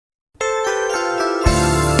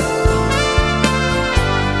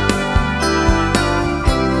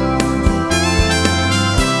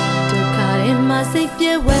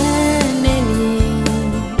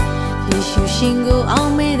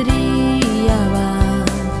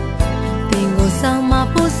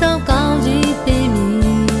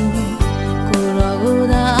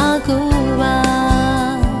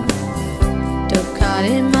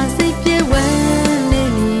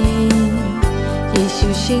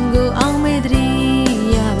Tingo ang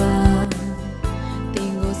medriaba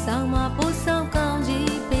Tingo sama pusang kanji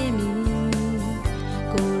pemi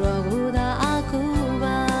Kuraguda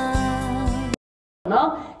akuba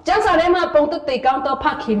No, chẳng sao đấy mà bông tức tì con tôi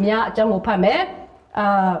phát kim nhá chẳng ngủ phát mẹ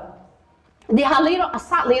đi hà lý đó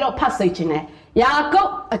sát lý đó phát sự này ya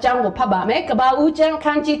cốc chẳng ngủ phát bà mẹ cái bao chẳng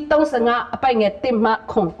khăn chi tông sang à phải nghe tim mà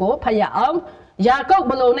khổng cố phải ya ông ya cốc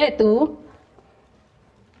bao lâu nè tu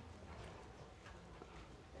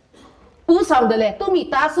u sang đó lẽ tu mi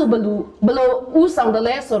ta su bao lâu u sang đó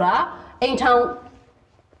lẽ số ra anh thằng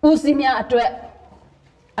u sim ya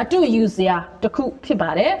atu use ya được khu phi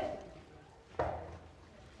bà đấy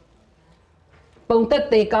bông tất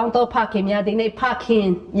tì con tôi phát kim nhà thì này phát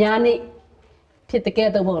kim nhà này phía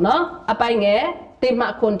tây tôi bảo nó à bài nghe tìm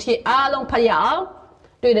màคนที่lông phải giáo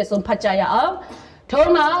tôi để xuống phát trái giáo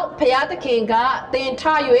thôn nào phải giáo tất kim cả tiền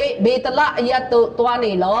thay vậy bị tận là ya tôi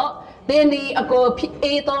này lo tiền đi à cô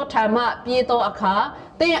ấy tôi tham mà bị tôi à khá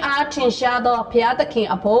tiền trên xa đó phải giáo tất kim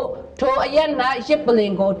à phố thô ya na giúp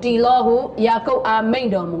bình cô đi lo hu ya cô mình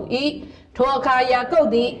đồ mù ý thua khai ya câu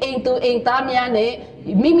đi anh tam ya này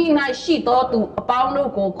mimi này chỉ to tu bao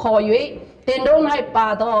nhiêu cô khỏi vậy tiền đâu này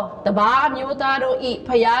bà đó tập ba nhiêu ta đâu ít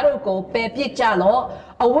phải ya đâu cô bé biết trả lo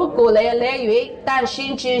ông cô lấy vậy但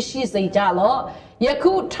心情是谁trả lo ya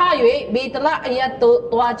khu thay vậy bị tala ya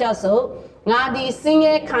to trả số ngã đi sinh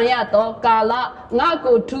ye khai ya to cả là ngã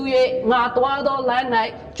cô thu vậy ngã to đó lại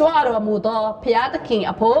này cho rồi mua đó phải ya tất kinh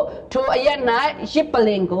apo thua ya này giúp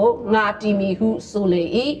bình cô ngã đi mi hu số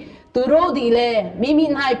lấy tu rô đi lệ mimi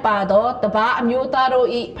hai bà đó tập ba miêu ta rồi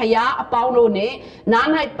ý phải ya bao lâu nè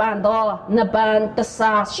nan hai bà đó nè bàn tất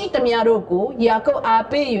sa sĩ tâm ya rồi cô ya cô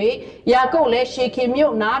bê vậy ya cô lệ sẽ khi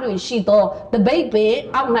miêu ná rồi sĩ đó tập bê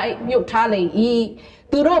ông này miêu thà lệ ý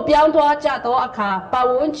tu rô biang toa cha đó cả bao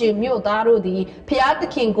vốn chỉ miêu ta rồi đi phải ya tất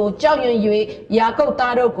kinh cô giáo nhân vậy ya cô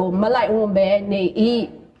ta rồi cô mà lại ôm bé nè ý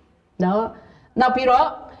đó nào pi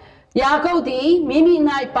đó ya câu đi mimi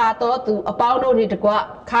nai pa to tu bao lâu đi được qua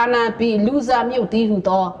khana pi luza miêu ti hu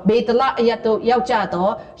to betala ayato yau cha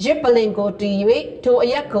to jepalin ko ti yue to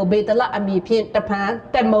ayat ko betala ami phiên tập han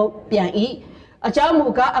tem mo pian i a cha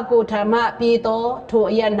mu ka a ko thama pi to to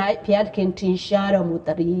ayat nai phiat kin tin sha ro mu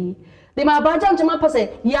tari di ma ba chang chama phase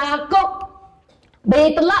ya ko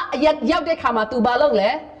betala ayat yau de kha ma tu ba long le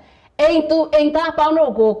anh ta bao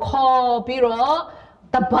lâu ko kho pi ro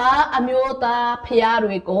tập ba amiô ta phia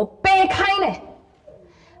rồi cô bê khai này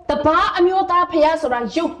tập ba amiô ta phia số ra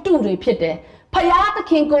dục tu rồiဖြစ်တယ်phia ta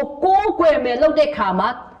khiến cô quê mẹ lâu để khám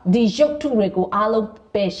mà đi dục tu rồi cô alo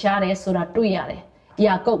bê xa đấy số raတွေ့ရတယ်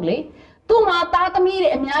ya cốc lấy tu mà ta tâm ý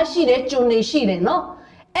đấy nhà xí đấy chôn này xí đấy nó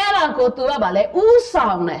အဲ့ဒါကို tu ကဘာလဲဥဆော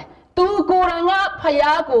င်တယ် tu ကိုယ်တိုင်ကဖ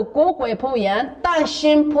ယားကိုကိုးကွယ်ဖို့ရန်တန်ရှ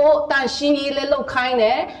င်းရေးလဲလောက်ခိုင်းတ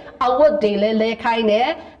ယ်အဝတ်တွေလဲခိုင်းတယ်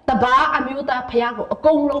တဘာအမျိုးသားဖယားကိုအ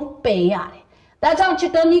ကုန်လုံးပယ်ရတယ်ဒါကြောင့်ချ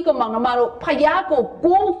စ်တော်ညီကောင်မတို့ဖယားကို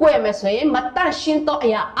ကိုးကွယ်မယ်ဆိုရင်မတန်ရှင်းတော့အ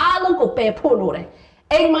ရာအားလုံးကိုပယ်ဖို့လိုတယ်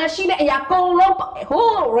အိမ်မှာရှိတဲ့အရာအကုန်လုံးဟို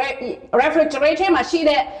refrigerator မှာရှိ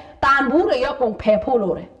တဲ့တန်ဘူးတွေရောကုန်ဖယ်ဖို့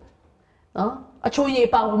လိုတယ်နော်အချိုရည်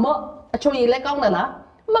ပေါမအချိုရည်လဲကောင်းတယ်လား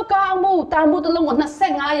မကောင်းဘူးတန်ဘူးတစ်လုံးကို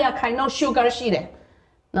25ရာခိုင်နှုန်း sugar ရှိတယ်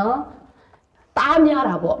နော်တားများ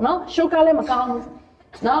တာပေါ့နော် sugar လည်းမကောင်းဘူး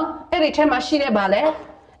နော်အဲ့ဒီထဲမှာရှိတဲ့ဗာလဲ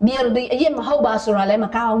ဘီယာဒီအရင်မဟုတ်ပါဆိုတာလည်းမ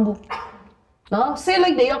ကောင်းဘူးနော်ဆေး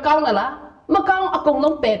လိုက်တွေရောကောင်းလားမကောင်းအကုန်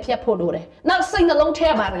လုံးပယ်ဖြတ်ဖို့လိုတယ်နောက်စိတ်နှလုံးထဲ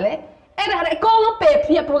ပါတယ်လေအဲ့ဒါလည်းအကုန်လုံးပယ်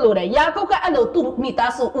ဖြတ်ဖို့လိုတယ်ယာကုပ်ကအဲ့လိုသူ့မိ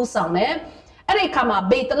သားစုဥဆောင်တယ်အဲ့ဒီခါမှာ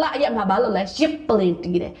ဘေတလအရက်မှာဘာလို့လဲရစ်ပလင်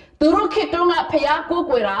တီးတယ်သူတို့ခေတ္တကဖျားကို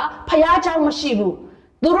ကွယ်တာဖျားเจ้าမရှိဘူး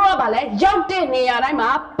သူတို့ကဗာလဲရောက်တဲ့နေရာတိုင်းမှာ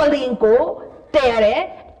ပလင်ကိုတဲ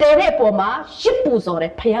တဲ့ပုံမှာရစ်ပူစော်တ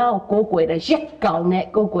ယ်ဖျားကိုကွယ်တယ်ရက်ကောင်နဲ့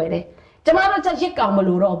ကိုကွယ်တယ်ကျမတို့ချက်ရစ်ကောင်မ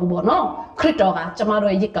လို့တော့ဘူးပေါ့နော်ခရစ်တော်ကကျမ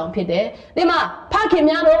တို့ရဲ့ရစ်ကောင်ဖြစ်တယ်ဒီမှာဖခင်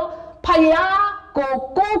များတို့ဖယားကို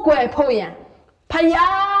ကိုးကွယ်ဖို့ရန်ဖ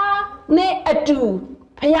ယားနဲ့အတူ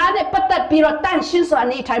ဖယားနဲ့ပတ်သက်ပြီးတော့တန့်ရှင်းစွာ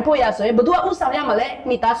နေထိုင်ဖို့ရဆိုရင်ဘယ်သူကဥဆောင်ရမှာလဲ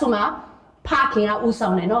မိသားစုမှာဖခင်ကဥဆော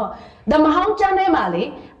င်တယ်နော်ဓမ္မဟောင်းကျမ်းထဲမှာလေ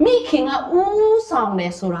မိခင်ကဥဆောင်တ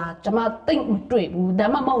ယ်ဆိုတာကျမသိမတွေ့ဘူးဒါ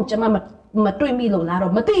မှမဟုတ်ကျမမတွေ့မိလို့လား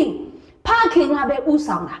တော့မသိဖခင်ကပဲဥ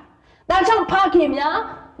ဆောင်တာဒါကြောင့်ဖခင်များ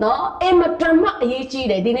နော်အိမ်မတမ်းမအရေးကြီး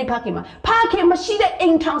တယ်ဒီနေ့ဖခင်မှာဖခင်မရှိတဲ့အိ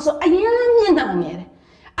မ်ထောင်ဆိုအရင်မြင်တာမြင်တယ်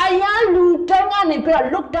အရာလူတန်းကနေပြီးတော့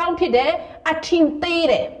look down ဖြစ်တယ်အထင်သေး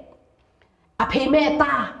တယ်အဖေမဲ့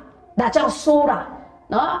သားဒါကြောင့်ဆိုးတာ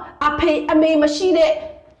နော်အဖေအမေမရှိတဲ့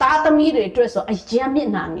သားသမီးတွေအတွက်ဆိုအရင်မျက်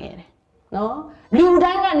နှာငယ်တယ်နော်လူတ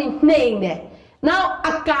န်းကနေနှိမ်တယ်နောက်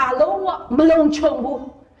အကာလုံးကမလုံခြုံဘူး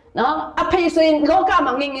နော်အဖေဆိုရင်လောက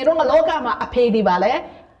မှာငငယ်တော့လောကမှာအဖေဒီပါလေ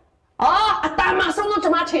အတားမဆုံးလို့ကျ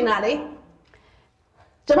မထင်တာလေ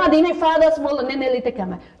ကျ ကျမဒီနေ့ Father's Wall နည်းနည်းလေးတက်က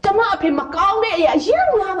မယ်ကျမအဖေမကောင်းတဲ့အရာရ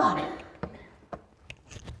မ်းလာပါတယ်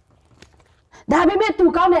ဒါပေမဲ့သူ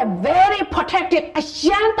ကောင်းတဲ့ very protected အရ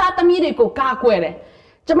န်သားသမီးတွေကိုကာကွယ်တယ်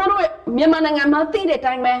ကျမတို့မြန်မာနိုင်ငံမှာသိတဲ့အ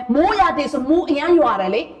တိုင်းပဲမိုးရတဲ့ဆိုမိုးအရန်ရွာတ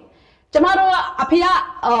ယ်လေကျမတို့ကအဖေက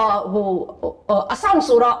အဆောင်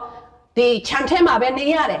ဆိုတော့ဒီခြံထဲမှာပဲနေ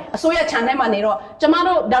ရတယ်အစိုးရခြံထဲမှာနေတော့ကျမ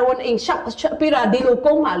တို့ Darwin in shop ပြီးတော့ဒီလို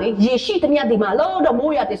ကုန်းပါလေရေရှိတမျက်ဒီမှာလို့တော့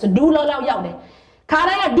မိုးရတယ်ဆိုဒူးလောက်ရောက်တယ်ခါ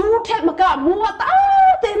တိုင်းကဒူးထက်မကမိုးက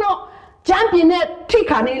တားတယ်တော့ဂျမ်ပြင်းနဲ့ထိ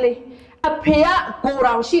ခါနေလေအဖေကကို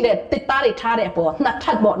ရောင်ရှိတဲ့တစ်သားတွေထားတဲ့အပေါ်နှစ်ထ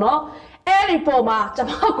ပ်ပေါ့နော်အဲ့ဒီပေါ်မှာကျ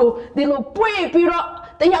မကိုဒီလိုပွေပြီးတော့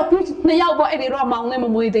တယောက်ပြီးနှစ်ယောက်ပေါ့အဲ့ဒီတော့မောင်နဲ့မ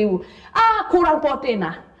မွေးသေးဘူးကိုရောင်ပေါ်တင်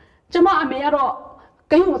တာကျမအမေကတော့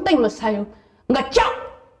ကယူမသိမ့်မဆိုင်ဘူးငါကြောက်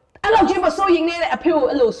အဲ့လိုကြီးမစိုးရင်နေတဲ့အဖေကို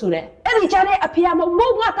အဲ့လိုဆိုတယ်အဲ့ဒီကြားထဲအဖေကမဟု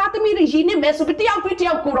တ်ငါသားသမီးတွေရင်းနေမယ်ဆိုပြီးတယောက်ပြီးတ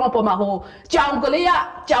ယောက်ကိုရောင်ပေါ်မှာဟိုကြောင်ကလေးက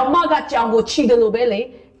ကြောင်မကကြောင်ကိုချီတယ်လို့ပဲလေ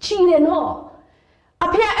ချီတယ်နော်အ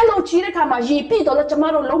ဖေကအဲ့လိုချီတဲ့ခါမှာရေပြည့်တော့လဲကျမ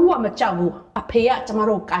တို့လုံးဝမကြောက်ဘူးအဖေကကျမ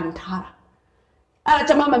တို့ကန်ထားတာအဲ့ဒါ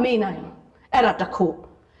ကျမမမေ့နိုင်ဘူးအဲ့ဒါတခု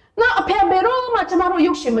နော်အဖေဘယ်တော့မှကျမတို့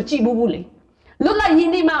ရုပ်ရှင်မကြည့်ဘူးလေလွတ်လပ်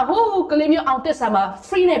ရေးနေ့မှာဟိုကလေးမျိုးအောင်တက်ဆာမှာ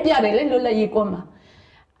free နဲ့ပြတယ်လေလွတ်လပ်ရေးကွန်းမှာ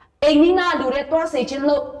အိမ်နီးနားလူတွေတွားစေခြင်း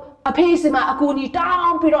လို့အဖေစီမှာအကူကြီးတော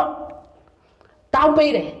င်းပြီးတော့တောင်း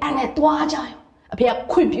ပေးတယ်အဲ့နဲ့တွားကြရောအဖေက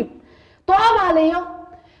ခွင့်ပြုတွားပါလေရော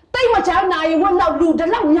တိတ်မချမ်းနိုင်ဝက်လောက်လူတ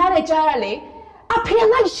လောက်များတဲ့ကြားရလေအဖေ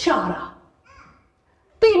လိုက်ရှာတာ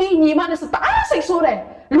တီဗီညီမနဲ့စတာစိတ်ဆိုးတယ်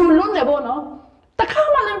လူလွန်းနေဘောနော်တခါ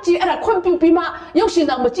မှလည်းကြည့်အဲ့ဒါခွင့်ပြုပြီးမှရုပ်ရှင်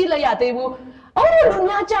တော့မကြည့်လိုက်ရသေးဘူးအော်လူ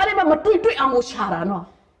များကြားထဲမှာမတွေ့အောင်ကိုရှာတာနော်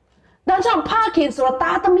ဒါကြောင့်ဖခင်ဆိုတော့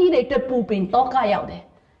သားသမီးတွေတက်ပူပင်တော့ကရောက်တယ်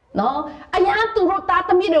နော်အရာသူတို့သားသ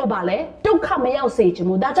မီးတွေပါလေဒုက္ခမရောက်စေချင်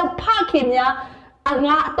ဘူးဒါကြောင့်ဖခင်များ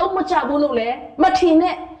ငါအတော့မချဘူးလို့လေမထင်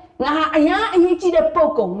နဲ့ငါအရာအရေးကြီးတဲ့ပုံ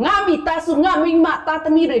ကောင်ငါမိသားစုငါမိမသားသ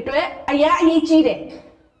မီးတွေအတွက်အရာအရေးကြီးတယ်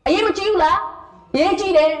အရေးမကြီးဘူးလားရေးကြ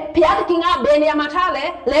ည့်တယ်ဖျားတခင်ကဘယ်နေရာမှာထားလဲ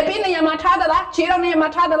လက်ပြီးနေရာမှာထားသလားခြေတော်နေရာမှာ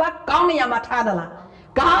ထားသလားကောင်းနေရာမှာထားသလား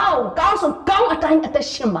ကောင်းဆိုကောင်းအတိုင်းအသက်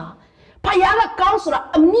ရှင်ပါဖျားကကောင်းဆိုတာ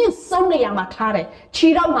အမြင့်ဆုံးနေရာမှာထားတယ်ခြေ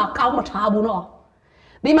တော်မှာကောင်းမထားဘူးနော်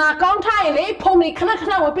ဒီမှာကောင်းထားရင်လေဖုန်နေခဏခ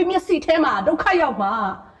ဏဝင်ပြီးမျက်စိထဲမှာဒုက္ခရောက်မှာ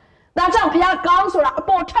ဒါကြောင့်ဖျားကောင်းဆိုတာအ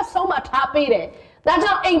ပေါ်ထပ်ဆုံးမှာထားပေးတယ်ဒါ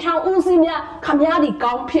ကြောင့်အိမ်ထောင်ဦးစီးများခမည်းဒီ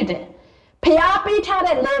ကောင်းဖြစ်တယ်ဖျားပေးထား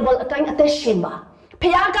တဲ့ level အတိုင်းအသက်ရှင်ပါ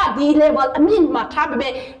ဖျားကဒီ level အမြင့်မှာထားပေ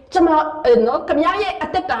မဲ့ကျွန်တော်နော်ခမည်းရဲ့အ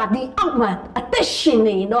သက်တာဒီအောက်မှာအသက်ရှင်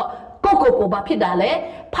နေတော့ကိုဘာဖြစ်တာလဲ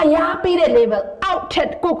ဖျားပေးတဲ့ level အောက်ထက်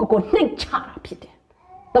ကိုနှိမ့်ချတာဖြစ်တယ်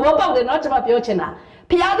သဘောပေါက်တယ်နော်ကျွန်မပြောချင်တာ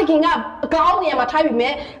ဖျားသခင်ကအကောင်းနေရာမှာထားပြီး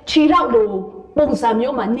မဲ့ခြေထောက်လိုပုံစံ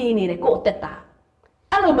မျိုးမှာနေတယ်ကိုအသက်တာ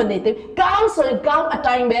အဲ့လိုမနေသေးကောင်းဆိုရင်ကောင်းအ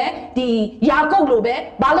တိုင်းပဲဒီယာကုပ်လိုပဲ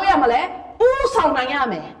ဘာလို့ရမလဲဥဆောင်နိုင်ရ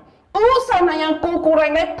မယ်ဥဆောင်နိုင်ရင်ကိုယ်တို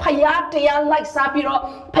င်နဲ့ဖျားတရားလိုက်စားပြီးတော့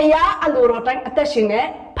ဖျားအလိုတော်တိုင်းအသက်ရှင်နေ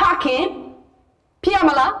ဖခင်ဖြစ်ရ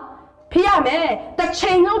မလားဖြစ်ရမယ်တစ်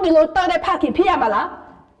ချိန်လုံးဒီလိုတောက်တဲ့ဖခင်ဖြစ်ရမလား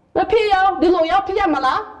မဖြစ်ရဒီလိုရောက်ဖြစ်ရမ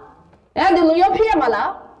လားဒီလိုရောက်ဖြစ်ရမလား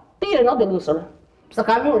တည်ရနော်ဒီလိုဆိုစ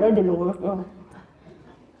ကားမျိုးလည်းဒီလိုအဲ့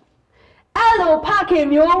လိုဖခင်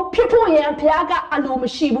မျိုးဖြစ်ဖို့ရန်ဖျားကအလိုမ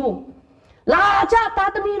ရှိဘူးလာကြ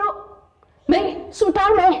သားသမီးတို့မင်းစူတော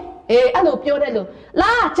င်းမယ်အဲ့လိုပြောတယ်လို့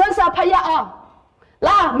လာကျန်းစာဖတ်ရအောင်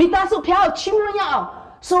လာမိသားစုဖျားကိုချီးမွမ်းရအောင်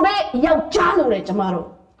ဆိုတော့ယောက်ျားလို့တယ်ကျမတို့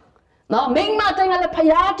နော်မိန်းမတိုင်းကလည်း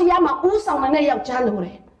ဖျားတရားမှာဥဆောင်နိုင်တဲ့ယောက်ျားလို့တ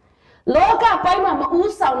ယ်လောကပိုင်းမှာမဥ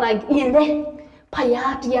ဆောင်နိုင်ရင်လေ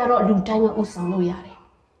ဖျားတရားတော့လူတိုင်းကဥဆောင်လို့ရတယ်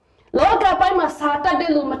လောကပိုင်းမှာစာတတ်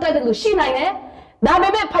တဲ့လူမတတ်တဲ့လူရှိနိုင်တယ်ဒါပေ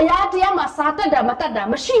မဲ့ဖျားတရားမှာစာတတ်တာမတတ်တာ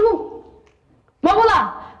မရှိဘူးမဟုတ်လား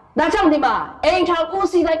ဒါကြောင့်ဒီမှာအိမ်ထောင်ဦး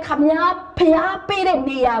စီးလိုက်ခမည်းဖျားပေးတဲ့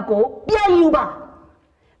နေရာကိုပြန်ယူပါ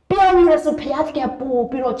ပြန်ယူရဆိုဖျားတကယ်ပို့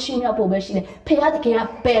ပြီးတော့ချင်းရပို့ပဲရှိတယ်ဖျားတကယ်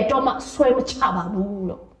ဘယ်တော့မှဆွဲမချပါဘူး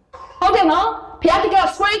လို့ဟုတ်တယ်နော်ဖျားတကယ်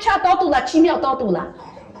ဆွဲချတော့တူလားချင်းမြောက်တော့တူလား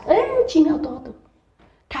ချင်းမြောက်တော့တူ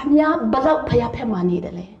ခမည်းဘလောက်ဖျားဖက်မှနေတ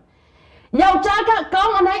ယ်လေယောက်ျားကကော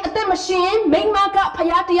င်းအနိုင်အသက်မရှင်မိန်းမက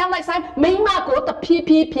ဖျားတရားလိုက်ဆိုင်မိန်းမကိုတဖြည်း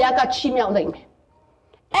ဖြည်းဖျားကချီးမြှောက်လိုက်မယ်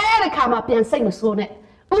အဲ့ဒီခါမှာပြန်စိတ်မဆိုးနဲ့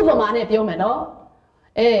ဥပမာနဲ့ပြောမယ်နော်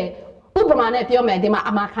ဥပမာနဲ့ပြောမယ်ဒီမှာ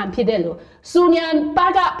အမခံဖြစ်တဲ့လူစူညံပါ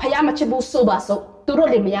ကဖျားမချစ်ဘူးဆိုပါစို့သူတို့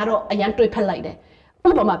လည်းမရတော့အရန်တွေးဖက်လိုက်တယ်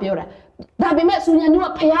ဥပမာပြောတာဒါပေမဲ့စူညံနုက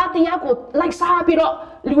ဖျားတရားကိုလိုက်စားပြီးတော့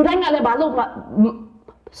လူတိုင်းကလည်းဘာလို့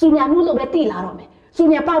စူညံနုလို့ပဲတိလာတော့မယ်စူ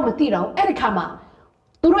ညံပေါ့မတိတော့အဲ့ဒီခါမှာ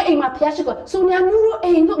သူတို့အိမ်မှာဖျားရှိကစူညံနုတို့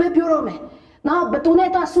အိမ်တို့ပဲပြောတော့မယ်နော်ဘသူနဲ့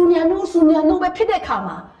တော့စူညံနုပဲဖြစ်တဲ့ခါ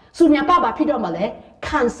မှာစူညံပါဖြစ်တော့မှလဲ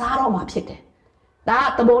ခံစားတော့မှဖြစ်တယ်ဒါ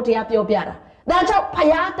သဘောတရားပြောပြတာဒါကြောင့်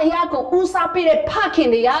ဖျားတရားကိုဦးစားပေးတဲ့ဖခင်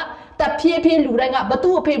တွေကတ แต่เพียลูได้งะประตู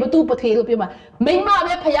เพประตูประเทศลูกพี่มาไม่มาเ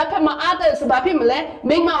ว้พยาพมาอาแต่สุบาพี่มาเลยไ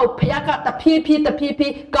ม่มาเอาพยากะแต่เพีย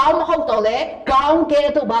ก้าวมาห้องต่อเลยก้าวเก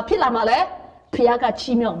ตัวบาพี่ละมาเลยพยากะ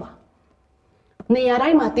ชิมออกมาเนี่ยอะไร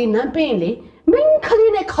มาตีนั้นเป็นเลยไม่คลี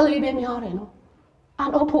เนี่ยคลีเป็นไม่อะไรเนาะอัน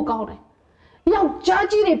โอ้ผู้ก้าวเลยอยากจ้า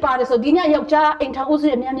จีริปาร์เลยสุดที่เนี่ยอยากจ้าเอ็งทางอุตสา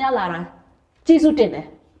หกรรมลาระจีสุดเนี่ย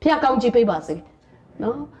พยากะจีไปบ้าสิเน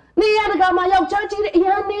าะเนี่ยนะก็มาอยากจ้าจีริ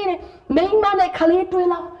ยันนี่เนี่ยไม่มาเนี่ยคลีตัว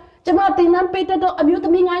เราจะมาตีนั้นไปแต่ตัวอายุต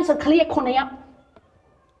มีงานสักคลีคนเนี่ย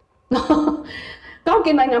ก้าว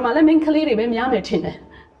กินอะไรมาแล้วไม่คลีเลยไม่ยากเลยทีเนี่ย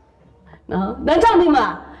เนาะแต่จังนี่มา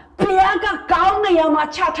พยากะก้าวเนี่ยมา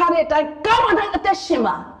ชาทาร์ได้ก้าวอะไรก็ได้ใช่ไหม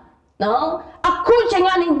เนาะอะคุณเชง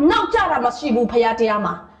านี่นอกจากเราสิบุพยาเทียม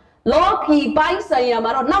าโลกีไปใส่ยามา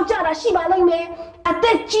เรานอกจากเราสิบาเลยไหมอะแ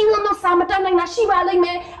ต่จีนเราสามารถนั่งนัสิบาเลยไหม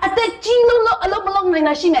อะแต่จีนเราอารมณ์ลงนั่ง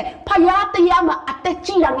นัสิไหมพยาเทียมาอะแต่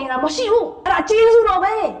จีนเราเนี่ยเราสิบุเราจีนสุดเราเ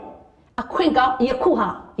ว้อะคุณก็ยี่คู่หา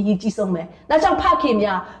ยี่จีส่งไหมแล้วจังพาคิมย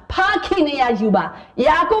าพาคินยาอยู่บ่าย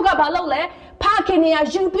ากูก็บาลงเลยพาคินยา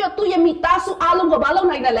อยู่เพื่อตัวยังมีตาสุอารมณ์ก็บาลงไ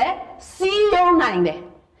หนนั่นแหละซียงไหนเนี่ย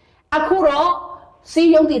อะคูรอซี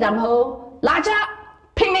ยงตีดำหูลาจ้า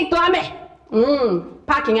พิงในตัวไหมพ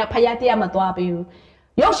าคินยาพยาเตียมาตัวไปอยู่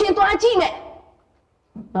ยกชินตัวจีไหม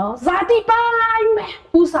เนาะซาติไปไหม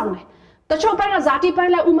อุสังไหมแต่ช่วงไปกับซาติไป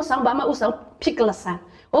แล้วอุมาสังบามาอุสังพิกละสัน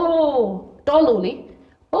โอ้ตอลุลิ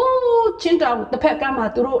โอ้ชินจังแต่เพื่อนมา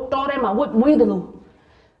ตัวโตได้มาวุ้ยมุ้ยดู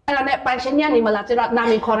อะไรเนี่ยไปเช่นนี้นี่มาละจะรับนา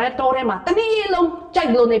มิคอนได้โตได้มาแต่นี่ลงใจ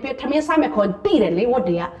ลงในเพื่อนทำยังสามคนตีเลยเลยวุ้ยเ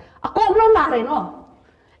ดียอะก็ลงมาเลยเนาะ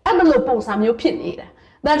ไอ้มันลงปุ่งสามยุพินนี่แหละ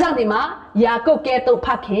แต่จังนี่มายาก็แกตัว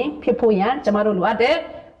พักเองพี่พูยันจะมาดูว่าเด็ก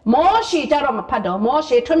มอชีจะรอมาพัดดอมอ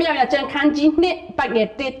ชีทุ่มยาวจังคันจีนี่ปักเง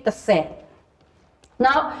ติดตะเส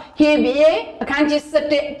now here be kan ji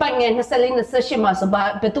sette pangen hasalin sashima so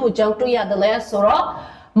ba betu jang tu ya de le so ro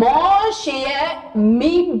mo shi ye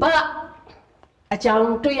mi ba a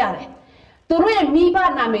jang tu ya le tu ro ye mi ba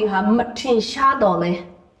na min ha ma thin sha do le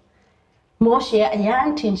mo shi ye a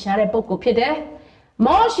yan thin sha de pok ko phit de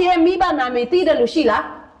mo shi ye mi ba na min ti de lu shi la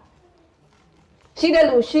shi de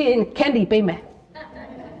lu shi candy ပေးမယ်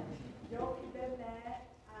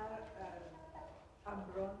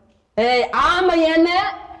อามายันเนี่ย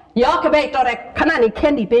ยกไปต่อเลยขนาดนี้แค่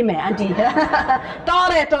นี้ไปไหมอันดีต่อ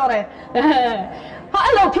เลยเพราะ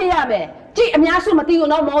เราพี่ยาไหมจีอเมริกาสุมาตีกู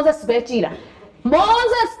น้องโมเสสไปจีละโม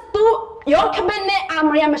เสสตัวยกไปเนี่ยอเม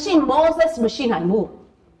ริกาไม่ใช่โมเสสไม่ใช่ไหนมู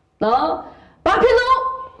เนาะบางทีเรา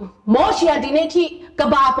โมเสียดีเนี่ยที่ก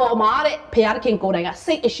บาปอมาเลยพยายามเข่งโกได้ก็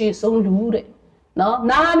สิ่งที่ส่งรู้เลยเนาะ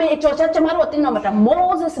น้ามีโจทย์จะมารู้ที่น้องมาแต่โม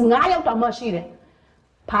เสสง่ายเอาแต่มาชีเลย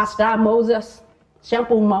พาสต้าโมเสสช่าง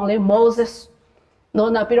ปูมองเลยโมเสสเนาะ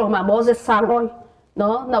นับไปรู้มาโมเสสสางอยเนา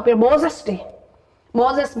ะนับไปโมเสสดิโม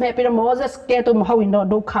เสสแม่ไปรู้โมเสสแกตัวมาหาวินโด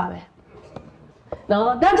ดูข่าวเลยเนาะ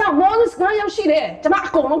แต่จากโมเสสง่ายยังชีเลยจะมา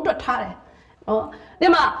โกงลงตัวท่าเลยเนาะเดี๋ย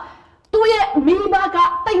วมาตัวเย่มีบากะ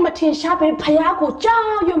ตั้งมาทิ้งชาเป็นพยากูเจ้า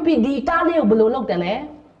ยมปีดีตาเลี้ยวบลูโลกแต่เลย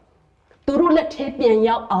ตัวรู้เล็ดเทปยังย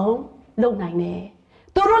าวเอาโลกไหนเนี่ย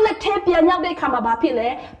ตัวรู้เล็กเทปยันยังได้คำมาบาพี่เล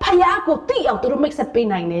ยพยากูตีเอาตัวรู้ไม่สเปน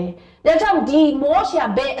ไหนเนี่ยเดี๋ยวจังดีโมเสีย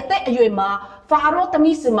เบะแต่อายุมาฟาโรต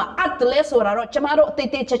มิสมาอัตเลสวรารจะมาโรเต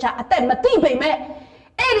เตชะชะแต่มาตีไปแม่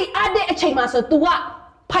เอริอาเดอชัยมาสตัว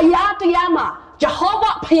พยาตยามาจะฮอบ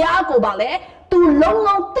ะพยากูบาเลยตัวล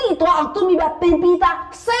งตีตัวเอาตัวมีแบบเป็นปีตา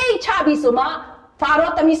เซชาบิสมาฟาโร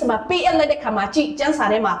ตมิสมาเปเอลเดคามาจิจันสา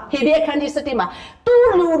รมาเฮเบียคันดิสติมาตัว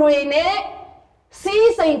ลูรวยเนี่ยซี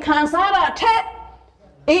สิงคันสาระเท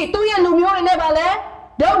ตัวยันลูမျိုးเนี่ยบาเลย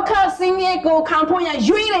ดอกข้าสิงเย่กูคำพูดยัง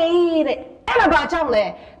ยุ่ยเลยเด็เอ็มบ้าจังเลย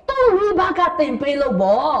ตัวมีบ้ากาเต็มไปแล้ว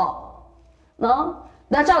บ่เนาะ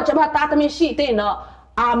ดังนั้นจะมาตาตมีชีเต้เนาะ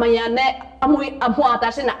อามายันเนี่ยอมวยอมัวตา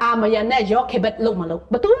เสนาอามายันเนี่ยยกเขบัดลงมาลง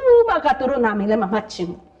ประตูบ้ากาตัวนามิเลยมามัดชิม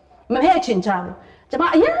ไม่ให้ชินจ้าจะมา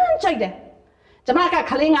ยันใจเด็จะมากับ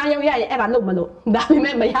คลิงานยังใหญ่เอ็มลงมาลงได้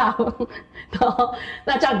ไม่ยาวเนาะ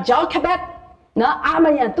ดังนั้นยกเขบัดเนาะอามา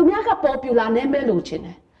ยันตัวนี้ก็ป๊อปปูล่าเนี่ยไม่รู้ชิน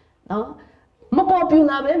เนาะมาป๊อปปู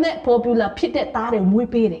ล่าแบบเนี่ยป๊อปปูล่าพิเศษตาเรื่องมวย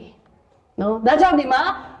ปีเลยเนาะดังนั้นดีมา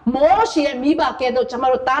โมเสียมีบาเกตัวจะมา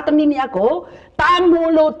ตาตมีเมียกูตามโม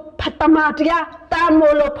โลพัตมาเตียตามโม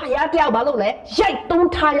โลพยาเตียบาลูเลยใหญ่ต้น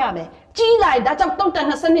ทายาเมจีไหลดังนั้นต้องแต่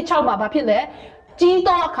งสนิทชาวบ้านพี่เลยจีโต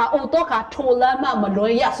ขาโอโตขาโทรมาลอ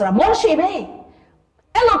ยยาสระโมเสียไหม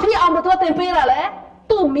เอ็งเราพี่เอามาตัวเต็มปีละเลย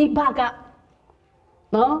ตู้มีบากะ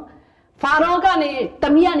เนาะฟาโรกันนี่ต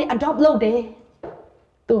มีอันนี่อดอบโลกเด้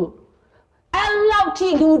ตู้เอ็งเรา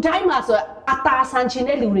ที่ดูได้มาส่วนอัตราสันชินไ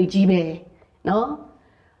ด้ดูดีจีเบเนาะ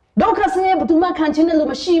ดอกเสียบุตรมาคันชินได้รู้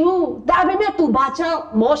มาชิบูแต่เป็นแม่ตู้บ้าจัง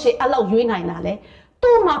โมเสอเราอยู่ไหนน่ะเลย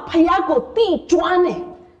ตู้มาพยากรตีจวนเนี่ย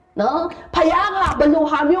နော်ဖယားကဘလို့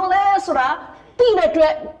ဟာမျိုးလဲဆိုတာသိတဲ့အတွ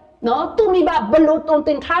က်နော်သူမိဘဘလို့တုံတ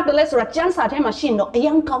င်ထားတယ်လဲဆိုတာကျမ်းစာထဲမှာရှိရင်တော့အ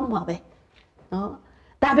ယံကောင်းပါပဲနော်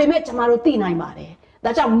ဒါပေမဲ့ကျမတို့သိနိုင်ပါတယ်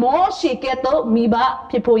ဒါကြောင့်မောရှေကဲ့သို့မိဘ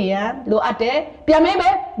ဖြစ်ဖို့ရန်လိုအပ်တယ်ပြန်မေးမ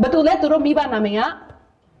ယ်ဘယ်သူလဲသူတို့မိဘနာမည်က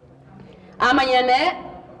အာမယန်နဲ့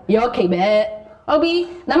ယောခိပဲဟုတ်ပြီ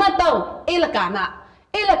နံပါတ်3အေလကာနာ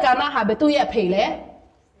ဟာဘယ်သူရဲ့အဖေလဲ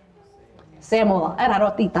ဆဲမောအဲ့ဒါ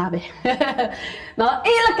တော့သိသားပဲနော်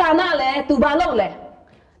အေလကာနာလဲသူဘာလုပ်လဲ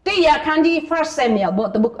တိရခန်းကြီး first Samuel ဘော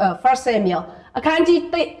the book first Samuel အခန်းကြီး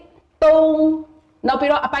3နောက်ပြီး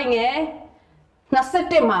တော့အပိုင်ငယ်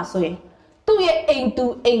27မှာဆိုရင်သူ့ရဲ့အိမ်သူ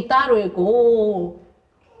အိမ်သားတွေကို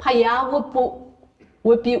ဖယားဝတ်ဖို့ဝ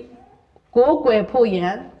တ်ပြုကိုးကွယ်ဖို့ရ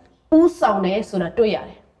န်ဥဆောင်တယ်ဆိုတာတွေ့ရ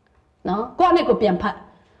တယ်နော်ကိုယ့်နဲ့ကိုပြန်ဖတ်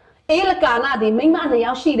အေလကာနာဒီမိန်းမ2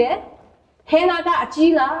ယောက်ရှိတယ်ဟဲနာကအ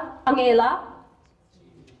ကြီးလားအငယ်လား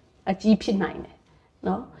အကြီးဖြစ်နိုင်တယ်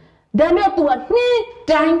နော်ဒါမဲ့သူကနှစ်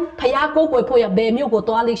တိုင်းဖယားကိုးကွယ်ဖို့ရဘယ်မျိုးကို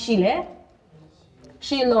သွားလိမ့်ရှိလဲ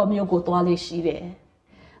ရှီလောမျိုးကိုသွားလိမ့်ရှိတယ်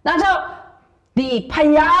ဒါကြောင့်ဒီဖ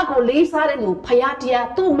ယားကိုလေးစားတဲ့လူဖယားတရား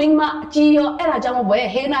သူ့မိန်းမအကြီးရောအဲ့ဒါကြောင့်ဘယ်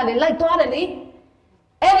ဟဲနာလေလိုက်သွားတယ်လေ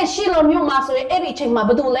အဲ့ဒီရှီလောမျိုးမှာဆိုရင်အဲ့ဒီအချိန်မှာဘ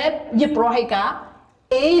ယ်သူလဲယေဘရဟိက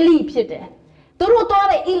အေလိဖြစ်တယ်သူတို့သွား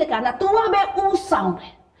တဲ့အေလကာနာသူကပဲဥဆောင်တ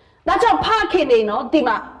ယ်ဒါကြောင့်ဖခင်နေနော်ဒီ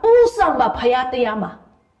မှာဥဆောင်ပါဖယားတရားမှာ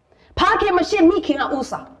ဖခင်မရှိမိခင်ကဥ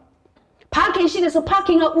ဆောင်ဖခင်ရှိတယ်ဆိုဖခ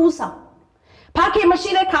င်ကဥဆောင်ဖခင်မရှိ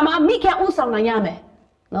တဲ့ခါမှာမိခင်ဥဆောင်နိုင်ရမယ်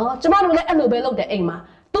နော်ကျမတို့လည်းအဲ့လိုပဲလုပ်တယ်အိမ်မှာ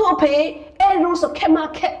သူ့အဖေအဲ့လိုဆိုခက်မ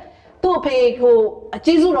ခက်သူ့အဖေကိုအ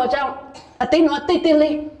ကျေးဇူးတော်ကြောင့်အသိတော်တိတ်တိတ်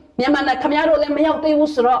လေးမြန်မာနိုင်ငံခမရတို့လည်းမရောက်သေး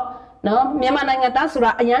ဘူးဆိုတော့နော်မြန်မာနိုင်ငံသားဆို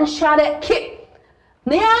တာအရန်ရှားတဲ့ခေတ်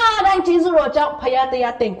နေရာတိုင်းကျေးဇူးတော်ကြောင့်ဖယားတ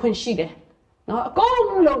ရားတင်ခွင့်ရှိတယ်နော်အကုန်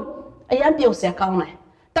လုံးအရန်ပြုတ်ဆရာကောင်းတယ်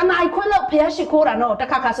တနားခွင့်လို့ဖယားရှိခိုးတာနော်တ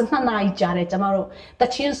ခါခါစ2နာရီကြာတယ်ကျမတို့တ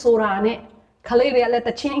ချင်းဆိုတာနဲ့ခလေးတွေကလည်းတ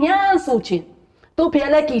ချင်းရမ်းဆိုချင်းသူဖ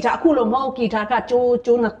ယားလည်းဂီတာအခုလိုမဟုတ်ဂီတာကကျိုး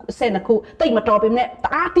12ခုတိတ်မတော်ပေမဲ့တ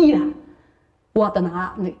အားတီးတာဝါသနာ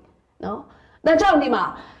နေနော်ဒါကြောင့်ဒီမှာ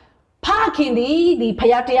ဖခင်ဒီဖ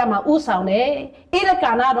ယားတရားမှာဥဆောင်တယ်အေလ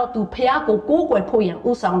ကာနာတော့သူဖယားကိုကိုးကွယ်ဖို့ရန်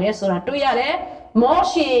ဥဆောင်တယ်ဆိုတာတွေ့ရတယ်မော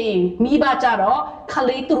ရှေမိဘကြတော့ခ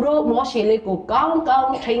လေးသူတို့မောရှေလေးကိုကောင်းကော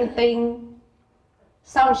င်းထိန်သိမ်း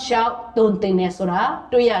ဆောင်ရှောက်တုန်တင်နေဆိုတာ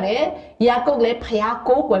တွေ့ရတယ်ယာကုပ်လည်းဖယား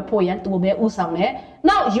ကိုးကွယ်ဖို့ရန်သူပဲဥဆောင်တယ်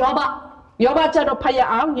နောက်ယောဘကြတော့ဖယား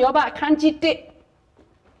အောင်ယောဘအခန်းကြီး1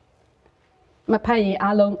မဖတ်ရင်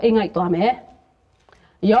အားလုံးအိမ်ငိုက်သွားမယ်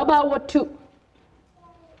ယောဘဝတ္ထု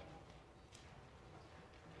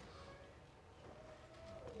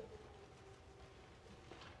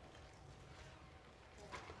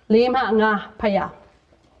လေးမှငါဖယား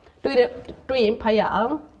တွေ့ရင်ဖယားအော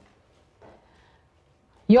င်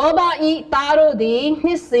ယောဘဤသားတို့သည်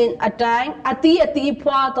နှစ်စဉ်အတိုင်းအတီး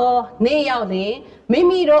ဖွာသောနေရောက်လေမိ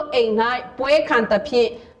မိတို့အိမ်၌ပွဲခံသဖြင့်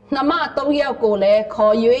နှမ3ယောက်ကိုလည်း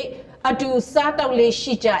ခေါ်၍အတူစားတောက်လေး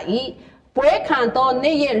ရှိကြ၏ပွဲခံသော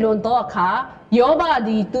နေ့ရက်လွန်သောအခါယောဘသ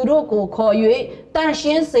ည်သူတို့ကိုခေါ်၍တန်ရှ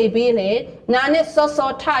င်းစေပြီးလေနာနှင့်စော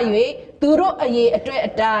စောထ၍သူတို့အရေးအတွက်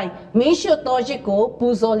အတိုင်းမင်းရှုသောရစ်ကိုပူ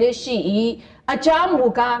ဇော်လေးရှိ၏အကြောင်းမူ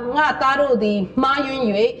ကားငါသားတို့သည်မှားယွင်း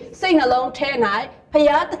၍စိတ်နှလုံးထဲ၌ဖ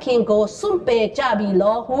ယားသခင်ကိုစွန့်ပယ်ကြပြီ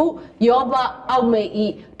လောဟုယောဘအောက်မေ့၏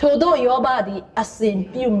ထို့သောယောဘသည်အစဉ်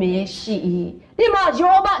ပြုမြဲရှိ၏ဒီမှာ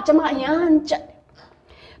ယောဘကျွန်မအယမ်းချက်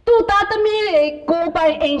သူသားသမီးတွေကိုပို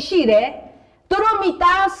င်အိမ်ရှိတယ်သူတို့မိ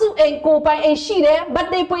သားစုအိမ်ကိုပိုင်အိမ်ရှိတယ်ဗတ်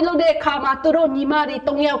တေးပွေလို့တဲ့အခါမှာသူတို့ညီမတွေ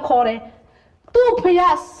3ယောက်ခေါ်တယ်သူဖ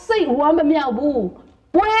ယားစိတ်ဝမ်းမမြောက်ဘူး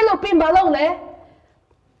ပွဲလို့ပြင်ပါလို့လေ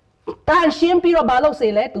တန်ရှင်းပြီးတော့ဘာလို့စေ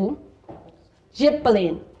လဲသူရစ်ပလ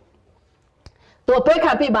င်သူပွဲ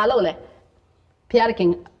ခါပြပါလို့လေဖယားတခ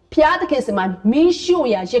င်စမမင်းရှို့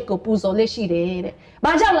ရရစ်ကိုပူဇော်လေးရှိတယ်တဲ့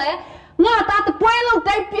ဘာကြောင့်လဲငါသားပွဲလို့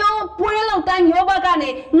တိုင်းပြောပွဲလို့တိုင်းယောဘကနေ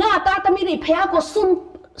ငါသားသမီးတွေဖယားကိုစွန့်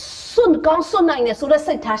ကောင်းစွန့်နိုင်တယ်ဆိုတဲ့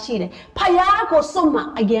စိတ်ထားရှိတယ်ဖယားကိုစွန့်မှ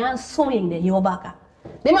အရန်စိုးရင်တယ်ယောဘက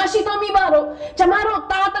ဒီမှာရှိတော်မိပါတော့ကျမတို့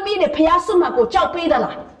သားသမီးတွေဖယားစွန့်မှကိုကြောက်ပေးသ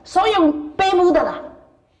လားစိုးရင်ပေးမှုသလား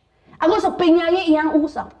အခုဆိုပညာရေးအရန်ဦး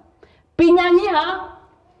ဆောင်ပညာရေးဟာ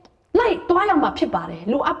လိုက်တွားရမှာဖြစ်ပါတယ်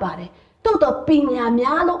လိုအပ်ပါတယ်တိုးတော့ပညာ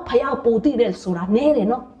များလို့ဖယားပို့သိတယ်ဆိုတာနဲတယ်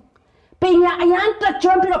နော်ပညာအရန်တက်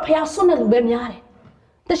ကြွပြီးတော့ဖယားစွန့်တဲ့လူပဲများတယ်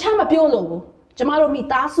တခြားမပြောလို့ဘူးကျမတို့မိ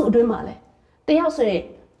သားစုအတွင်းမှာလဲတယောက်ဆိုရင်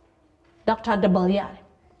ဒေါက်တာဒဘလ်ရတယ်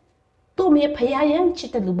သူ့မြေဖယားရန်ချ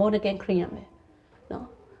စ်တဲ့လူဘောဒကန်ခရီးရမယ်နော်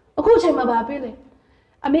အခုချိန်မှာပါပြီလေ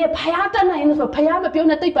အမေဖယားတတ်နိုင်လို့ဆိုဖယားမပြော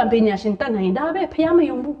နဲ့တိတ်ပံပညာရှင်တတ်နိုင်ဒါပဲဖယားမ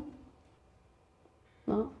ယုံဘူး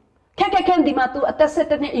နော်ခက်ဒီမှာသူအသက်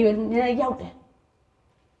17နှစ်အရွယ်ရောက်တယ်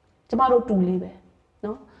ကျမတို့တူလေးပဲ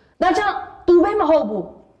နော်ဒါကြောင့်သူပဲမဟုတ်ဘူး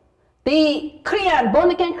the Korean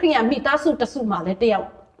born again Korean mitasu tasumale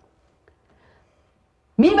deal.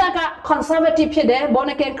 Mibaga conservative pide, born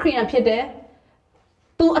again Korean pide.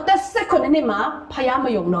 To at the second anima,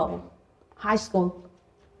 Payama you know, high school.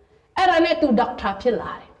 And I met to Dr.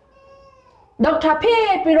 Pillai. Dr.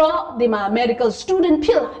 Piro, the medical student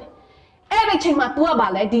Pillai. Everything matua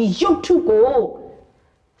bale, the young to go.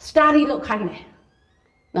 Study look kind.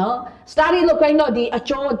 No, study look I know the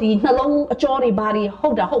ajo, the nalong ajo body,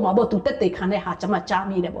 hold the home about to take can have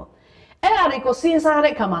chama nebo. And I go since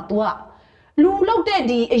I come at wa. Lu look at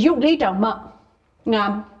the you later ma.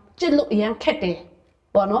 Ngam, just look young catty.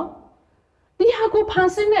 Bono, the Hago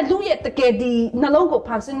Pansine, Louis at the Gedi, Nalogo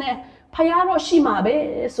Pansine, Payaro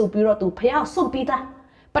Shimabe, so bureau to Payao soon Peter.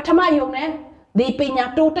 But Tamayone, the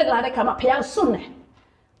Pina toted like come up Payao soon.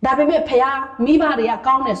 Dabe Paya, Mibaria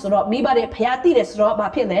Gaunes rob, Mibare Payatides rob,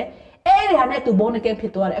 Apile, area net to bone again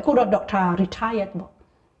Pitore, a good doctor retired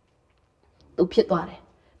to Pitore.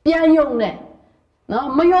 Pia young ne, no,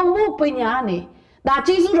 my young woo Pignani, that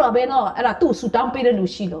Jesus Robeno, and a two Sudan Peter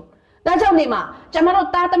Lucilo. That's only ma.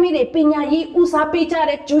 Jamano tatami de pinya yi usa picha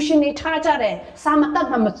de jushini charger de samata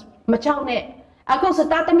machone. Ako sa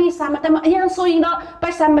tatami samata ayan so you know by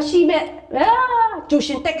some machine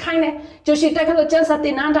jushin tek kind jushin tek lo jan sa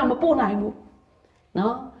tinanda mo po nai mu.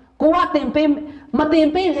 No? Go out tempe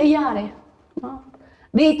matempe le yare. No?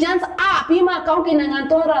 Di chance a pima kau kinangan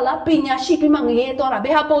tora la pinya shi pima ngi tora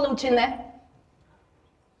beha polo chin le.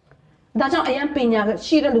 That's not ayan pinya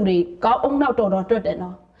shi de luri kau ong nau to de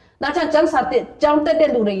no. That's just something, jump at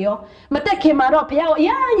the Lurio. But that came out of Yao,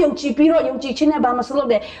 young Chipiro, young Chichin,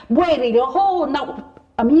 Bamaslo, waiting your whole now.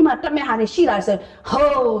 A mima tame had a sheila said,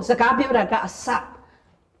 ho, Zakabura got a sap.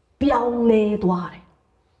 Piao le duare.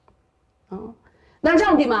 That's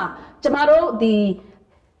Dima, Jamaro, the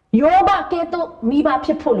Yoba Keto, Miba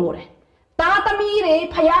Pipolore. Tata mire,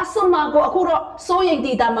 Payasuma go Akuro, sewing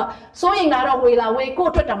the dama, sewing that away, away,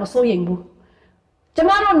 go to them, sewing boo.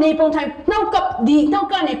 Jamaro Napon time, no cup, the no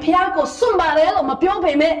can a piaco, Sumbare, or Mapio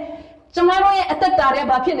payment. Jamaro at the Daria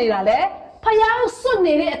Bapinale, Payao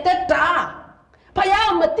Sunni at that da.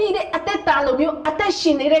 Payao Matide at that Dalomio, at that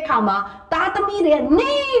Shinere Kama, Tata Mire,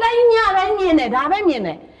 Nina,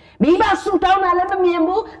 Ramine. Biba Sultana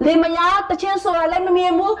Lemamiemu, Lemaya, the Chancellor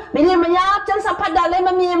Lemamiemu, Milemaya, Chansapada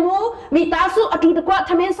Lemamiemu, Mitasu, Atu the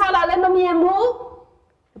Quatamin Sala Lemamiemu,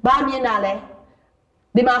 Bamianale.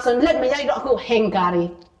 The mason let me go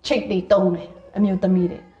hangari, check the tone, a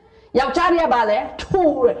mutamide. Yacharia bale,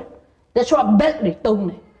 tour, the short belly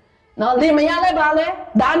tone. Now, Limayale bale,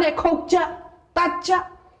 Dane Cocha, Tacha,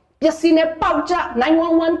 Yasine Poucha,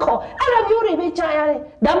 911 call. I love you, Richard,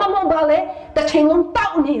 Damamo bale, the Chingon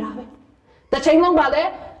Town. The Chingon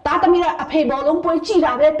bale, Tatamira, a payball,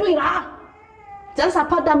 Poichida, Tuira. Just a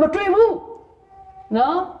patamatrewu.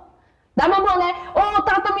 No? Damamole, oh,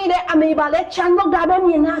 Tatamide, Amebale, Chango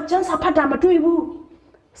Dabamina, just a patamatrewu.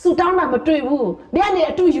 Sutana Matrewu, then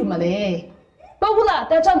they do you, Malay. Bogula,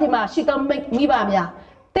 that's on the mash, she don't make me bamia.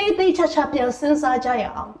 They chachapian since I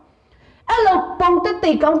jaya. Hello, Ponte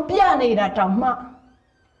take on piano that Tama.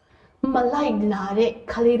 Malay lare,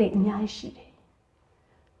 Kaliri Nyashi.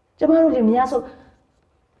 Jamaru Miaso,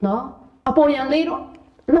 no, a boy and lady,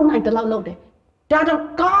 long night the load.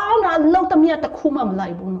 Dada Gana looked at me at the Kumam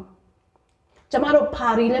Libuno. Jamaro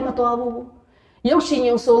Pari Lematoabu. Yoshin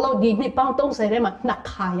yung solo di Nippon don't say them at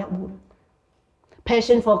Nakaya wood.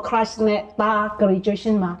 Passion for Christ net, bar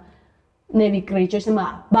graduation ma, Navy graduation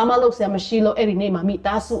ma, Bamalo se Mashilo, every name I meet,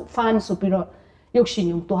 that's fine superior. Yoshin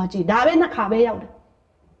yung Tuaji, Dabe Nakabe out.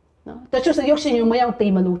 No, that's just a Yoshin yung Mayan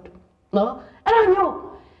Timalut. No, and I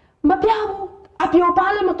know Mapiabu, Apio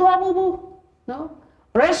Pale Matuabu. No,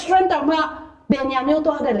 restaurant of Ma Benyano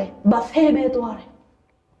to Adele, Buffet to Are.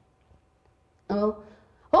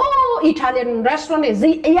 Oh, Italian restaurant is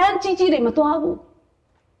the Yanchi Matuabu.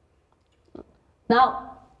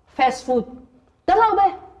 Now, fast food.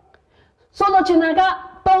 Dalabe. Solo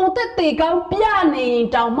Chinaga, Ponte Tika, Piani,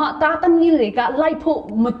 Dama, Tatanilica, Lipo,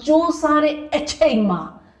 Majo Sare,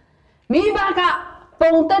 Echema. Mibaka,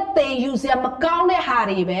 Ponte Te use a Macaune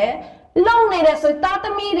Haribe, loneliness of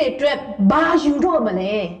Tatamide trip, Baju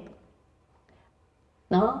Romale.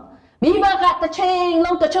 No? Viva got the chain,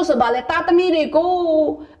 long the Chosabale, Tatamide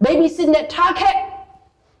go, baby sitting at Target.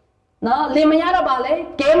 No, Limayara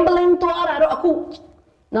Bale, gambling to our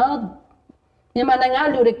no,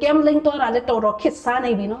 Yamananga do the gambling to our little kids,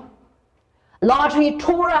 Sani, no. Lottery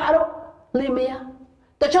tour, Limia,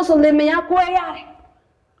 the Chosa Limia, Guayari.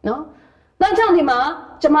 No,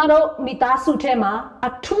 Lanjanima, Jamado, Mitasu Tema,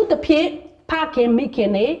 a two the pit, parking,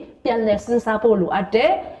 making a lessons Apollo at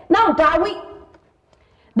there. Now, Dawi.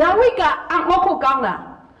 Dawika ang moko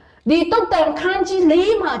kauna. Di tung tang kanji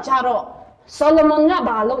lima jaro Solomon nga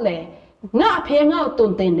ba lo le nga phe nga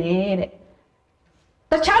tun tin ne de.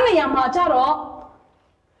 Ta cha ne ya ma jaro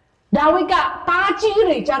Dawid ka ta ji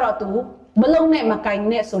ri jaro tu malong ne ma kai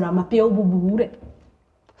ne soda ma pyo bu de.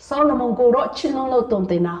 Solomon ko ro chin long lo tun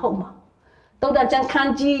tin na ho ma. Tung tang chang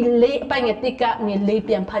kanji le pa nge tika nge le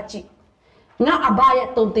pian phat chi. Nga abaya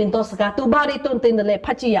tun tin to saka tu ba ri tun tin le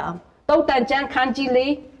phat chi ya. Tung tang chang kanji le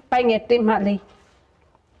pa nge tin ma le.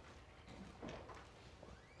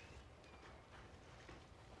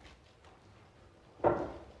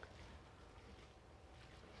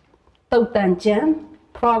 Tâu tàn chán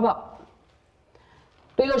proverb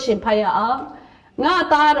tuy lo xin phaya ở ngã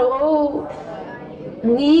ta rồi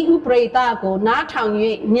nghĩ u prey ta của ná thằng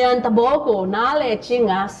nhuệ nhân ta bố của ná lệ chi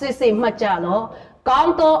ngã xí mà trả lo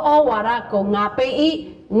con to ô hòa ra của ngã bê ý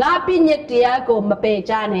ngã bê nhật tìa của mà bê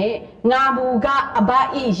cha nè ngã bù gà à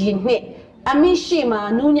ba ý dìn nè à mi xì mà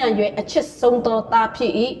nụ nhà nhuệ à chết sống to ta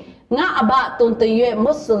phí ý ngã à ba tôn tì nhuệ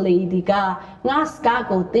mốt xử lý đi cả ngã ska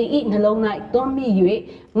của tì ý nè lâu này tôn mi nhuệ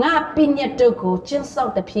ngã bê nhật tìa của chân sau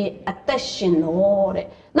ta phí à tết xin lô đấy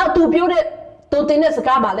nào tù biểu đấy tôn tì nè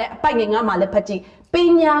ska bà lệ bà nghe ngã mà lệ phát chi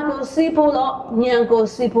Pinya ko sipulo, nyang ko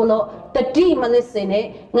sipulo, tadi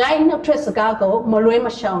malesene, ngai no tresaga ko, malue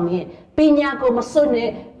mashawngi, pinya ko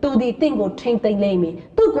masone, tu di tingo ting ting lemi,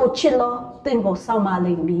 tu ko chilo, tingo sama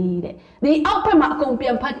lemi de. Di aupa ma kong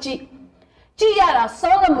pian pachi. Chi yara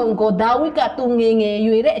Solomon ko Dawid ka tu nge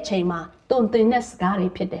yuire chema, tu tines gari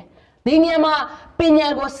pide. Di niya ma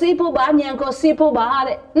pinya ko sipu ba, nyang ko sipu ba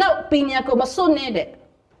de, na pinya ko masone de.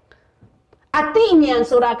 Ati nyang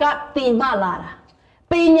suraka ti malara.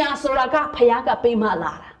 Pinya suraka payaka pima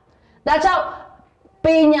lara. That's how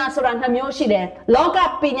pinya suran hamyo shide.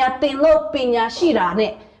 Loka pinya tinlo pinya shira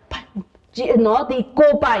ne. No di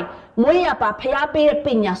ko pai. Moya pa payape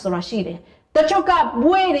pinya sura shide. The choka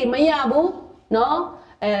buere mayabu no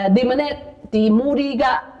di manet di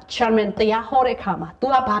muriga charmen tia hore kama. Tu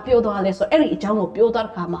a papio do aleso eri jango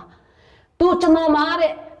piodar kama. Tu chano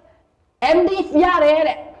mare MD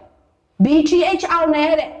fiare BTHR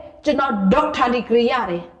ne cho nó doctor degree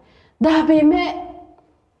yare da be me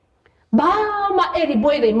ba ma eri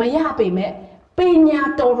boy de ma ya be me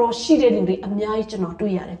pinya toro shi de ni amyai cho nó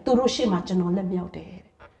tui yare tu ro shi ma cho nó let myaut de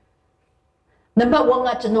number 1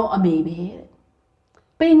 ga cho nó ame be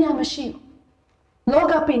pinya ma shi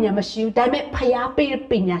loga pinya ma shi da me phaya pe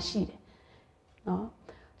pinya shi de no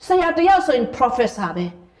saya tayaw so in professor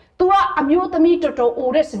be tu a amyo tami to to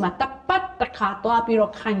o de si ma tapat takha twa pi ro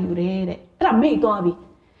khan yu de de era me twa bi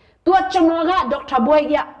Tu chano ga Dr. Boy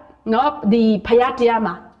ya no di payati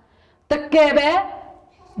ama takebe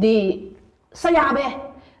di sayabe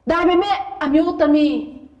da be me amyo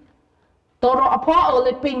tami toro apwa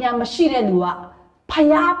ole pinya mashire luwa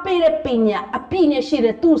phaya pe de pinya api ne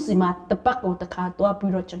shire tu si ma tapak ko takha to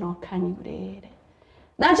pi ro chano khan yu de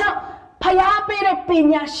da cha phaya pe de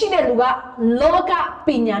pinya shire luwa loka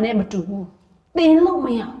pinya ne matu bu tin lo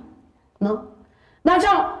maya no da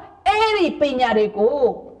cha eri pinya de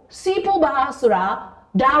ko Sipu ba sura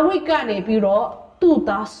Dawid ka ne pi ro tu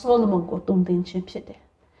ta Solomon ko tung tin chin phit de.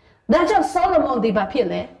 Da cha Solomon di ba phit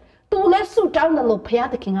le tu le su taung da lo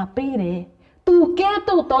phaya ta kin ga pe de. Tu ke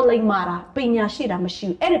tu to lai ma ra pinya shi da ma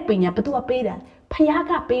shi. E de pinya ba tu a pe da. Phaya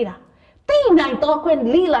ka pe da. Ti nai to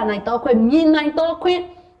khwen li la nai to khwen myin nai to khwen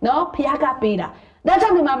no phaya ka pe da. Da cha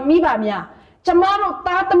ni ma mi ba mya. Chama ro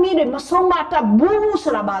ta tami de ma song ma ta bu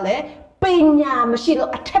sura ba le pinya ma shi lo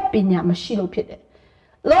a thet pinya ma shi lo phit de.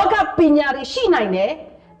 Loka pinya ri shi nai ne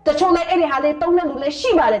ta chong le eri ha le tong le lu le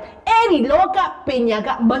shi ba le eri loka pinya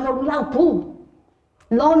ga ma long lao pu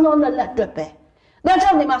lo lo la la twet pe da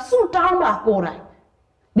chang ni ma su taung ba ko dai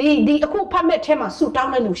di aku phat met the ma su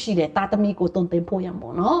taung le lu shi de ta tami ko ton tin pho yang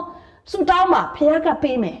mo no su taung ma phya ka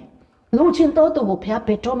pe me lu chin to tu ko phya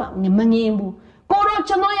pe to ma ma ngin bu ko ro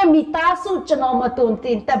chano ya mi ta su chano ma ton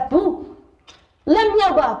tin ta bu lam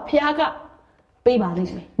nya ba phya ka pe ba le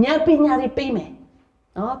me nya pinya ri pe me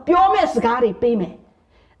no pyo me sga ri pe me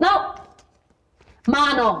now ma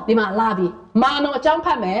no di ma la bi ma no chang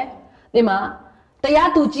phat me di ma taya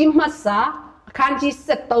tu ji mat sa akhan ji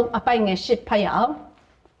 73အပိုင်ငယ်8ဖတ်ရအောင်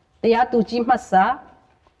တရားသူကြီးမှတ်စာ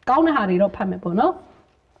ကောင်းတဲ့ဟာတွေတော့ဖတ်မယ်ပေါ့နော်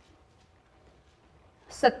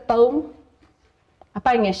73အ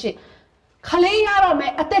ပိုင်ငယ်8ခလေးရတော့မ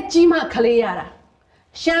ယ်အသက်ကြီးမှခလေးရတာ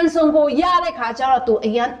ရှမ်းစုံကိုရတဲ့ခါကျတော့သူအ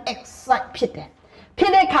ရန် excite ဖြစ်တယ်ဖြ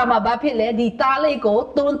စ်တဲ့ခါမှာဘာဖြစ်လဲဒီသားလေးကို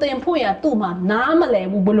တွန်းတင်ဖို့ရသူ့မှာနားမလဲ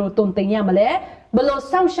ဘူးဘလို့တွန်းတင်ရမလဲဘလို့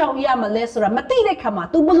စောင့်ရှောက်ရမလဲဆိုတာမသိတဲ့ခါမှာ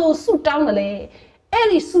तू ဘလို့ဆူတောင်းတယ်လေအဲ့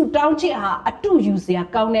ဒီဆူတောင်းချက်ဟာအတူယူစရာ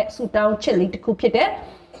ကောင်းတဲ့ဆူတောင်းချက်လေးတစ်ခုဖြစ်တယ်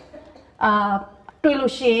တွေ့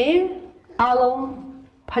လို့ရှိရင်အားလုံး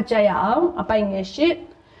ဖ ဖတ်ကြရအောင်အပိုင်ငယ်ရှိ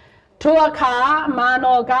ထိုအခါမာ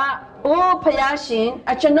နောကအိုဖျားရှင်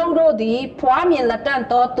အကျွန်ုပ်တို့သည်ဖွားမြင်လက်တန့်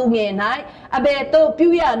သောသူငယ်၌အဘယ်သို့ပြု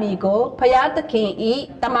ရမည်ကိုဖျားသခင်ဤ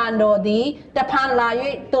တမန်တော်သည်တဖန်လာ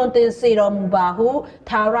၍တွင်တင်စေတော်မူပါဟု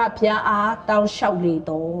သာရဖျားအားတောင်းလျှောက်လေ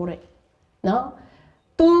တော်တဲ့နော်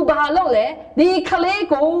သူဘာလို့လဲဒီကလေး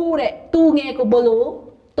ကိုတဲ့သူငယ်ကိုဘလို့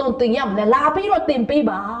တွင်တင်ရမလဲလာပြီးတော့တင်ပေး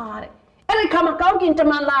ပါတဲ့အဲ့ဒီခါမှာကောင်းကင်တ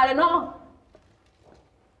မန်လာတယ်နော်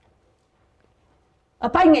အ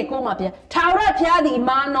ပိုင်ငယ်ကိုမှပြန်ထာဝရဘုရားသည်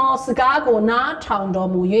မာနောစကားကိုနားထောင်တော်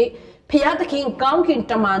မူ၍ဘုရားသခင်ကောင်းကင်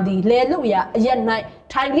တမန်သည်လေလို့ရအရက်၌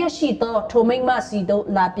ထိုင်လျက်ရှိသောထိုမိမစီတို့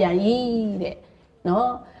လာပြန်၏တဲ့နော်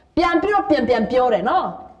ပြန်ပြီးတော့ပြန်ပြောတယ်နော်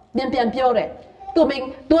ပြန်ပြောတယ်သူ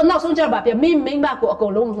နောက်ဆုံးကြပါပြန်မိမကိုအကု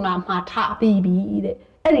န်လုံးငါမှာထားပြီးပြီတဲ့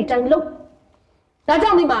အဲ့ဒီတိုင်းလို့ဒါ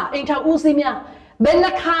ကြောင့်ဒီမှာအိမ်ထောင်ဦးစီးများဘယ်နှ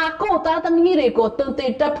ခါကိုသားသမီးတွေကိုတုံတ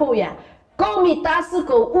င်တတ်ဖို့ရကိုမိသားစု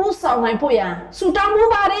ကိုဦးဆောင်နိုင်ဖို့ရဆူတောင်းမှု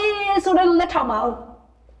ပါတယ်ဆိုတဲ့လက်ထောက်မအောင်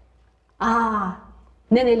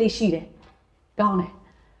နည်းနည်းလေးရှိတယ်ကောင်းတယ်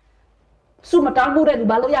ဆူမတောင်းမှုတဲ့လူ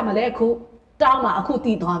ဘာလို့ရမလဲအခုတောင်းပါအခုတ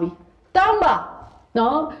ည်သွားပြီတောင်းပါ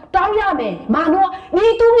နော်တောင်းရမယ်မာနော်ဒီ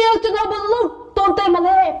သူမျိုးကျွန်တော်ဘလို့တုံတင်မ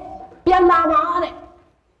လဲပြန်လာပါတဲ့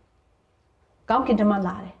ကောင်းကင်တမန်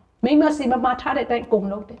လာတယ်မိမစီမမထားတဲ့အတိုင်းကုန်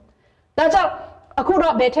လို့တယ်ဒါကြောင့်အခု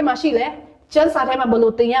တော့ဘယ်ထဲမှာရှိလဲကျန်းစာထဲမှာဘ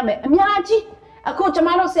လို့တင်ရမယ်အများကြီးအခုကျမ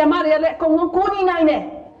တို့ဆရာမတွေလည်းအကုန်လုံးကိုးနေနိုင်တယ်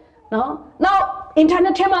နော်နောက်အင်တာန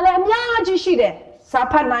က်ထဲမှာလည်းအများကြီးရှိတယ်စာ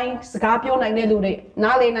ဖတ်နိုင်စကားပြောနိုင်တဲ့လူတွေ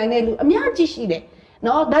နားလည်နိုင်တဲ့လူအများကြီးရှိတယ်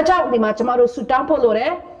နော်ဒါကြောင့်ဒီမှာကျမတို့ဆူတောင်းဖို့လိုတ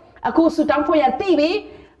ယ်အခုဆူတောင်းဖို့ရတိပြီ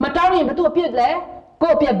မတောင်းရင်ဘယ်သူအပြစ်လဲ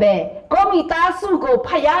ကိုယ့်အပြစ်ပဲကိုမိသားစုကိုဖ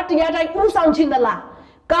ယားတရားတိုင်းဦးဆောင်ခြင်းသလား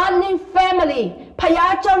Gardening family ဖ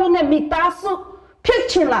ယားကြောင့်နဲ့မိသားစုဖြစ်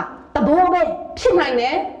ချင်လားတဘောပဲဖြစ်နိုင်တ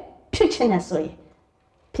ယ်ဖြစ်ချင်တယ်ဆိုရင်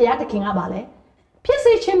ဖယားတခင်ကပါလေဖြစ်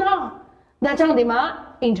စေချင်တော့ဒါကြောင့်ဒီမှာ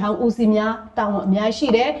အိမ်ထောင်ဦးစီးများတောင်းအများရှိ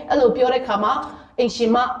တယ်အဲ့လိုပြောတဲ့ခါမှာအိမ်ရှ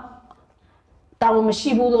င်မတောင်းမရှိ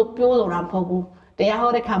ဘူးလို့ပြောလို့ရမှာမဟုတ်ဘူးတရား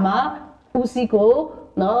ဟောတဲ့ခါမှာဦးစီးကို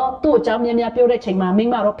နော်သူ့အကြောင်းများများပြောတဲ့ချိန်မှာမိ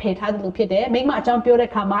မတော့ဖယ်ထားတယ်လို့ဖြစ်တယ်မိမအကြောင်းပြောတဲ့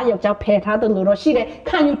ခါမှာယောက်ျားဖယ်ထားတယ်လို့တော့ရှိတယ်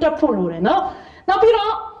ခံယူတတ်ဖို့လိုတယ်နော်နောက်ပြီး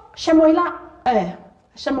တော့ရှမွေလမ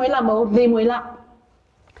ဟုတ်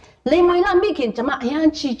လေမွေလမိခင်ကျမအရန်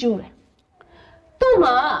ချီကျူးတယ်သူ့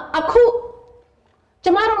မှာအခုကျ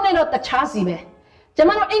မတို့နဲ့တော့တခြားစီပဲကျမ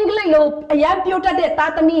တို့အင်္ဂလိပ်လိုအရန်ပြောတတ်တဲ့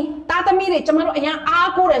သားသမီးတွေကျမတို့အရန်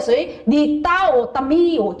အားကိုးတယ်ဆိုရင်ဒီသားကိုသ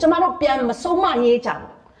မီးကိုကျမတို့ပြန်မဆုံးမရေးကြဘူး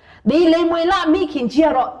ဒီလေမွေလမိခင်ကြီးက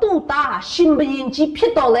တော့သူ့သားရှင်ဘရင်ကြီးဖြ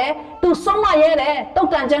စ်တော့လေသူဆုံးမရဲတယ်တုတ်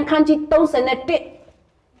တန်ကျန်ခန်းကြီး31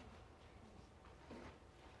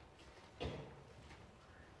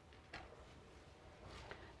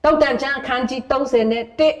တုတ်တန်ချမ်းအခန်းကြီး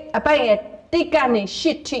31အပိုင်ရဲ့တိကနေ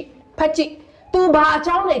8ထိဖတ်ကြည့်သူဘာအ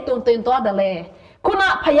ကြောင်းတွေတုံတင်သွားတယ်လဲခုန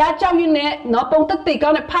ဖယားเจ้าရင်းနဲ့နော်ပုံတက်တိကော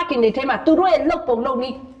င်းတဲ့ဖခင်တွေထဲမှာသူတို့ရဲ့လုတ်ပုံလုတ်န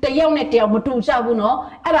ည်းတယောက်နဲ့တယောက်မတူကြဘူးနော်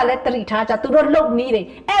အဲ့ဒါလဲတတိထားကြသူတို့လုတ်နည်းတွေ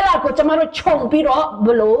အဲ့ဒါကိုကျမတို့ခြုံပြီးတော့ဘ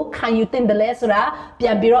လို့ခံယူတင်တယ်လဲဆိုတာပြ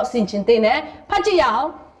န်ပြီးတော့ဆင်ခြင်တင်တယ်ဖတ်ကြည့်ရအောင်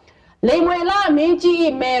လေမွေလာမင်း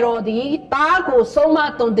ကြီးမေတော်သည်တားကိုဆုံးမ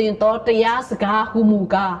တုံတင်သောတရားစကားဟုမူ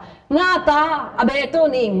ကားငါသားအဘယ်တို့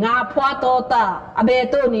နေငါဖွာတော်သားအဘယ်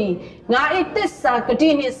တို့နေငါ၏တစ္ဆာဂတိ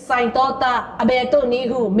နှင့်ဆိုင်တော်သားအဘယ်တို့နေ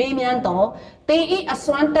ဟုမေးမြန်းတော်တင်းဤအ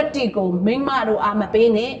စွမ်းတတိကိုမိမတို့အားမပေး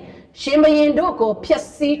နှင့်ရှင်ဘရင်တို့ကိုဖျက်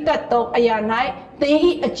ဆီးတတ်သောအရာ၌တင်း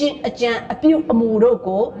ဤအကျင့်အကြံအပြုအမူတို့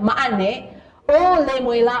ကိုမအပ်နှင့်အိုးလေ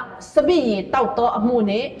မွေလာစပိရီတောက်သောအမှု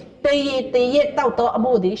နှင့်တေးရတောက်သောအ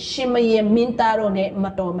မှုသည်ရှင်မရင်မင်းသားတို့နှင့်မ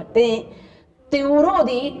တော်မတင်သူတို့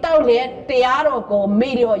သည်တောက်လျက်တရားတော်ကို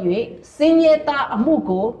မေ့လျော့၍စင်ရသားအမှု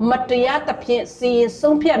ကိုမတရားသဖြင့်စီရင်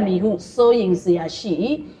ဆုံးဖြတ်မိဟုစိုးရင်เสียရှိ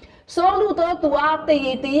ဆုံးလူသောသူအားတေးရ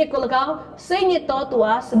ကို၎င်းစိတ်ညစ်သောသူ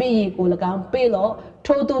အားစပိရီကို၎င်းပေးလော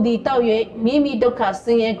ထိုသူသည်တောက်၍မိမိဒုက္ခဆ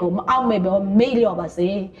င်းရဲကိုမအောက်မဲ့ဘဲမေ့လျော့ပါစေ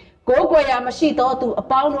ကိုယ်ကွယ်ရာမရှိသောသူအ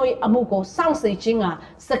ပေါင်းတို့၏အမှုကိုစောင့်စေခြင်းက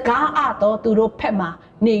စကားအသောသူတို့ဖက်မှ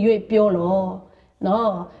နေ၍ပြောလော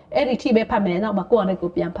နော်အဲ့ဒီထိပဲဖတ်မယ်နောက်မှကိုယ့်အနေ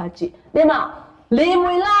ကိုပြန်ဖတ်ကြည့်ဒီမှာလေ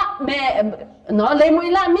မွေလာမဲနော်လေမွေ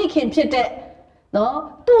လာမိခင်ဖြစ်တဲ့နော်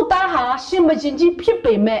သူ့သားဟာရှင်မကြီးကြီးဖြစ်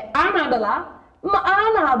ပေမဲ့အားနာတယ်လားမအား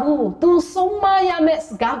နာဘူးသူဆုံးမရမယ့်စ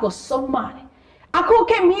ကားကိုဆုံးမတယ်အခု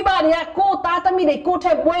ခေတ်မိဘတွေကကိုသားသမီးတွေကိုထ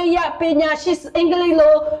က်ပွဲရပညာရှိအင်္ဂလိပ်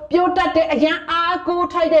လိုပြောတတ်တဲ့အရန်အားကို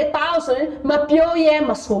ထိုက်တဲ့သားဆိုရင်မပြောရဲ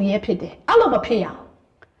မဆိုရဲဖြစ်တယ်အဲ့လိုမဖြစ်ရအောင်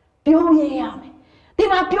ပြောရဲရမယ်ဒီ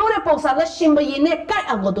မှာပြောတဲ့ပုံစံလက်ရှင်ဘရင်နဲ့ကိုက်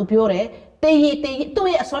အောင်ကိုသူပြောတယ်တေးသူ့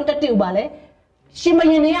ရဲ့အစွမ်းတက်တူပါလေရှင်ဘ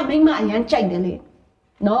ရင်တွေကမိမအရန်ကြိုက်တယ်လေ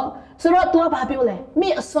နော်ဆိုတော့သူကဘာပြောလဲမိ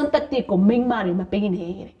အစွမ်းတက်တူကိုမိမတွေမပေး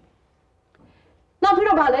နဲ့တဲ့နောက်ပြီး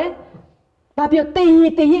တော့ဗာလဲ ဘာပြောတေး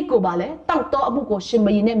ရစ်ကိုပါလေတောက်တော့အမှုကိုရှင်မ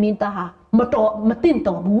ရင်နဲ့မင်းသားဟာမတင်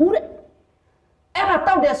တော်ဘူးတဲ့အဲ့ဒါ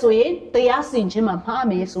တောက်တဲ့ဆိုရင်တရားစင်ချင်းမှာမှား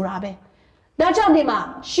မယ်ဆိုတာပဲဒါကြောင့်ဒီမှာ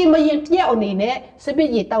ရှင်မရင်တယောက်အနေနဲ့စပစ်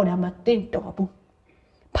ရည်တောက်တာမတင်တော်ဘူး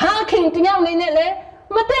ဖားခင်တယောက်အနေနဲ့လည်း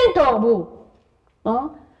မတင်တော်ဘူးနော်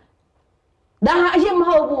ဒါအရင်မ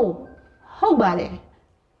ဟုတ်ဘူးဟုတ်ပါလေ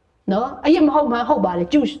နော်အရင်မဟုတ်မှဟုတ်ပါလေ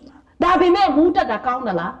ကျူဒါပေမဲ့မူးတက်တာကောင်းသ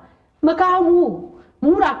လားမကောင်းဘူး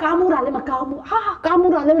မူးတာကားမူးတာလည်းမကောင်းဘူးဟာကား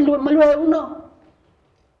မူးတာလည်းမလွယ်ဘူးနော်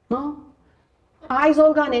အိုင်ဇော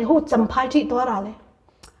ကနေဟိုစံဖိုက်ထိသွားတာလေ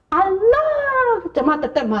အလာကျမတ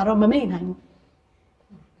က်မှာတော့မမေ့နိုင်ဘူး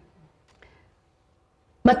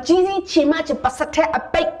မကြီးကြီးချင်မချပတ်စက်အ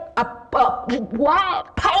ပိတ်ဝါ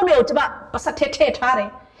ဖောင်းနေကျမပတ်စက်ထည့်ထားတယ်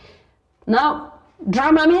နောက်ဒရာ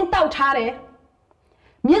မာမင်းတောက်ထားတယ်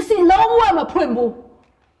မျက်စိလုံးဝမဖွင့်ဘူး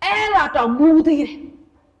အဲ့ဒါတော့မူးသေးတယ်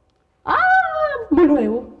မလွယ်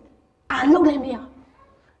ဘူးလုံးလည်းမရ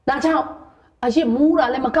ဒါကြောင့်အရင်မူးတာ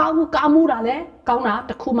လည်းမကောင်းဘူးကားမူးတာလည်းကောင်းတာ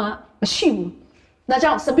တခုမှမရှိဘူးဒါ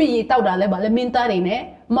ကြောင့်စပစ်ရည်တောက်တာလည်းဗာလဲမင်းသားတွေနဲ့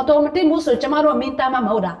မတော်မတင်ဘူးဆိုကျမတို့မင်းသားမှမ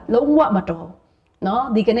ဟုတ်တာလုံးဝမတော်နော်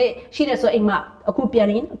ဒီကနေ့ရှိတယ်ဆိုအိမ်မှာအခုပြန်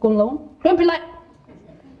ရင်အကုန်လုံးဖွင့်ပြလိုက်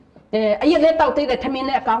အရင်လည်းတောက်သေးတယ်ထမင်းလ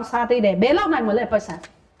ည်းအကောင်စားသေးတယ်ဘယ်လောက်နိုင်မလဲပတ်စံ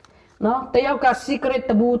နော်တယောက်က secret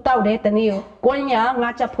တဘူးတောက်တယ်တနည်းကိုညာငါ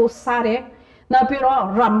ချက်ဖို့စားတယ်နောက်ပြီးတော့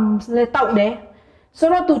ram လည်းတောက်တယ်ဆို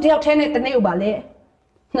တော့သူတယောက်ထဲနဲ့တနေ့ပါလေ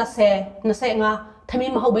25ထမ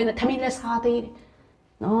င်းမဟုတ်ဘဲနဲ့ထမင်းလည်းစားသေးတယ်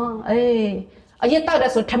နော်အရင်တောက်တ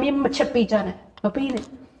ယ်ဆိုထမင်းမချက်ပေးကြနဲ့မပေးနဲ့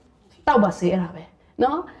တောက်ပါစေအဲ့ဒါပဲ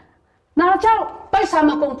နော်နောက်ကြောင့်ပိုက်ဆံ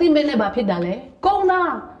မကုန်သိမ့်နဲ့ဘာဖြစ်တာလဲကုန်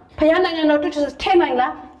လားဖယားနိုင်ငံတော်တို့ထဲနိုင်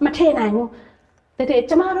လားမထဲနိုင်ဘူးတဲ့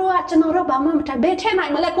ကျမတို့ဘာမှမထိုင်ဘယ်ထဲနို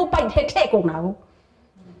င်မလဲကိုပိုက်ထဲကုန်တာဘူး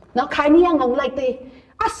နော်ခိုင်နီးငုံလိုက်သေး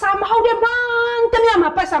အဆာမဟုတ်တယ်မန်တမရမှာ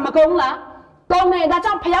ပိုက်ဆံမကုန်လားကုန်နေဒါ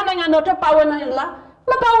ကြောင့်ဖယားနိုင်ငံတော်တို့ပါဝင်နိုင်လား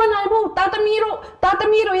မပါဝင်နိုင်ဘူးတာသမီ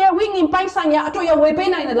တို့ရဲ့ဝိငင်ပိုက်ဆံရအတွေ့ရဝေ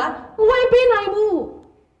ပေးနိုင်လားဝေပေးနိုင်ဘူး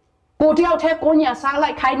ကိုတယောက်ထဲကိုညာစား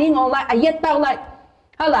လိုက်ခိုင်နီးငုံလိုက်အရက်တောက်လိုက်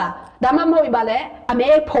ဟုတ်လားဒါမှမဟုတ်ပါလေအမေ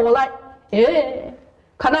ဖော်လိုက်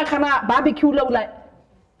ခဏဘာဘီကျူလုပ်လိုက်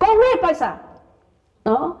ကုန်နေပိုက်ဆံ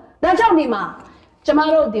နော်ဒါကြောင့်ဒီမှာကျမ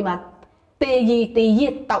တို့ဒီမှာတေရ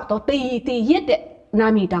စ်တောက်တော့တေရစ်တဲ့နာ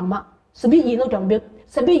မည်တောင်မှစပစ်ရည်လို့တောင်ပြော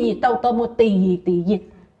စပစ်ရည်တောက်တော့မတေရစ်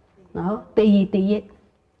နော်တေရစ်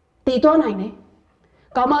တေတော့နိုင်တယ်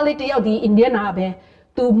ကောင်မလေးတယောက်ဒီအိန္ဒိယနာပဲ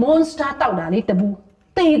သူမွန်စတာတောက်တာလေးတဘူး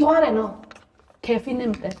တေသွားတယ်နော်ကေဖီန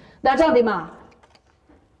မ်ဒါကြောင့်ဒီမှာ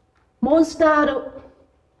မွန်စတာတို့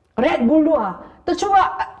Red Bull တို့ဟာတချို့က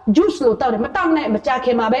juice လို့တောက်တယ်မတောက်နဲ့မကြခ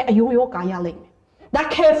င်မှာပဲအယိုးရောကာရလိမ့်မယ်ဒါ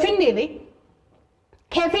ကေဖင်နေလေ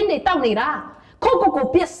ကေဖင်နေတောက်နေတာကို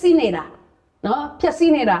ပြက်စီးနေတာနော်ပြက်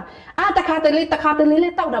စီးနေတာတခါတလေ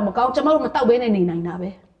လေးတောက်တာမကောင်းကျမတို့မတောက်ဘဲနဲ့နေနိုင်တာပဲ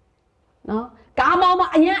နော်ကားမောင်းမ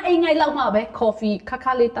အရင်အိမ်ငိုက်လောက်မှပဲ coffee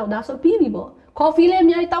ခါလေးတောက်တာဆိုပြီးပြီပေါ့ coffee လေးအ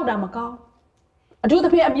များကြီးတောက်တာမကောင်းအထူးသ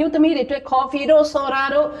ဖြင့်အမျိုးသမီးတွေတွေ့ coffee တို့ soda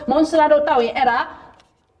တို့ monster တို့တောက်ရင်အဲ့ဒါ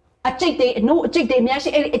အကျိတ်တွေအကျိတ်တွေအများရှိ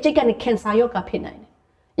အဲ့ဒီအကျိတ်ကနေ cancer ရောဂါဖြစ်နိုင်တယ်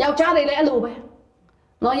ယောက်ျားတွေလည်းအဲ့လိုပဲ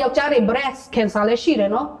နော်ယောက်ျားတွေ breast cancer လည်းရှိတ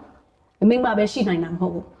ယ်နော်မိန်းမပဲရှိနိုင်တာမဟု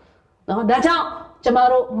တ်ဘူးနော်ဒါကြောင့်ကျမ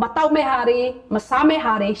တို့မတောက်မဲ့ဟာတွေမစားမဲ့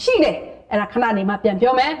ဟာတွေရှိတယ်အဲ့ဒါခဏနေမှပြန်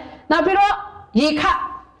ပြောမယ်နောက်ပြီးတော့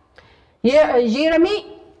ယေရမိ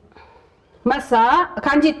မဆာအခ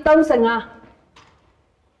န်းကြီး35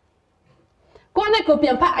ကိုနဲ့ကိုပြ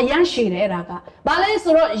န်ဖတ်အရန်ရှိတယ်အဲ့ဒါကဘာလဲ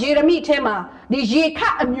ဆိုတော့ယေရမိထဲမှာဒီရေခ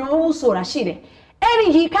အမျိုးဆိုတာရှိတယ်အဲ့ဒီ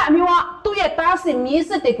ရေခအမျိုးကသူ့ရဲ့တားစင်မြေး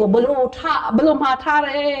စစ်တွေကိုဘလို့မှာထားတ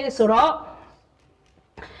ယ်ဆိုတော့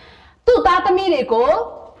သူ့သားသမီးတွေကို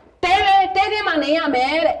တဲမှာနေရမ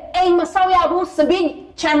ယ်တဲ့အိမ်မဆောက်ရဘူးစပင်း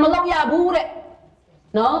ချမ်းမလုပ်ရဘူးတဲ့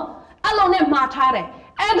နော်အဲ့လိုနဲ့မှာထားတယ်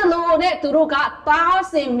အဲ့ဒါလို့နဲ့သူတို့ကသား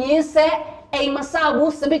စင်မြေးဆက်အိမ်မဆောက်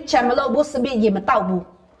ဘူးစပင်းချမ်းမလုပ်ဘူးစပင်းရေမတောက်ဘူး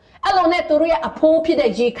အဲ့လိုနဲ့သူတို့ရဲ့အဖိုးဖြစ်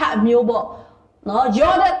တဲ့ရေခအမျိုးပေါ့နော်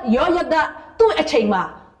ယောယဒသူ့အချိန်မှာ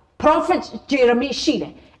prophet Jeremy ရှိတ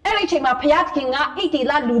ယ်အဲ့ဒီအချိန်မှာဘုရားသခင်ကဣတိ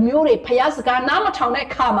လလူမျိုးတွေဘုရားစကားနားမထောင်တဲ့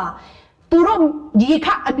အခါမှာသူတို့ရေခ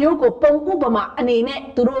အမျိုးကိုပုံဥပမာအနေနဲ့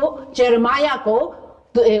သူတို့ဂျေရမိုင်းကို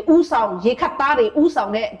ဥဆောင်ရေခသားတွေဥဆော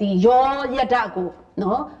င်တဲ့ဒီယောယဒကို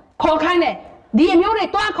နော်ခေါ်ခိုင်းတယ်ဒီအမျိုးတွေ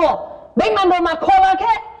တွားခေါ်ဗိမာန်ပေါ်မှာခေါ်လာ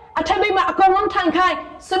ခဲ့အထက်မိမအကုန်လုံးထိုင်ခိုင်း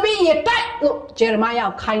စပင်းရတိုက်လို့ဂျေရမိုင်း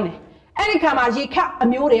ကိုခိုင်းတယ်အဲ့ဒီခါမှာရေခအ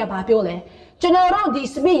မျိုးတွေကဘာပြောလဲကျွန်တော်တို့ဒီ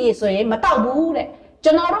စပင်းရဆိုရင်မတောက်ဘူးတဲ့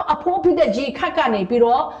ကျွန်တော်တို့အဖိုးဖြစ်တဲ့ရေခတ်ကနေပြီး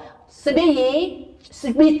တော့စပင်းရ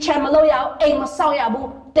ချမ်းမလို့ရအောင်အိမ်မဆောက်ရဘူး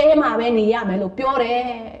တဲမှာပဲနေရမယ်လို့ပြောတယ်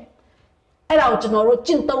အဲ့ဒါကိုကျွန်တော်တို့ကျ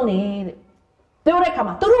င့်သုံးနေတဲ့ပြောတဲ့ခါ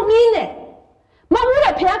မှာသူတို့ငင်းတယ်မဟုတ်ဘူး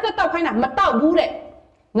တဲ့ဖះကတောက်ခိုင်းတာမတောက်ဘူးတဲ့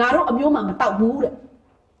ငါတို့အမျိုးမှမတောက်ဘူးတဲ့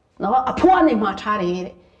နော်အဖိုးကနေမှာထားတယ်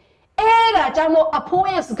တဲ့အဲ့ဒါကြောင့်မို့အဖိုး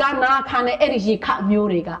ရဲ့စကားနာခံတဲ့အဲ့ဒီရေခမျိုး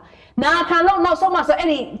တွေကနာခံလို့နောက်ဆုံးမှဆိုအဲ့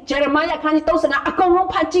ဒီဂျေရမိုင်ယာခန်းကြီး35အကုန်လုံး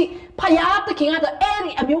ဖတ်ကြည့်ဖယားသခင်ကတော့အဲ့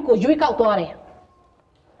ဒီအမျိုးကိုရွေးကောက်သွားတယ်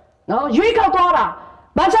နော်ရွေးကောက်သွားတာ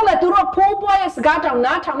ဘာကြောင့်လဲသူတို့ဖိုးပွားရဲ့စကားတောင်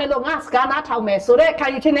နားထောင်နေလို့ငါစကားနားထောင်မယ်ဆိုတဲ့ခါ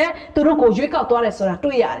ကြီးချင်းနဲ့သူတို့ကိုရွေးကောက်သွားတယ်ဆိုတာ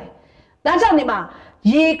တွေ့ရတယ်ဒါကြောင့်ဒီမှာ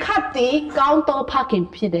ရေခတ်တီကောင်းသောဖခင်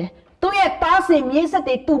ဖြစ်တယ်သူရဲ့တားစင်မြေးဆက်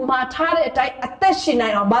တွေသူမှာထားတဲ့အတိုင်းအသက်ရှင်နို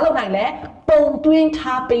င်အောင်မလုပ်နိုင်လဲပုံသွင်း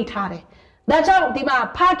ထားပေးထားတယ်ဒါကြောင့်ဒီမှာ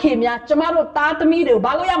ဖခင်များကျမတို့သားသမီးတွေကို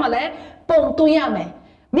ဘာလို့ရမှာလဲပုံသွင်းရမယ်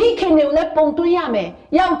မိခင်တွေကိုလည်းပုံသွင်းရမယ်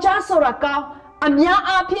ယောက်ျားဆိုတာကောင်းအများ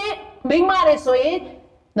အားဖြင့်မိန်းမတွေဆိုရင်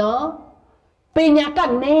နော်ပညာတ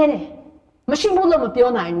တ်နေတယ်မရှိဘူးလို့မပြော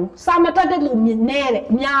နိုင်ဘူးစာမတတ်တဲ့လူနေတယ်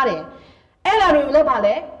များတယ်အဲ့ဒါတွေလည်းပါ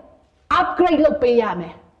လေ upgrade လုပ်ပေးရမ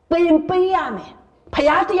ယ်သင်ပေးရမယ်ဖ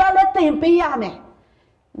ယားတရားလည်းသင်ပေးရမယ်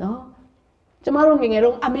နော်ကျမတို့ငယ်ငယ်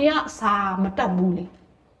တော့အမေကစာမတတ်ဘူးလေ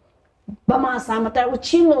ဘာမှစာမတတ်ဘူး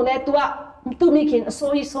ချင်းလို့လည်း तू မိခင်အ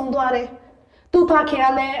စိုးရဆုံးသွားတယ် तू ဖခင်က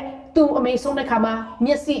လည်း तू အမေဆုံးတဲ့ခါမှာ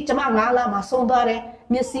မျက်စိကျမ9လမှာဆုံးသွားတယ်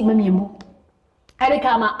မျက်စိမမြင်ဘူးအဲ့ဒီ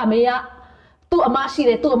ခါမှာအမေကသူ့အမရှိ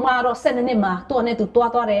တယ်သူ့အမတော့12နှစ်မှာသူ့နဲ့သူ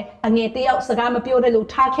တွားသွားတယ်အငယ်တယောက်စကားမပြောတဲ့လူ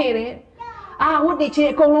ထားခဲ့တယ်ဝတ်တွေချေ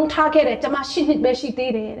အကုန်လုံးထားခဲ့တယ်ကျမ10နှစ်ပဲရှိ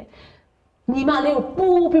သေးတယ်တဲ့ညီမလေးကိုပူ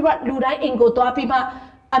ပြီးတော့လူတိုင်းအင်ကိုတွားပြီးမှ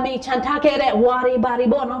အမေချန်ထားခဲ့တဲ့ဝါရီဘာရီ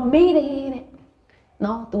ပေါ့နော်မေးတယ်တဲ့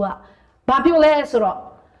နော် तू ကဘာပြောလဲဆိုတော့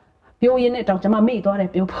ပြောရင်းနဲ့တောင်ကျမမေ့သွားတယ်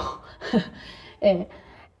ပြောဖို့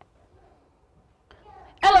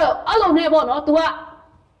အဲ့လိုနဲ့ပေါ့နော် तू က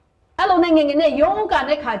အဲ့လိုနဲ့ငယ်ငယ်နဲ့ရုံးကန်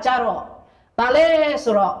တဲ့ခါကျတော့ဘာလဲ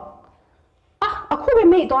ဆိုတော့အခုပဲ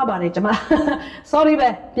မေ့သွားပါတယ်ကျမ sorry ပဲ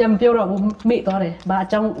ပြန်ပြောတော့မေ့သွားတယ်ဘာအ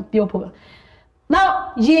ကြောင်းပြောဖို့နောက်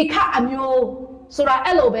ရေခအမျိုးဆိုတာ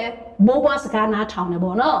အဲ့လိုပဲဘိုးဘွားစကားနားထောင်နေ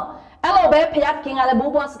ပေါ့နော်အဲ့လိုပဲဖယားခင်ကလည်း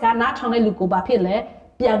ဘိုးဘွားစကားနားထောင်တဲ့လူကိုဘာဖြစ်လဲ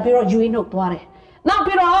ပြန်ပြီးတော့ယူနှုတ်သွားတယ်နောက်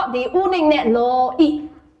ပြီးတော့ဒီဦးနိမ့်နဲ့လောဤ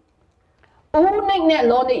ဦးနိမ့်နဲ့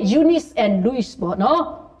လောနဲ့ Eunice and Louis ပေါ့နော်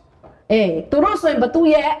သူတို့ဆိုရင်ဘသူ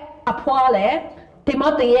ရဲ့အဖွားလဲတိ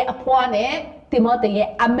မောသေရဲ့အဖွားနဲ့တိမောသေရဲ့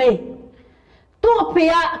အမေသူ့အဖေ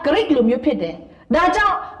ကဂရိတ်လူမျိုးဖြစ်တယ်ဒါကြော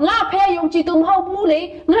င့်ငါဖះယုံကြည်သူမဟုတ်ဘူးလေ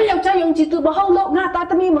ငါယောက်ျားယုံကြည်သူမဟုတ်လို့ငါသား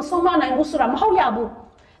သမီးမဆုံးမနိုင်ဘူးဆိုတာမဟုတ်ရဘူး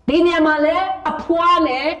ဒီနေရာမှာလဲအဖွား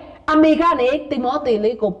နဲ့အမေကနေတိမောသေ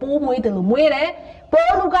လေးကိုပိုးမွေးတယ်လို့မွေးတယ်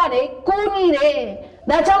ပိုးလူကနေကိုညီတယ်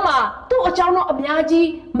ဒါကြောင့်မှသူ့အကြောင်းတော့အများကြီး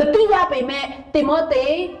မသိရပေမဲ့တိမောသေ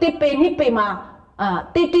တိပေနိပေမှာ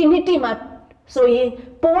တိနိတိမှာဆိုရင်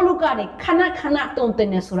ပိုးလူကနေခဏခဏတုံတင်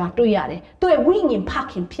နေဆိုတာတွေ့ရတယ်သူ့ရဲ့ဝိညာဉ်ဖ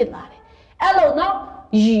ခင်ဖြစ်လာတယ်အဲ့လိုနော်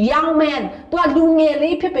young man သူကလူငယ်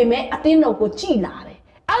လေးဖြစ်ပေမဲ့အတင်းတော်ကိုကြည်လာတယ်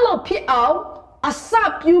အဲ့လိုဖြစ်အောင်အစ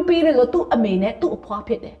ပြုပေးတယ်လို့သူ့အမေနဲ့သူ့အဖွား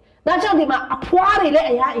ဖြစ်တယ်ဒါကြောင့်ဒီမှာအဖွားတွေလည်း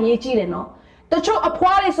အရေးကြီးတယ်နော်တချို့အ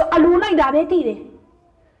ဖွားတွေဆိုအလိုလိုက်တာပဲတည်တယ်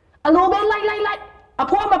အလိုပဲလိုက်အ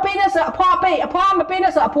ဖွားမပေးနဲ့ဆိုအဖွားပေးအဖွားမပေး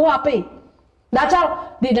နဲ့ဆိုအဖွားပေးဒါကြောင့်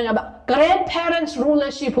ဒီက grandparents rule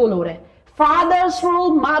ရှိဖို့လို့တယ် father's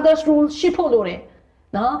rule mother's rule ရှိဖို့လို့တယ်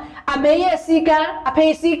နော်အမေရဲ့စီကံအဖေ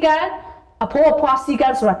စီကံအဖိုးအဖွားစီကံ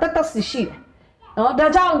ဆိုတာတတ်ရှိတယ်နော်ဒါ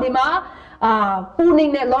ကြောင့်ဒီမှာပူနေ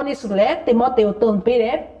နဲ့လောနေဆိုလေတိမောသေကိုတုံပေးတ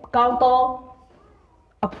ယ်ကောင်းတော့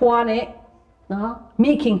အဖွားနဲ့နော်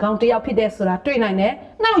မိခင်ကောင်းတယောက်ဖြစ်တဲ့ဆိုတာတွေ့နိုင်တယ်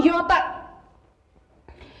နောက်ယော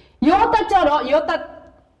သကြတော့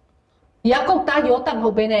ယာကုပ်သားယောသမဟု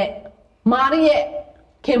တ်ဘဲနဲ့မာရိရဲ့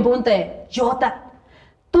ခင်ပွန်းတဲ့ယောသ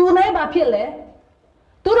သူလည်းဘာဖြစ်လဲ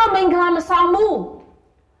သူတော့မင်္ဂလာမဆောင်ဘူး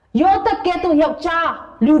ယောသကဲတော့ယောက်ျား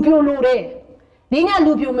လူပြိုလို့တယ်ဒီည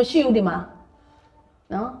လူပြိုမရှိဘူးဒီမှာ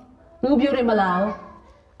နော်လူပြိုတွေမလာဘူး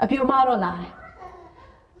အပြိုမတော့လာတယ်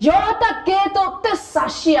ယောသကဲတော့သစ္စာ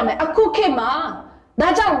ရှိရမယ်အခုခေတ်မှာဒါ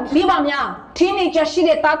ကြောင့်မိဘများ teenager ရှိ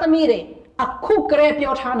တဲ့သားသမီးတွေအခုကလေး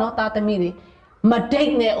ပြောထားတော့သားသမီးတွေမဒိ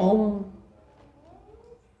တ်နဲ့အောင်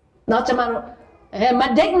နော်ကျမတို့မ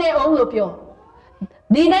ဒိတ်နဲ့အောင်လို့ပြော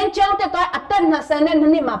ဒီနိုင်ကြောင်းတဲ့အသက်20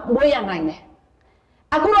နှစ်မှာပွေးရနိုင်တယ်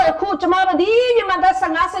အခုကျမတို့ဒီမြန်မာသား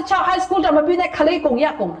56 high school တော့မပြည့်တဲ့ခလေးကုန်ရ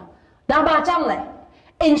ကုန်ဒါပါကြောင့်လဲ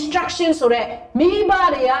instruction ဆိုတဲ့မိဘ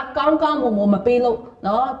တွေကကောင်းကောင်းမမပေးလို့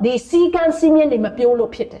နော်ဒီစီကံစီမင်းတွေမပြော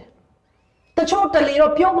လို့ဖြစ်တယ်တချို့တလေ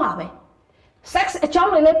တော့ပြောမှာပဲ sex အကြော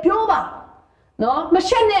င်းလည်းပြောပါနော်မ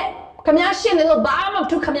ရှက်နဲ့ခမည်းရှင်းနေလို့ဘာမှ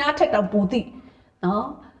သူခမည်းထက်တော့ပူတိနော်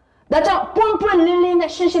ဒါကြောင့်ပွန့်လင်း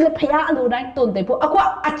နဲ့ရှင်းလေးဖျားအလိုတိုင်းတုံတယ်ဖို့အခု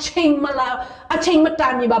အချိန်မတန်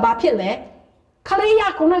ပြီဘာဖြစ်လဲခလေးရ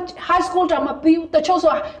ကုန်း high school တော့မပြီးတချို့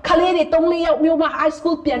ဆိုခလေးတွေ3-4ယောက်မျိုးမှ high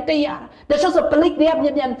school ပြန်တက်ရတချို့ဆိုပလိတ်တွေ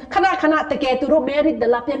ပြန်ခဏတကယ်သူတို့ merit de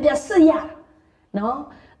la ပြန်စစ်ရနော်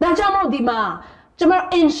ဒါကြောင့်မို့ဒီမှာကျွန်တော်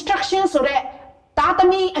instruction ဆိုတဲ့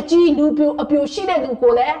Tatami a G Lupio a Pioshida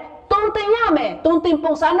Lucole, don't think yame, don't think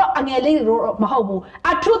Ponsano and a little Mahobu.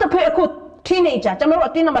 I threw the pay a good teenager,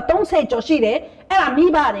 Jamarotina, don't say Joshide, and a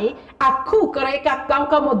me body, a cook, Reka,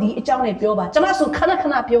 Gancamo, Jane Pioba, Jamasu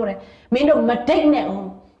Kanakana Piore, Mino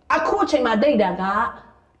Matane, a coach in my data,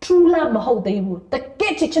 true love Maho they would, the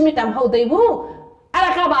get it to me, how they woo,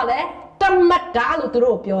 Alacabale, Tamatalo to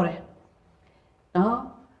Piore.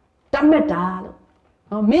 No, Tamatalo.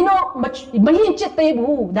 Mino much Mahinchit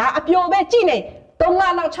table, that a pure betine. Don't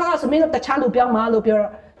allow Charles a minute the Chalu Piamalu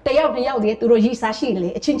pure. They out the Yeldi to Rogisa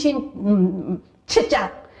Shile, Chinchin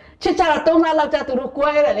Chicha. Chicha, don't allow that to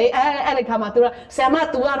require a Kamatura,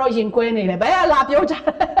 Samatua Rojin Quene, Bella Pioja.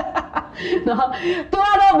 No,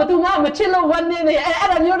 Tuaro, but to Machillo 1 minute,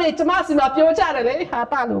 and a unit to Massima Piocha,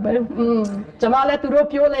 Hatalu, Jamala to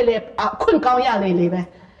Ropiole, couldn't call Yale.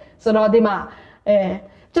 So, no, Dima.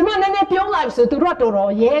 Jaman and Pio lives to Roto,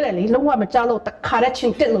 Yelly, Lua Machalo, the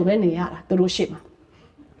Karachin Tillo, any other to Rushima.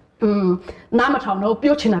 Namatano,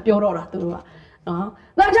 Piochina Piorora to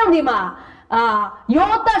Najamdima,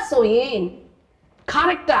 Yota so in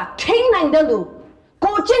character, train the loop,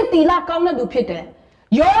 Coaching la Kona do Peter.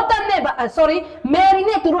 Yota never, sorry,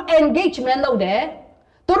 Marine to engagement low there.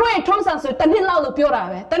 To Roy Tronsan, Tanilla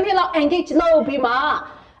Piora, Tanilla engage low Pima,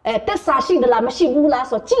 Tessashi de la Machibula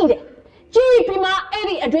or Chile. Gee, Pima,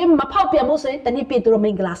 Eddie, a dream, my papa, Mose, the nippy to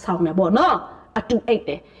remain glass house, no, a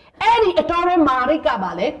 280. Eddie, a torre, Marika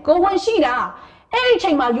Valley, go on Shida. Eddie,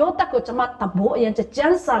 chain my yota, Cotamata boy, and the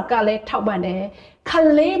Jansa Gale, Tabane,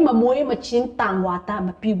 Kale, Mamoy, Machin,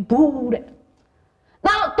 Tanwata, be booed.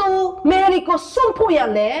 Now to Merico, some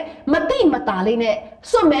poyale, Mati Mataline,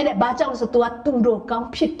 so many bajals to a tudo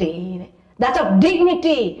compete. That's of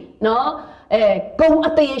dignity, no, go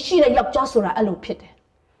at the Shida Yapjasura, a lupit.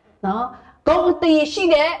 No, go to she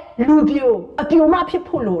there, Lubio, a Puma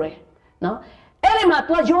Pipulure. No, Elima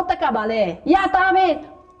to a Jota Cabale, Yatame,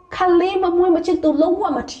 Kalima Mumachin to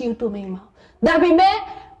Lowa Matiu to Mima. That we may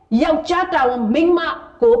Yauchata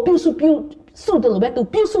Mima go Pusu Sudal to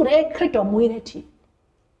Pusure, Crito Muinity.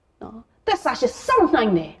 No, that's such a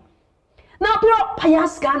something there. Now,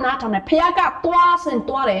 Payaska Natan, a Piaga, Toas and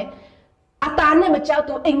Tore, Atane Machau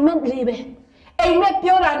to Amen Libe. Amen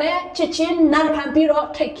Piorane, Chichin,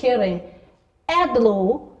 Nancampiro, take care.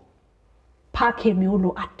 Adlo, Pake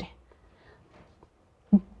Mulo Ate.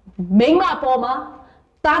 Mima Poma,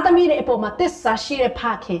 Tatamire Poma, this Sashire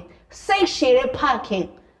Pake, say Shire Pake.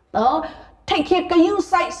 No, take care, can you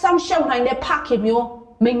cite some show in the Pake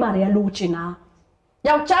Mule, Mima Lucina.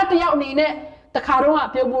 Yau chat out Nine. The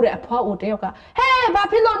Karua Piobu at Paul Deoka. Hey,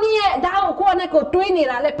 Bapiloni, thou go and go doing it,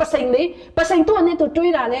 I let Passingly, Passing to an into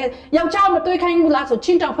Twitter, Young Child, do kind of lots of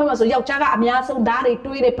Chinta Famas, Yachaga, Amiaso, Daddy,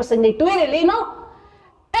 Tweety, Passingly, Tweety, Lino.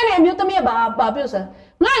 And I'm to me about Babusa.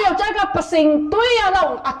 Now Yachaga passing 3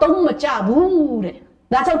 along a Tomacha, wood.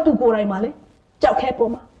 That's how to go, Mali. Chow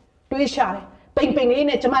Capoma, Tweet Shari, Ping Ping in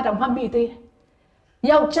it, Madam Hamiti.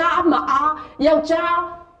 Yaucha, Ma,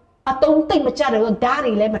 Yaucha, I don't think Machado,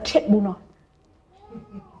 Daddy, let my chip muno.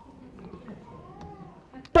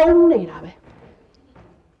 Don't need it.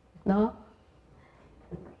 No,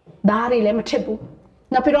 Daddy, let me tip you.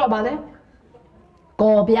 Napiro about it.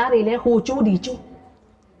 Go Biari, who Judy Ju.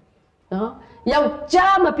 No, Young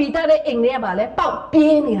Jam a Peter in near Ballet, Pop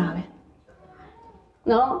Bean in Ave.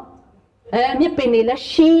 No, and you penny, let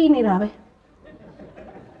she in Ave.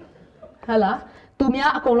 Hello, to me,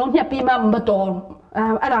 a colonia pima maton.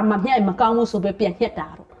 I'm here in Macau, so be pian hit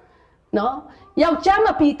out. No, Young Jam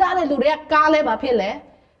a Peter, Lurea Cale, Bapile.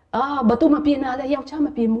 Ah, but to my pina, young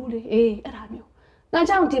chama be moody, Ramio.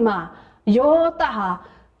 Najantima, Yota,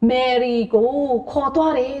 Mary go,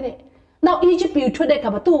 Cotoire. Now Egypt you to the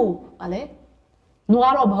Cabatu, Ale.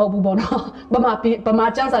 Noir of Hobubono,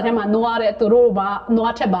 Bama chance at him a noir to Roma,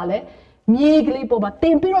 Noatebale, Migli Boba,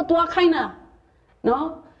 Tempiro to a kind.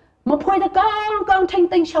 No, Mopoy the gun,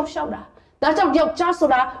 ting shout. That's how your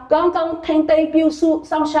chasura, gun, ting, piu,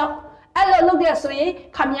 some shout. I look at three,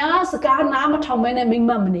 Kamya, Saka, Nama, Toman, and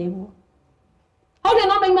Mingma Manebu. How did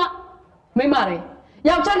not Mingmari?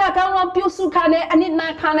 Yautaka, Kawa, Pusu Kane, and it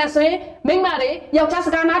not Kana say, Mingmari,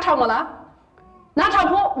 Yautaka, not Tomala. Not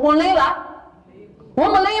how one lela.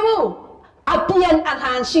 One Malebu. A pian and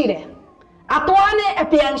hand sheet. A toane, a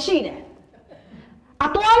pian sheet. A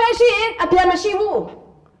toane sheet, a pian shibu.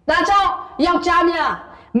 That's how Yautania.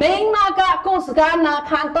 Main Maga goes Gana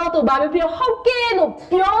can't to Babio, how can you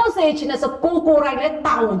pure age in a cocoa right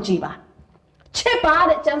down Jiba? Chepa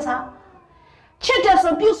at Jansa. Chetas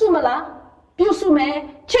of Pusumala,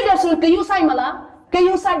 Pusume, Chetas of Gayusaimala,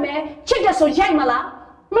 Gayusaime, Chetas of Jaimala,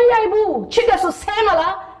 Mayabu, Chetas of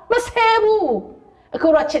Samala, Masebu. A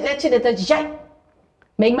cura chetat Jai.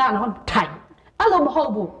 မိန်းမနော်ထိုင်အဲ့လိုမဟု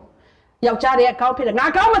တ်ဘူးယောက်ျားတွေကကောင်းဖြစ်တယ်ငါ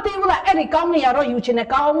ကောင်းမသိဘူးလားအဲ့ဒီကောင်းနေရတော့ယူချင်တယ်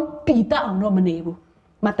ကောင်းပြီးတတ်အောင်တော့မနေဘူး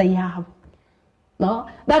မတရားဘူးနော်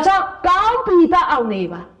ဒါကြောင့်ကောင်းပြီးတတ်အောင်နေ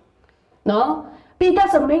ပါနော်ပြီးတတ်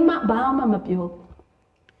စမိန်းမဘာမှမပြော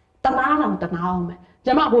တနာအောင်မယ်ကျ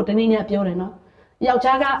မဟိုတနေ့ညပြောတယ်နော်ယော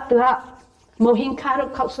က်ျားကသူကမိုဟင်ခါ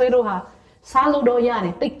တို့ခောက်ဆွဲတို့ဟာစားလို့တော့ရတ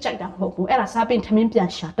ယ်တိတ်ကြိုက်တာမဟုတ်ဘူးအဲ့ဒါစားပင်ထမင်းပြန်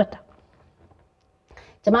ရှာတတ်တာ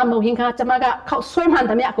ကျမမိုဟင်ခါကျမကခောက်ဆွဲမှန်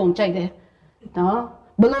တယ်မြအကုန်ကြိုက်တယ်နော်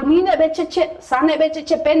ဘလိုနီးနဲ့ပဲချစ်စားနဲ့ပဲ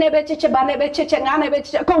ချစ်ပဲနဲ့ပဲချစ်ဘာနဲ့ပဲချစ်ငါနဲ့ပဲချ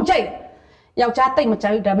စ်အကုန်ကြိုက်ယောက်ျားတိတ်မ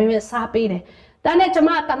ကြိုက်ဘူးဒါပေမဲ့စားပေးတယ်ဒါနဲ့ကျမ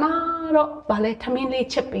တနာတော့ဗာလဲထမင်းလေး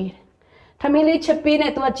ချစ်ပေးတယ်ထမင်းလေးချစ်ပေး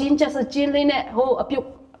နဲ့သူကဂျင်းချက်စဂျင်းလေးနဲ့ဟိုအပြုတ်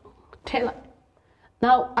ထဲလိုက်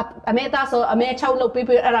နောက်အမေသားဆိုအမေ6လုပ်ပြီး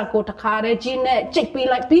အဲ့ဒါကိုတခါတည်းဂျင်းနဲ့ကြိတ်ပေး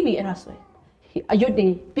လိုက်ပြီးပြီအဲ့ဒါဆိုအရွတ်တွေ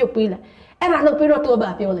ပြုတ်ပေးလိုက်အဲ့ဒါလုပ်ပြီးတော့သူက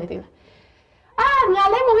ပြောလိုက်တယ်ငါ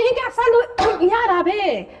လည်းမဝင်ကစားလို့ရတာပဲ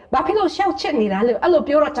ဘာဖြစ်လို့ရှောက်ချစ်နေတာလဲအဲ့လို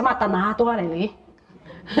ပြောတော့ကျမတနာသွားတယ်လေ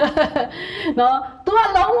နော် तू က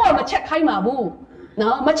လုံးဝမချက်ခိုင်းပါဘူး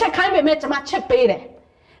နော်မချက်ခိုင်းပေမဲ့ကျမချက်ပေးတယ်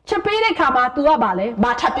ချက်ပေးတဲ့ခါမှာ तू ကဘာလဲ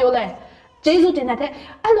ဘာထပ်ပြောလဲကျေးဇူးတင်တဲ့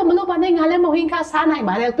အဲ့လိုမလုပ်ပါနဲ့ငါလည်းမဝင်ကစားနိုင်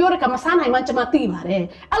ပါလေပြောတဲ့ခါမှာစားနိုင်မှကျမသိပါတယ်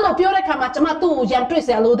အဲ့လိုပြောတဲ့ခါမှာကျမသူ့ကိုရန်တွေ့စ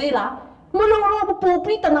ရာလိုသေးလားမလို့တော့ပူ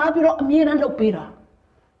ပြီးတနာပြီးတော့အမြဲတမ်းလုပ်ပေးတာ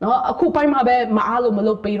နော်အခုပိုင်းမှာပဲမအားလို့မ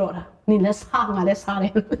လုပ်ပေးတော့တာ你来杀我来杀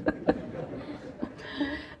嘞，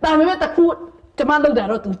但係咩特酷，今晚都在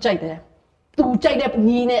度的，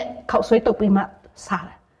你呢口水都俾乜殺啦，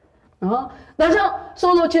哦，但係所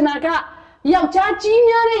以前那個要加幾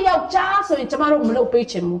年咧，要加所以今晚都唔攞俾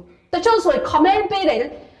錢冇，但係所以 comment 俾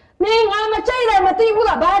你，你啱咪真係咪啲烏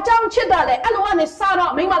啦巴掌出得嚟，一路話你殺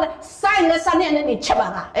咯，明白咧？殺你殺你出嚟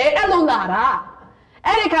啦，一路拿啦。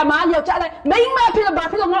အဲ့ဒီခါမှာယောက်ျားလည်းမိန်းမဖြစ်လို့ဘာ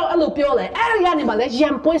ဖြစ်လို့ငါ့အဲ့လိုပြောလဲအဲ့ဒီကနေမှလည်းရံ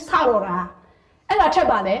ပွဲဆောက်တော့တာအဲ့ဒါချက်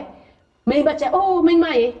ပါလေမိန်းမချက်အိုးမိန်းမ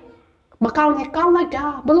ရေမကောင်းနဲ့ကောင်းလိုက်တာ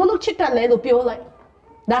ဘလို့လို့ချစ်တယ်လဲလို့ပြောလိုက်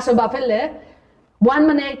ဒါဆိုဘာဖြစ်လဲ1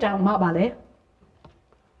 minute တောင်မှပါလေ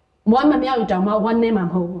1 minute တောင်မှ1 minute မှမ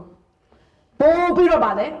ဟုတ်ဘူးပို့ပြီးတော့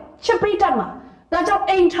ပါလေချစ်ပြီးတတ်မှာဒါကြောင့်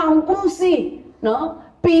အိမ်ထောင်ဦးစီးနော်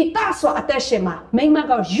ပီတာဆိုအသက်ရှင်မှာမိန်းမ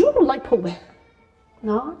ကယူလိုက်ဖို့ပဲ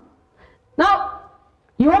နော်နောက်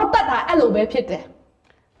ယောတတ်တာအဲ့လိုပဲဖြစ်တယ်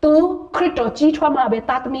။သူခရစ်တော်ကြီးထွားမှာပဲ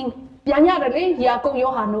တာသမီပြန်ရတယ်လေယာကုပ်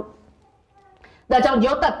ယောဟန်တို့ဒါကြောင့်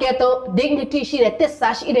ယောတတ်ကဲတော့ dignity ရှိတယ်တစ္ဆာ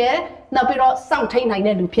ရှိတယ်နောက်ပြီးတော့စောင့်ထိန်နိုင်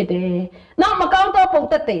တဲ့လူဖြစ်တယ်။နောက်မကောင်းသောပုံ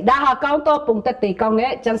သက်တွေဒါဟာကောင်းသောပုံသက်တွေကောင်း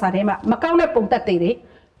တဲ့ကျမ်းစာထဲမှာမကောင်းတဲ့ပုံသက်တွေလေ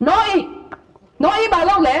နောအေဘာ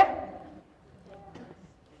လုပ်လဲ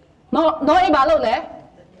နောအေဘာလုပ်လဲ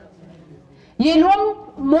ယေလုံး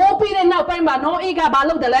မိုးပြီးတဲ့နောက်ပိုင်းမှာနောအေကဘာ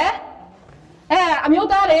လုပ်တယ်လဲအမျိုး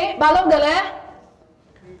သားတွေဘာလုပ်တယ်လဲ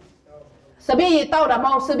စပည့်ရတောက်တာမ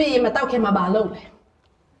ဟုတ်စပည့်ရမတောက်ခင်မှာဘာလုပ်လဲ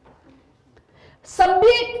စပ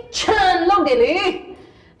ည့်ချန်လုပ်တယ်လေ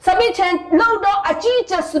စပည့်ချန်လုပ်တော့အကြီး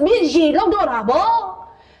ကျစပည့်ရလုပ်တော့တာဗော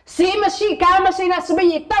စီမရှိကားမရှိနဲ့စပည့်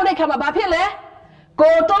ရတောက်တဲ့ခါမှာဘာဖြစ်လဲ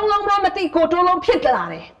ကိုတုံးလုံးမသိကိုတုံးလုံးဖြစ်လာ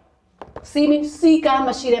တယ်စီကားမ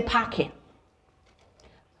ရှိတဲ့ဖခင်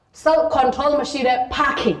self control မရှိတဲ့ဖ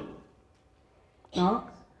ခင်နော်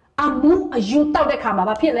အမှုအယူတောက်တဲ့ခါမှာ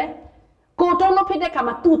ဘာဖြစ်လဲကိုတုံးလို့ဖြစ်တဲ့ခါ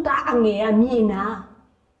မှာသူ့သားအငယ်ကမြ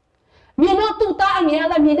င်တော့သူ့သားအငယ်က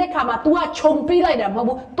လည်းမြင်တဲ့ခါမှာ तू ကခြုံပေးလိုက်တာမဟုတ်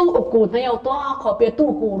ဘူးသူ့အကိုနှစ်ယောက်သွားခေါ်ပြသူ့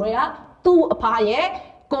အကိုတွေကသူ့အဖရဲ့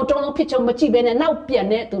ကိုတုံးလို့ဖြစ်ချုံမကြည့်ဘဲနဲ့နောက်ပြန်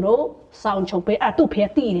တဲ့သူတို့စောင်းချုံပေးအဲ့သူ့ဖေ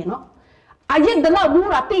တီးတယ်နော်အရင်တလောက်ဘူး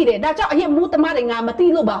လားတီးတယ်ဒါကြောင့်အရင်မူးသမားတွေငါမ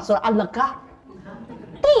တီးလို့ပါဆိုတော့အလကား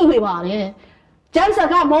တီးပေးပါလေကျန်းစာ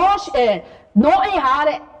ကမောရှနောအေဟာ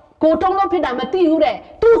တဲ့ကိုတုံးလုံးဖြစ်တာမသိဘူးတဲ့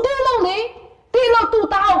သူတီးလို့လေတီးလို့သူ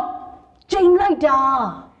တောင်းချိန်လိုက်တာ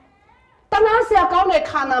တနာစရာကောင်းတဲ့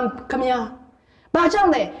ခါနာခမညာဘာကြော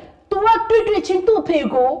င့်လဲ तू ကတွေ့ချင်းသူ့ဖေ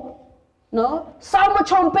ကိုနော်စောင်းမ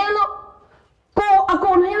ချုံပေးလို့ကိုအ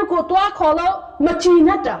ကိုနဲ့ကိုတွားခေါ်လို့မချီ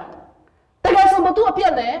နဲ့တာတကယ်ဆိုမသူအပြ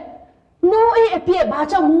က်လဲနိုးအေးအပြက်ဘာ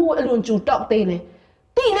ကြောင့်မူးအလွန်ကျူတောက်သေးလဲ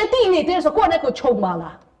တီးနေတဲ့ဆိုကိုနဲ့ကိုချုံပါ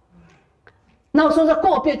လားနောက်ဆုံး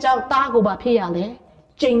ကိုအပြက်ကြောင့်တားကိုပါဖြစ်ရလဲ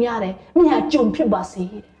ကျင်ရတယ်မြတ်ကြုံဖြစ်ပါစေ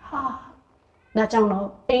ဟာဒါကြောင့်တော့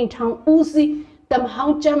အိမ်ထောင်ဦးစီးတမဟော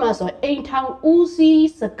င်းကျမ်းမှာဆိုအိမ်ထောင်ဦးစီး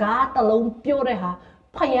စကားတစ်လုံးပြောတဲ့ဟာ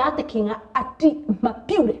ဖယားသခင်ကအတိမ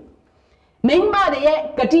ပြုတ်တယ်မိန်းမတွေရဲ့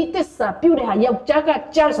ဂတိတစ္ဆာပြုတ်တဲ့ဟာယောက်ျားက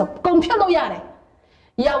ကြားဆိုကုန်ဖြတ်လို့ရတယ်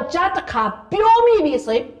ယောက်ျားတစ်ခါပြောမိပြီ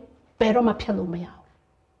ဆိုရင်ဘယ်တော့မှဖြတ်လို့မရဘူး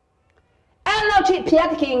အဲ့လောက်ထိဖယား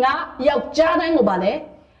သခင်ကယောက်ျားတိုင်းကိုပါလေ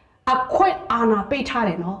အခွင့်အာဏာပေးထားတ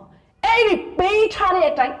ယ်နော်အဲ့ဒီပေးထားတဲ့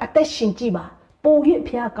အတိုင်းအသက်ရှင်ကြည့်ပါပိုရဖ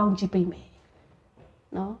ယားကောင်းကြည့်ပေးမယ်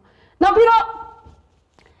နော်နောက်ပြီးတော့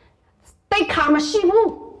တိတ်ခါမရှိဘူး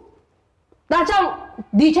ဒါကြောင့်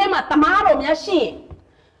ဒီထဲမှာတမားတော်များရှိရင်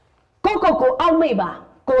ကိုအောက်မိတ်ပါ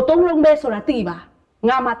ကိုတုံးလုံးပဲဆိုတာသိပါ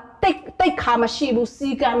ငါမှတိတ်ခါမရှိဘူးစီ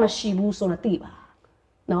ကံမရှိဘူးဆိုတာသိပါ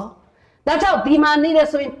နော်ဒါကြောင့်ဒီမှာနေရ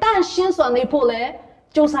ဆိုရင်တန့်ရှင်းစွာနေဖို့လဲ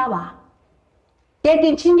စူးစမ်းပါကဲတ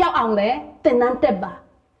င်ချင်းရောက်အောင်လဲတင်နန်းတက်ပါ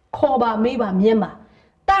ခေါ်ပါမေးပါမြင်ပါ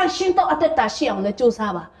တန့်ရှင်းတော့အသက်တာရှိအောင်လဲစူးစ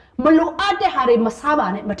မ်းပါမလိုအပ်တဲ့ဟာတွေမစားပါ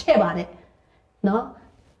နဲ့မထည့်ပါနဲ့နော်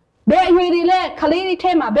ဘယ်အရွယ်တွေလဲခလေးတွေ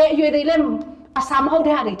ထဲမှာဘယ်အရွယ်တွေလဲအစာမဟုတ်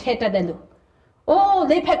တဲ့ဟာတွေထည့်တတ်တယ်လို့အိုး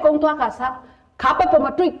လေးဖက်ကုန်းသွားကစားခါပပမ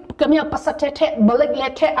တွေ့ကမြောက်ပတ်ဆက်တဲ့ဘလက်လ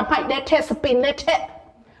က်တဲ့အဖိုက်လက်တဲ့စပင်လက်တဲ့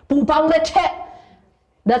ပူပေါင်းလက်တဲ့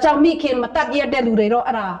ဒါကြောင့်မိခင်မတက်ရတဲ့လူတွေတော့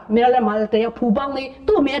အဲ့ဒါမင်းလည်းမလည်းတယောက်ဖူပေါင်းလေး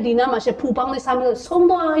သူ့အမေဒီနားမှာရှိဖူပေါင်းလေးစားလို့ဆုံး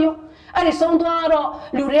သွားရောအဲ့ဒီဆုံးသွားတော့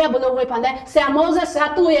လူတွေကဘလို့ဝေဖန်လဲဆရာမောဇက်ဆရာ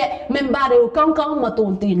သူ့ရဲ့မင်ဘာတွေကိုကောင်းကောင်းမတုံ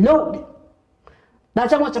တင်လို့ဒါ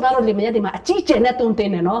ကြောင့်ကျွန်တော်တို့လေမရဒီမှာအကြီးကျယ်နဲ့တုံတင်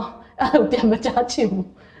နေနော်အဲ့လိုပြန်မချချင်ဘူး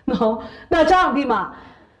နော်ဒါကြောင့်ဒီမှာ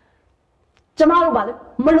ကျမတို့ဗာလေ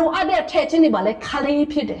မလိုအပ်တဲ့ထဲချင်းတွေဗာလေခလေး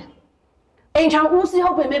ဖြစ်တယ်အိမ်ထောင်ဦးစီး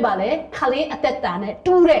ဟုတ်ပင်မဲ့ဗာလေခလေးအသက်တာနဲ့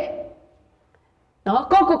တူးတယ်နော်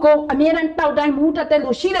ကိုအမြဲတမ်းတောက်တိုင်းမူးတက်တဲ့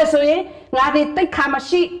လူရှိတယ်ဆိုရင်ငါဒီတိတ်ခါမ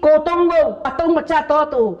ရှိကိုတုံးလို့အတုံးမချတော့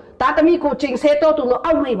သူဒါသမီးကိုချိန်ဆဲတော့သူလို့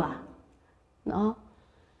အောက်နေပါနော်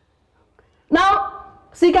နောက်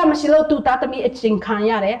စီကမရှိလို့သူဒါသမီးအချိန်ခံ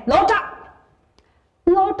ရတယ်လော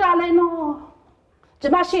တာလည်းနော်ကျ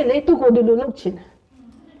မရှိလေသူကိုဒီလိုလုပ်ချင်တယ်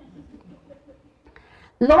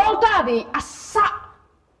လောတာဒီအစ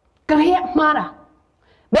ကရေမာရာ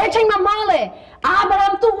ဘယ်ချိန်မှမလဲအာဗြဟံ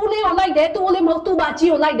သူ့ဦးလေးကိုလိုက်တယ်သူ့ဦးလေးမဟုတ်သူ့ဘာ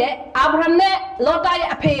ကြီးကိုလိုက်တယ်အာဗြဟံနဲ့လောတာရဲ့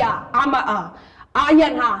အဖေကအာယ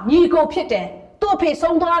န်ဟာညီကိုဖြစ်တယ်သူ့အဖေ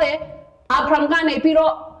ဆုံးသွားတယ်အာဗြဟံကနေပြီး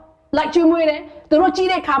တော့လိုက်ကျွေးမွေးတယ်သူတို့ကြီး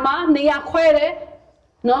တဲ့ခါမှာနေရာခွဲတယ်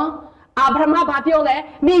နော်အာဗြဟံကဘာပြောလဲ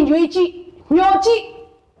မင်းရွေးကြည့်ညှော်ကြည့်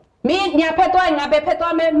မင်းညာဖက်သွားငါပဲဖက်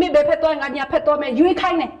သွားမယ်မင်းပဲဖက်သွားငါညာဖက်သွားမယ်ရွေး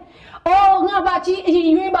ခိုင်းတယ်အော်ငါဘာကြီးအရင်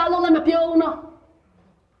ရွေးပါလို့လည်းမပြောဘူးနော်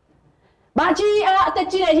ဘာကြီးအတက်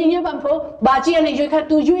ကြီးအရင်ရွေးပါဖို့ဘာကြီးကနေရွေးခတ်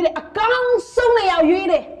သူရွေးတယ်အကောင်းဆုံးနေရာရွေး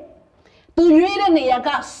တယ်သူရွေးတဲ့နေရာက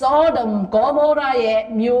ဆောဒမ်ဂေါမောရာရဲ့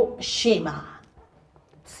မြို့ရှိမှာ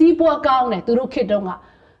စီးပွားကောင်းတယ်သူတို့ခေတ်တုန်းက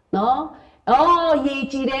နော်အော်ရေး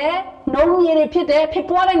ကြည့်တယ်နှုံးရည်တွေဖြစ်တယ်ဖြစ်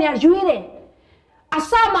ပွားတဲ့နေရာရွေးတယ်အ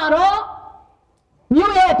စမှာတော့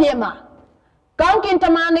မြို့ရဲ့အပြင်မှာကောင်းကင်တ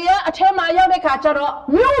မန်တွေအထဲမှာရောက်တဲ့ခါကျတော့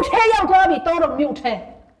မြို့ထဲရောက်သွားပြီတော့မြို့ထဲ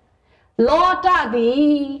လောတာဒီ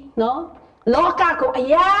နော်လောကကိုအ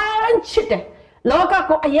ယံချစ်တယ်လောက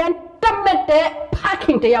ကိုအယံတတ်မဲ့တဲ့ဖခ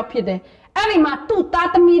င်တယောက်ဖြစ်တယ်အဲ့ဒီမှာသူ့သား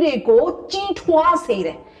သမီးတွေကိုကြီးထွားစေတ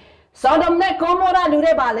ယ်ဆိုဒမ်နဲ့ဂေါမောရာလူ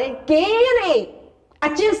တွေပါလေဂေးတွေအ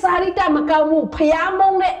ကျင့်စာရိတ္တမကောင်းမှုဖျားမု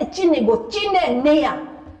န်းတဲ့အကျင့်တွေကိုကျင့်တဲ့နေရ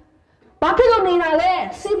ဘာဖြစ်လို့နေတာလဲ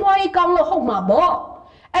စီးပွားရေးကောင်းလို့ဟုတ်မှာပေါ့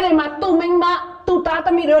အဲ့ဒီမှာသူ့မိန်းမသူ့သားသ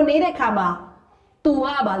မီးတို့နေတဲ့ခါမှာသူက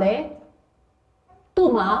ပါလေ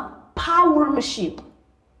သူ့မှာ power မရှိဘူး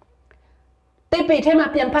တိတ်ပိတ်ထဲမှာ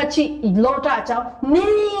ပြန်ဖတ်ကြည့်လောတာအကြောင်းနေ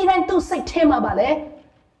တိုင်းသူ့စိတ်ထဲမှာပါလေ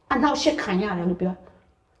အနောက်ရှစ်ခံရတယ်လို့ပြော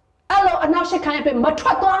အဲ့လိုအနောက်ရှစ်ခံရပြီမထွ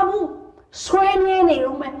က်သွားဘူးဆွဲနေနေ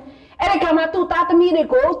လုံးပဲအဲ့ဒီခါမှာသူ့သားသမီးတွေ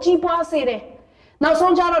ကိုကြီးပွားစေတယ်နောက်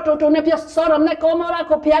ဆုံးကျတော့တိုနဲ့ပြဆောရနဲ့ကောမောရာ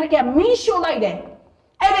ကိုဖျားကမီးရှို့လိုက်တယ်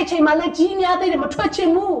အဲ့ဒီချိန်မှာလက်ကြီးများသေးတယ်မထွက်ချင်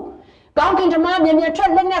ဘူးကောင်းကင်ဓမ္မမြန်ထွ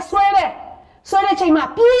က်လက်နဲ့ဆွဲတဲ့ချိန်မှာ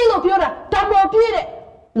ပြေးလို့ပြောတာတံပေါ်ပြေးတဲ့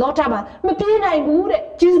လောတာပါမပြေးနိုင်ဘူးတဲ့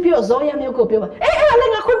ဂျေဇုပြောဇောရမျိုးကိုပြောပါအဲ့လ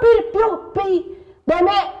ည်းငါခွင့်ပေးပြောပေးဒါ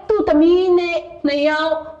မဲ့သူ့သမီးနဲ့နှစ်ယော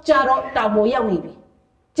က်ကြတော့တောင်ပေါ်ရောက်နေပြီ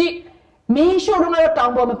ကြည့်မီးရှို့တော့တော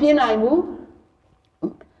င်ပေါ်မပြေးနိုင်ဘူး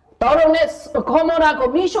တော်တော်နဲ့ခေါမောရာကို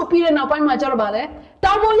မီးရှို့ပြီးတဲ့နောက်ပိုင်းမှာကျတော့ဗာလဲ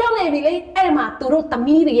တောင်ပေါ်ရောက်နေပြီလေအဲ့မှာသူတို့သ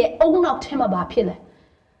မီးတွေရဲ့အုံနောက်ထဲမှာဗာဖြစ်လဲ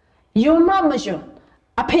ယုံမမယုံ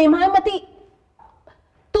အဖေမမသိ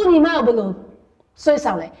သူညီမဘလို့ဆွေး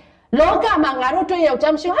ဆောင်လဲလောကမှာငါတို့တွေ့ယော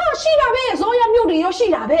က်ျားမရှိဟာရှိတာပဲဇောရမြို့တွေရောရှိ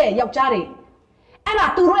တာပဲယောက်ျားတွေအဲ့ဒါ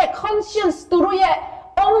သူတို့ရဲ့ conscience သူတို့ရဲ့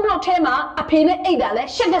အုံနောက်ထဲမှာအဖေနဲ့အိတ်တာလဲ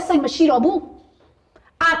ရှက်တဲ့စိတ်မရှိတော့ဘူး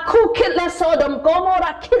အခုခေတ်လဲဆိုဒမ်ဂေါမော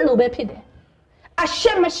ရာခေတ်လိုပဲဖြစ်တယ်အရှ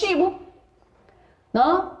က်မရှိဘူး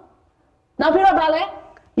နော်နောက်ပြီးတော့ဗာလဲ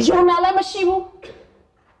ယုံနာလည်းမရှိဘူး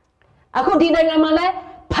အခုဒီနိုင်ငံမှာလဲ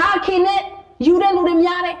ဖခင်နဲ့ယူတဲ့လူတွေ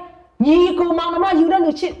များတယ်ညီကိုမောင်နှမယူတဲ့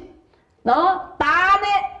လူချစ်နော်တား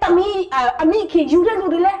နဲ့တမီးအမိခင်ယူတဲ့လူ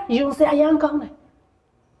တွေလဲယူစရာအရန်ကောင်းတယ်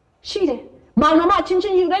ရှိတယ်မောင်နှမချင်းချ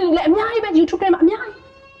င်းယူတဲ့လူလဲအများကြီးပဲ YouTube ထဲမှာအများကြီး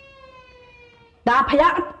ဒါဖ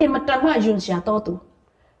ယားအင်မတန်မှယူရှာတော့သူ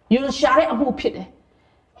ယူရှာတဲ့အမှုဖြစ်တယ်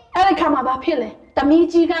အဲ့ဒီခါမှာဘာဖြစ်လဲတမီး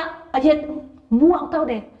ကြီးကအရက်မူအောင်တော့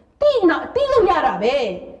တယ်တီးလို့ရတာပဲ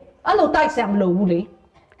အဲ့လိုတိုက်ဆရာမလိုဘူးလေ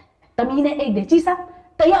တမီးနဲ့အိတ်တယ်ကြည်စား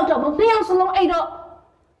တယောက်တော့မဟုတ်နှစ်ယောက်စလုံးအိတ်တော့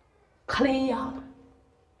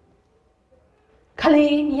ခ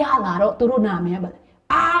လေးရလာတော့သူတို့နာမည်ပါလေ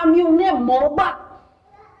Amune moba.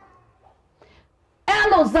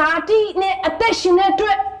 Elo zati ne attachine to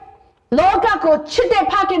Loga ko chite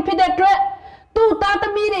parking pit at Tu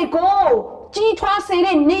tata mire go. G2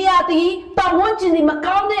 sere neati, but once in the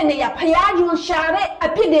Macau nea, Payaju share, a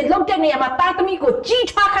pity looked at near my tatamico,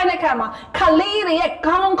 G2 kanakama, Kalere,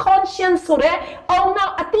 common conscience, so there, oh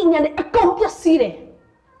now a thing and a go city.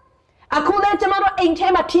 A cool tomorrow ain't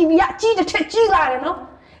him a TV, G no?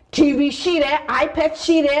 TV sheet, iPad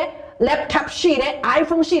sheet, laptop sheet,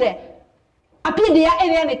 iPhone sheet. A pity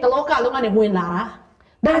any the local one win la.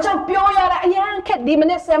 That's a pure young cat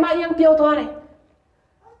demon, semi young pure.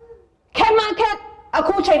 Can market a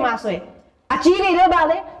cool chain master. A chili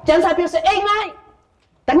valley, just up you say, ain't I?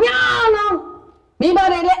 The young me by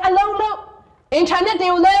they let alone look. Internet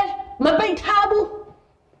they will let my big taboo.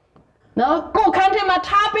 No, go country my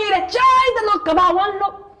tabby, the child the look about one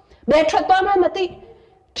look. They tread on my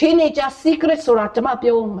teenager secrets or at my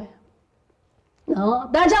own. No,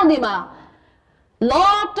 that's only ma.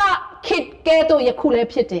 Lotta kid get to your cool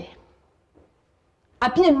pity. A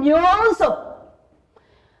pin yours.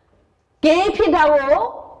 Gay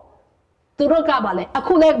Pidaro, Turoka Valley, a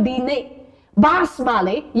cool dine, Bas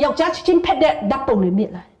Valley, your judge chin pet that only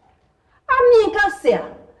midnight. I mean,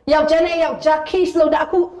 Cassia, your Jenny, your Jack Kislo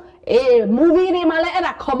Daku, a movie in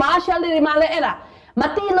Malera, commercial in Malera,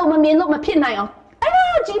 Matilo Mamino Mapinayo.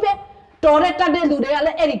 Ah, Jibe, Toretta de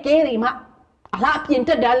Ludella, Eric Gerima, a lap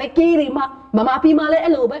into Dale Gerima, Mamma Pimale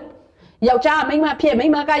Elobe, your jar, make my peer,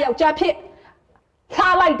 make my guy, your jar pit.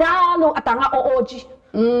 Like Dano Atanga Oji.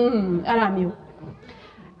 Aram you.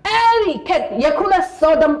 Eri ket Yakula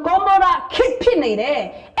Sodom Gomora Kipini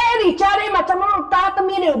there. Eri Jari Matamoro Tata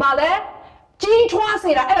Minu Bale. G2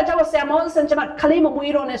 Sira, Erajava Sammons and Jama Kalima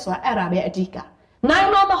Wironeswa, Arabe Adika.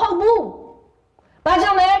 Nine on the whole boo.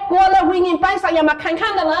 Bajale, Kuala Winging Paisa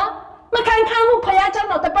Yamakankanala. Makankamu Payaja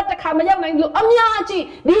not the Bata Kamaya Nangu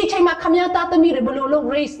Amyaji. Dichema Kamyata the Mirabulu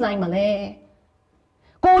race nine Malay.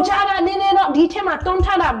 Go Jana Nina Ditema don't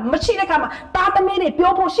tell her Machina Kama Tata made it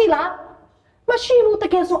Piopo Shila Machimu the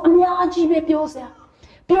Keso Amyaji Piosa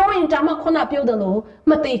Pio in Jamakona Piodalo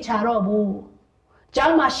Mate Charobu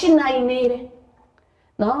Jama Shina in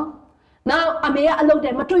no now Amea allowed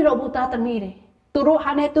them Maturo Tata Mire Turo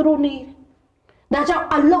Hane Turu need that's how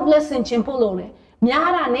I look less in Chimpolone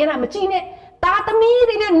Miara Nera Machine Tata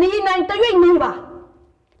Mire Nina Niva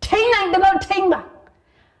Tain the Timber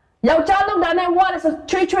Yao Jalo Dana was a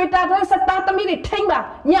tree that is a tata mini timber,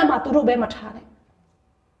 Yama to Rube Matane.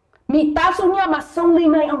 Me Tasunya Masonli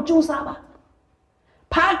May on Jusaba.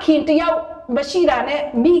 Parking to Yao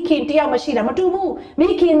Mashida, me kin to Yao Mashida Matubu,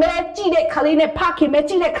 me kin me Chide Kaline Parking, me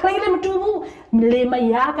Chide Kaline Matubu,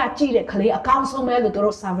 Lemayaka Chide Kali, a council mail to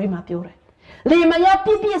Rosarima Pure. Lemaya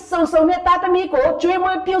Pipi so Tata Miko,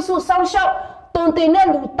 Dreamer Pusu Sound Shout, don't they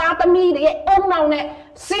know Tata Midi, own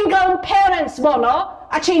single parents, Bono.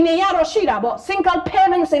 Achine Shira, but single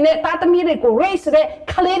parents in it, Tata Miracle, race it,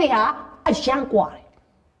 Kaleria, a young quarry.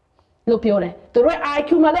 Look, Pure, the red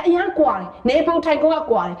IQ Mala young quarry, Naples Tango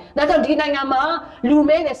quarry. That's a Dinangama,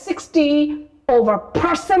 Lume, a 60 over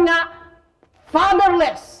persona,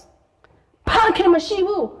 fatherless. Parking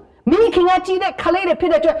Mashivu, making a tea that Kalere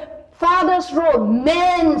Pitator, father's role,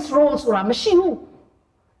 men's roles, Mashivu.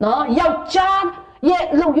 No, Yao John,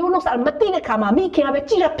 yet, look, you look at Matina Kama, making a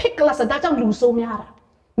Tia Pickles, and that's a Lusomiara.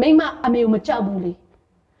 Mema ame umachabuli.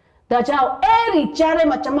 Da jao eri jare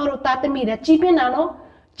machamaro tata mire chipinano.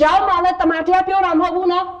 Jao male tamatia piora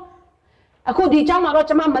mabuno. Aku di jao maro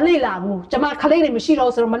chama malila bu. Chama kalere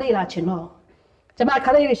mishiro soro malila chino. Chama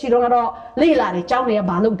kalere shiro ngaro lila re jao ne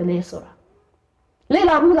balu de le sora.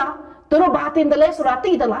 Lila bula toro batin de le sora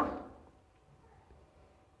ti de la.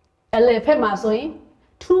 Ele fema soi.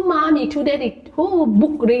 Tu mami tu dedi who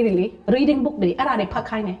book really reading book de ara de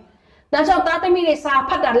pakaine. That's how Tata Mire sa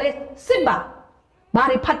Patale Siba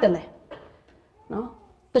Bari Patale. No,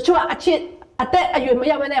 the Chua a chit at that you may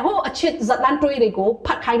have a chit Zalanto go,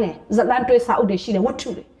 Pakine, Zalanto Saudi Shida, what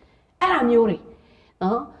to be? Aram Yuri.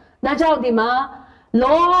 No, that's how the ma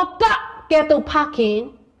Lota get to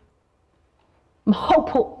parking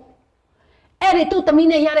Hopo. Eri tu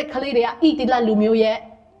tamine yare Kaleria, eat la lumio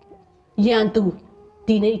Yantu,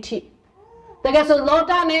 Dinati. The gas of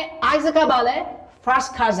Lota ne Isaac Abale,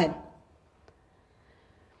 first cousin.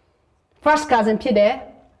 First cousin Pide,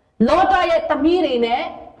 Lota yet Tamiri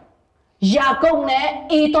ne, Jacob ne,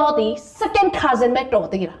 Etoti, second cousin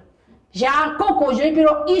Metotira. Jacob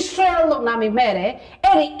Jupiro Israel look nami mere,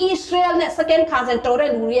 Eri Israel ne second cousin Tore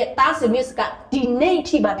Lurie, Tasi Miska,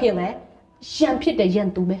 Dinati Bapile, Champite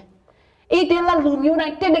Yentube. Idela lumio na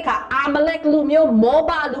tedeka Amalek lumio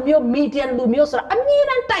moba lumio median lumio so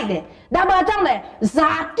amiran taide da ba jang le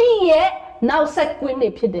zati ye now set queen ne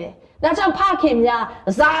phit de da jang pha khin mya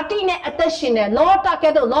zati ne atat shin ne lota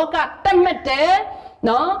ke do loka tamet de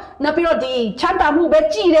no na pi ro di chanta mu be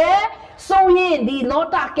ji de so yin di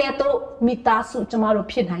lota ke to mita su chama ro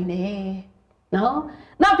phit nai ne no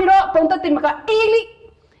na pi ro pong tat tin ma ka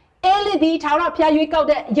Eli di thawra phya yui kauk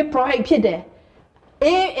de yip prohait phit de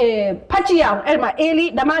พัชยาวเอ็มาเอลี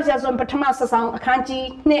ดามาเซียส่วนปัทมาสสังคันจี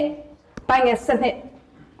เนี่ยไปเงี้ยเสเนี่ย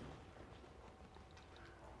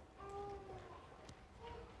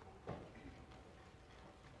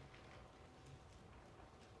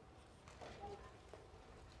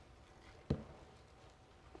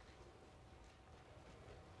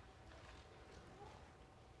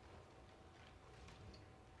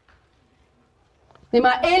นี่ม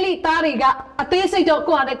าเอลิตาริกะอเตสิจ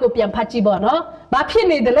ก็อะไรก็เปลี่ยนพัชบ่เนาะมาพี่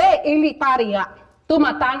นี่เดลเอลิตาริกะตัวม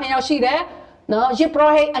าตางให้เอาชีเดเนาะยิบรอ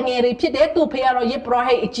ให้อันเงรีพี่เดตัวพยาเรายิบรอใ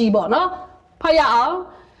ห้จีบ่เนาะพยาเอา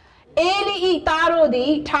เอลิอีตาโรดี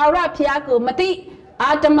ทาระพยากูมติอ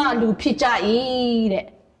าตมาลูพี่จ่าอีเด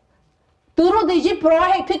ตัวโรดียิบรอ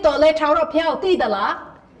ให้พี่ตัวเลยทาระพยาตีดละ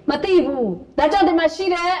มาตีบูแต่เจ้าเดมาชี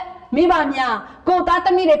เดมีบางอย่างกูตาต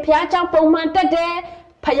มีเดพยาจังปงมันแต่เด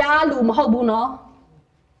พยาลูมหอบบูเนาะ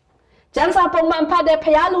จันทร์ปงมันพาเดพ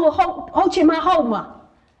ยาลูเขาชิมาเขามา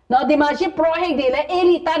เนาะดิมาชิโปรให้ดีเลยเอ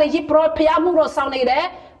ลิตาเดชิโปรพยามูโรสาวนี่เด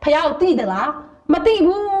พยาตีเดละมาตี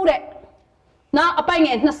บูเดนะเอาไปไง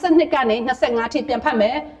นักเส้นในการนี้นักเส้นงานที่เปลี่ยนพันเม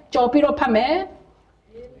จอพิโรพันเม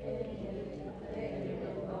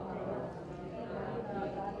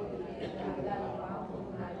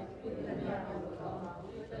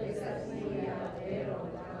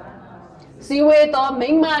စီဝေတော်မိ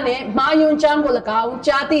မနဲ့မာယွန်ချမ်းကို၎င်း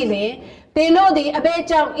ကြားသိလင်တင်တို့သည်အဘဲ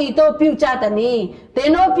ကြောင့်ဤသို့ပြုကြသည်။တင်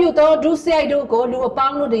တို့ပြုသောဒုစရိုက်တို့ကိုလူအပေါ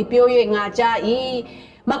င်းတို့သည်ပြော၍ငါကြား၏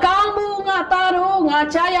။မကောင်းဘူးငါသားတို့ငါ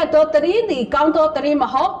ကြားရသောတရင်သည်ကောင်းသောတရင်မ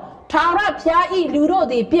ဟုတ်။ထာဝရဘုရား၏လူတို့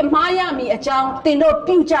သည်ပြစ်မှားရမည်အကြောင်းတင်တို့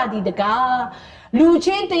ပြုကြသည်တကား။လူချ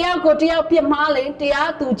င်းတယောက်ကိုတယောက်ပြစ်မှားလင်တ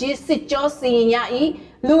ရားသူကြီးစစ်ကြောစီရင်ရ၏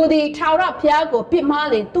။လူသည်ထာဝရဘုရားကိုပြစ်မှား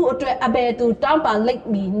လင်သူ့အတွက်အဘယ်သူတောင်းပန်လိမ့်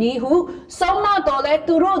မည်နည်းဟုဆုံးမတော်လဲ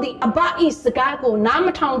သူတို့သည်အဘ၏စကားကိုနားမ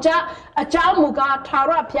ထောင်ကြအကြောင်းမူကားထာ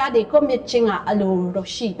ဝရဘုရားသည်ကိုမြင့်ခြင်းကအလိုတော်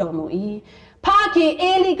ရှိတော်မူ၏ဖခင်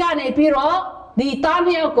အေလိကနေပြီးတော့ဒီတား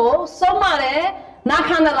မြောက်ကိုဆုံးမတယ်နာ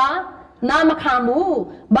ခံသလားနာမခံဘူး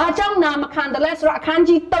ဘာကြောင့်နာမခံတယ်လဲဆိုတော့အခန်း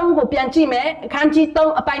ကြီး3ကိုပြန်ကြည့်မယ်အခန်းကြီး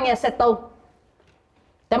3အပိုင်းငယ်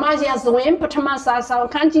73ဓမ္မရာဇဝင်ပထမစာဆောင်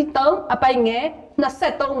အခန်းကြီး3အပိုင်းငယ်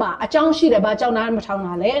23မှာအကြောင်းရှိတယ်ဘာကြောင့်နားမထောင်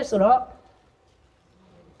တာလဲဆိုတော့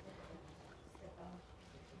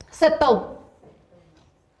73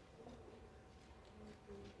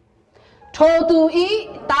ထိုသူဤ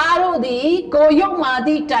သားတို့သည်ကိုရုပ်မာသ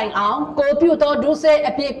ည့်တိုင်အောင်ကိုပြုသောဒုစရိုက်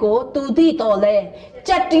အပြစ်ကိုသူသိတော်လဲ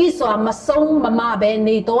ကြက်တီးစွာမဆုံးမမပဲ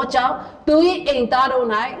နေသောကြောင့်သူ၏အိမ်သားတို့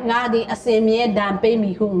၌ငါသည်အစဉ်မြဲတမ်းပေး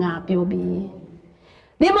မိဟုငါပြောပြီ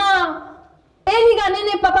ဒီမှာအေလိကနည်း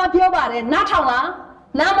နည်းပပပြောပါတယ်နားထောင်လား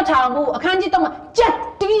နားမထောင်ဘူးအခန်းကြီး3မှာကြက်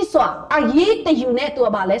တီးစွာအရေးတယူနဲ့သူက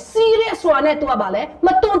ပါလဲစီးရဲစွာနဲ့သူကပါလဲမ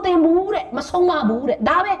တွန်တင်ဘူးတဲ့မဆုံးမဘူးတဲ့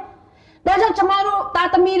ဒါပဲဒါကြောင့်ကျမတို့တာ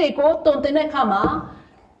သမီတွေကိုတွန်တင်တဲ့အခါမှာ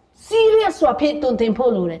serious စွာဖြစ်တွန်တင်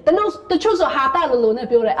ဖို့လိုတယ်တချို့ဆိုဟာတာလိုနဲ့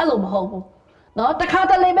ပြောတယ်အဲ့လိုမဟုတ်ဘူးเนาะတခါ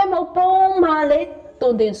တလေပဲမဟုတ်ပုံမှန်လေးတွ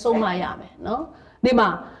န်တင်ဆုံးမရမယ်เนาะဒီမှာ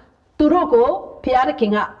သူတို့ကိုဖျားတဲ့ခ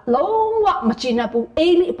င်ကလုံးဝမကြည်နပ်ဘူး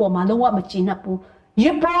အေးလေးအပေါ်မှာလုံးဝမကြည်နပ်ဘူးရ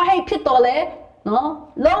ပရဟိတ်ဖြစ်တော်လဲနော်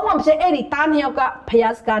လုံးဝမစဲအဲ့ဒီတားမြောက်က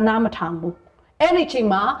ဖျားစကားနားမထောင်ဘူးအဲ့ဒီချိန်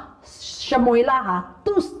မှာရှမွေလာဟာ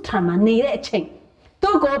သူ့ထံမှာနေတဲ့အချိန်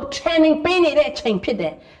သူ့ကို training ပေးနေတဲ့အချိန်ဖြစ်တ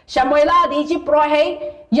ယ်ရှမွေလာဒီဂျီပရဟိတ်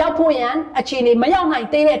ရောက်ဖို့ရန်အခြေအနေမရောက်နိုင်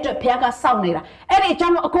သေးတဲ့အတွက်ဖျားကစောင့်နေတာအဲ့ဒီအကြော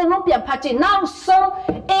င်းအကုန်လုံးပြန်ဖတ်ကြည့်နောက်ဆုံး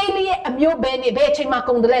အေလီရဲ့အမျိုးပဲနေဘယ်အချိန်မှာ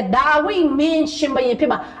ကုန်တယ်လဲဒါဝိမင်းရှင်ဘရင်ဖြ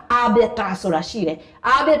စ်မှာအာဗေတာဆိုတာရှိတယ်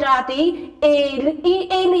အာဗေတာဒီ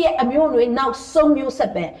အေလီရဲ့အမျိုးတွေနောက်ဆုံးမျိုးဆ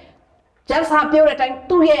က်ပဲကျန်စာပြောတဲ့အတိုင်း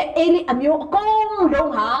သူ့ရဲ့အေလီအမျိုးအကုန်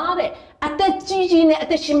လုံးဟာတဲ့အသက်ကြီးနဲ့အ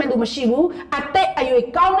သက်ရှင်မဲ့လူမရှိဘူးအသက်အရွယ်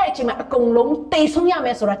ကောင်းတဲ့အချိန်မှာအကုန်လုံးတိတ်ဆုံးရမ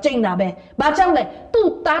ယ်ဆိုတာကြိတ်တာပဲဘာကြောင့်လဲသူ့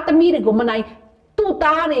သားသမီးတွေကိုမနိုင်သူ့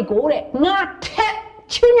သားတွေကိုတဲ့ငါထက်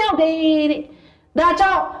ချင်းမြောက်တယ်တဲ့ဒါ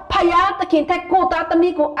ကြောင့်ဖယားသခင်တက်ကိုသားသ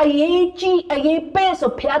မီးကိုအရေးကြီးအရေးပေး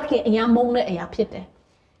ဆိုဖယားသခင်အရာမုန်းတဲ့အရာဖြစ်တယ်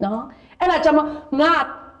နော်အဲ့ဒါကြောင့်ငါ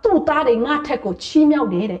သူ့သားတွေငါထက်ကိုချီးမြှောက်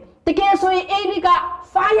တယ်တဲ့တကယ်ဆိုရင်အေလိက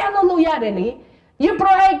fire လို့ရတယ်လေယပ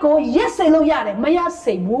ရဟိတ်ကိုရက်စေလို့ရတယ်မရ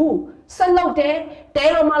စေဘူးဆက်လုပ်တယ်တဲ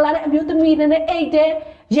တော်မှာလာတဲ့အမျိုးသမီးနဲ့အိတ်တယ်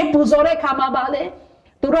ရစ်ပူဇော်တဲ့ခါမှာပါလေ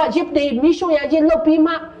သူတို့ရစ်တွေမိရှုရချင်းလုပ်ပြီး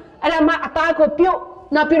မှအဲ့ဒါမှအသားကိုပြုတ်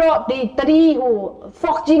နောက်ပြီးတော့ဒီတတိဟို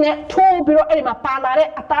fork ကြီးနဲ့ထိုးပြီးတော့အဲ့ဒီမှာပါလာတဲ့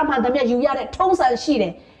အသားမှန်သမျှယူရတဲ့ထုံးစံရှိတ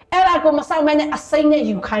ယ်အဲ့ဒါကိုမဆောင်မဲနဲ့အစိမ့်နဲ့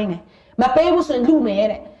ယူခိုင်းတယ်မပေးဘူးဆိုရင်လူမယ်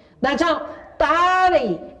တဲ့ဒါကြောင့်တားတွေ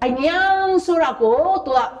အညာဆိုတာကို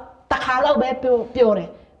သူကတခါတော့ပဲပြောတယ်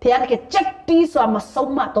ဖခင်ကချက်တီးဆိုတာမ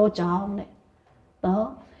ဆုံးမတော့ကြောင်းတဲ့နော်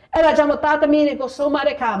အဲ့ဒါကြောင့်တားသမီးတွေကိုဆုံးမ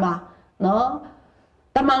တဲ့ခါမှာနော်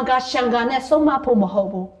တမန်ကရှန်ကနဲ့ဆုံးမဖို့မဟုတ်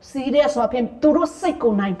ဘူးစီးတဲ့ဆိုဖြင့်သူတို့စိတ်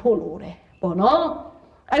ကိုနိုင်ဖို့လိုတယ်ပေါ့နော်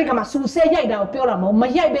အဲ့ဒီခါမှာစူဆဲရိုက်တာကိုပြောတာမဟုတ်မ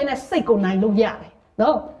ရိုက်ဘဲနဲ့စိတ်ကိုနိုင်လို့ရတယ်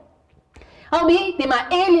နော်ဟုတ်ပြီဒီမှာ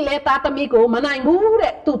အေးလီလဲတာသမီးကိုမနိုင်ဘူး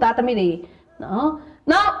တဲ့သူ့တာသမီးတွေနော်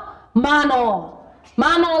နောက်မာ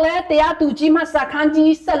နော်လဲတရားသူကြီးမှစခန်း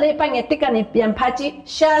ကြီးဆက်လေးပိုင်ငယ်တစ်ကနေပြန်ဖတ်ကြည့်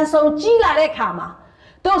ရှန်ဆုံကြီးလာတဲ့ခါမှာ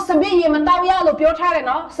သူစပစ်ရေမတောက်ရလို့ပြောထားတယ်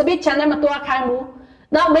နော်စပစ်ချန်နဲ့မတွားခိုင်းဘူး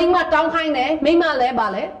နောက်မိမတောင်းခိုင်းတယ်မိမလဲပါ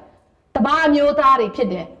လဲတပါးမျိုးသားတွေဖြစ်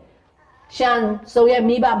တယ်ရှန်ဆိုရဲ့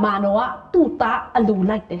မိဘမာနော်ကသူ့သားအလူ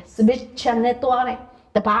လိုက်တယ်စပစ်ချန်နဲ့တွားတယ်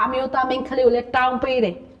တပါးမျိုးသားမင်းကလေးကိုလည်းတောင်းပေးတ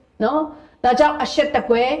ယ်နော်ဒါကြောင့်အရှက်တ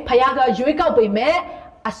ကွဲဖယားကရွေးကောက်ပေမဲ့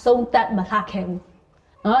အဆုံးသတ်မထားခဲ့ဘူး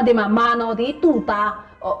နော်ဒီမှာမာနော်ဒီသူ့သား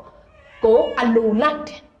ကိုအလူလိုက်တ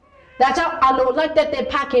ယ်ဒါကြောင့်အလူလိုက်တဲ့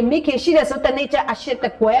ဖခင်မိခင်ရှိတဲ့ဆိုတနေ့ကျအရှက်တ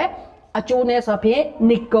ကွဲအကျိုးနဲ့ဆိုဖြင့်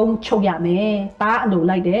နေကုန်းချုပ်ရမယ်တားအလို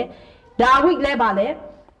လိုက်တယ်ဒါဝိဒ်လည်းပါလေ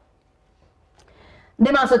ဒီ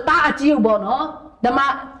မှာဆိုတားအကြီးပေါ့နော်ဓမ္မ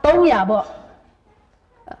300ပေါ့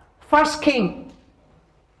first king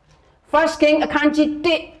အခန်းကြီး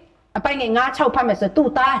1အပိုင်ငယ်9-6ဖတ်မယ်ဆိုသူ့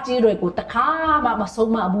တားအကြီးတွေကိုတခါမှမ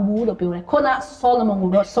ဆုံးမဘူးလို့ပြောတယ်ခုနဆောလမုန်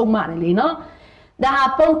ကိုတော့ဆုံးမတယ်လေနော်ဒါဟာ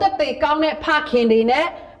ပုံသက်တေကောင်းတဲ့ဖခင်တွေနဲ့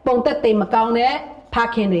ပုံသက်တေမကောင်းတဲ့ဖ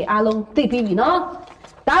ခင်တွေအားလုံးသိပြီးပြီနော်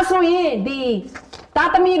ဒါဆိုရင်ဒီတာ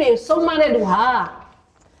သမီးတွေဆုံးမတဲ့လူဟာ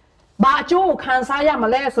ဘာအကျိုးခံစားရမ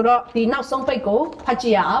လဲဆိုတော့ဒီနောက်ဆုံးပိတ်ကိုဖတ်ကြ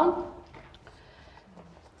ည့်ရအောင်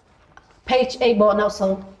page 8ပေါ်နောက်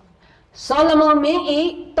ဆုံးဆောလမုန်မင်းဤ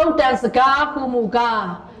တုတ်တန်စကားဟုမူကား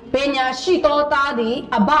ပညာရှိသောသားသည်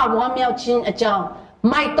အဘဝမ်းမြောက်ခြင်းအကြောင်း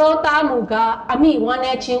မိုက်သောသားမူကားအမိဝမ်း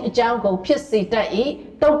နေခြင်းအကြောင်းကိုဖြစ်စေတတ်၏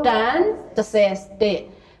တုတ်တန်30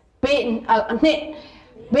နှစ်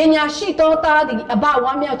ပညာရှိသောသားသည်အဘဝ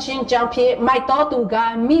မ်းမြောက်ခြင်းကြောင့်ဖြစ်မိုက်သောသူက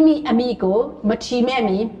မိမိအမိကိုမထီမဲ့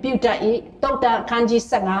မီပြုတတ်၏တုတ်တန်ခန်းကြီး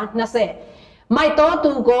15-20မိုက်သော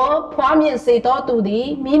သူကိုဖွားမြင်စေသောသူသည်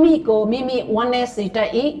မိမိကိုမိမိဝမ်းနေစေတတ်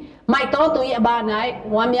၏မိုက်သောသူ၏အဘ၌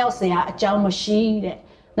ဝမ်းမြောက်စရာအကြောင်းမရှိတဲ့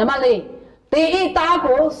နံပါတ်4တေဤသား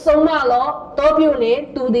ကိုဆုံးမလောတောပြုလေ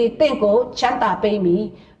သူသည်တင့်ကိုချမ်းသာပေးမည်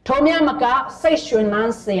ထိုမြတ်မကစိတ်ရွှင်လ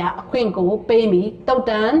န်းစရာအခွင့်ကိုပေးမည်တုတ်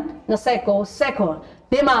တန်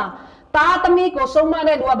29ဒီမှာတာသမီးကိုဆုံးမ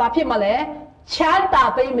တဲ့လူကဘာဖြစ်မလဲချမ်းသာ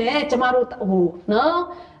ပေးမယ်ကျမတို့ဟိုနော်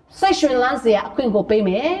စိတ်ရွှင်လန်းစရာအခွင့်ကိုပေးမ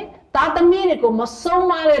ယ်တာသမီးတွေကိုမဆုံး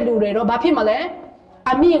မတဲ့လူတွေတော့ဘာဖြစ်မလဲ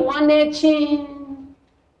အမိဝမ်းနေချင်း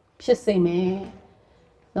ဖြစ်စေမယ်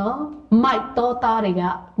နော်မိုက်တော်သားတွေက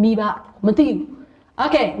မိဘမသိဘူးโอ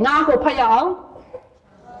เคငါကိုဖတ်ရအောင်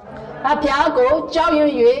အဖျားကိုကြောက်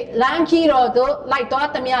ရွံ့၍လမ်းခီတော်သို့လိုက်တော်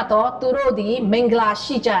သမျှသောသူတို့သည်မင်္ဂလာ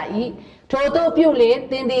ရှိကြ၏ထို့သောပြုလေ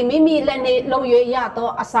သင်သည်မိမိလက်နှင့်လှုပ်၍ရသော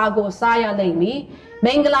အစာကိုစားရလိမ့်မည်မ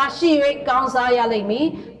င်္ဂလာရှိ၍ကောင်းစားရလိမ့်မည်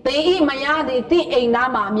သင်၏မယားသည်တင့်အိမ်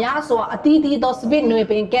သားမှာများစွာအသီးသီးသောစပစ်နွေ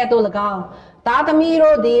ပင်ကဲ့သို့၎င်းသားသမီး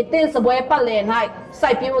တို့သည်တင့်စပွဲပတ်လည်၌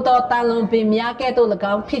စိုက်ပျိုးသောတန်လွန်ပင်များကဲ့သို့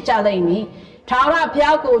၎င်းဖြစ်ကြလိမ့်မည်ထာဝရဘု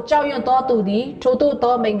ရားကိုကြောက်ရွံ့သောသူသည်ထိုသို့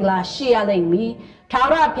သောမင်္ဂလာရှိရလိမ့်မည်ထာ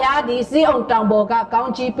ဝရဘုရားသည်ဇိအုန်တောင်ပေါ်ကကော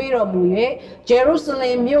င်းကြီးပေးတော်မူ၍ဂျေရုဆလ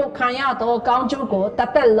င်မြို့ခံရသောကောင်းကျိုးကိုတ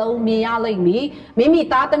သက်လုံးမြင်ရလိမ့်မည်မိမိ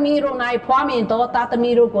သားသမီးတို့၌ဖွားမြင်သောသားသ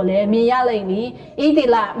မီးတို့ကိုလည်းမြင်ရလိမ့်မည်ဣသ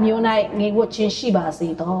လမြို့၌ငြိမ်ဝှက်ခြင်းရှိပါစေ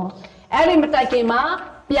သောအဲ့ဒီမတိုင်ခင်မှာ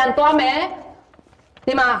ပြန်သွားမယ်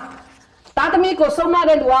ဒီမှာသားသမီးကိုဆုံးမ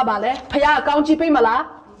တဲ့လူကပါလေဘုရားကောင်းကြီးပေးမလား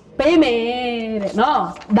ပေးမယ်တဲ့နော်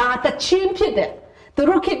ဒါတချင်းဖြစ်တယ်သူ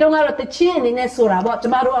တို့ခေတ်တုန်းကတော့တချင်းအနေနဲ့ဆိုတာပေါ့ကျ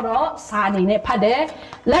မတို့ကတော့စာအနေနဲ့ဖတ်တယ်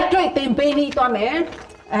လက်တွေ့သင်ပေးပြီးသွားမယ်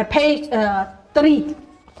page 3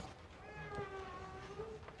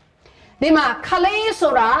ဒီမှာခလေး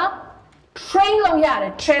ဆိုတာ train လုပ်ရတ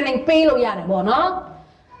ယ် training ပေးလို့ရတယ်ပေါ့နော်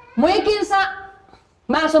မွေးကင်းစ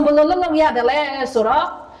မဆံဘလို့လုပ်ရတယ်လဲဆိုတော့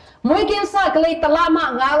မွေးကင်းစကလေးတလမ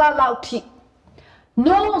9လလောက်ထိ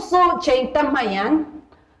no so chain တမယန်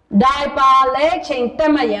ဒိုင်ပါလဲ chain တ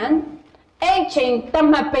မယန်အဲ့ချိန်တ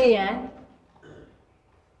မပေးရန်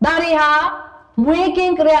ဒါရီဟာမွေးက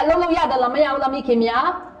င်းကြရလုံးရတယ်လားမရဘူးလားမိခင်များ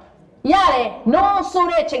ရတယ် no ဆို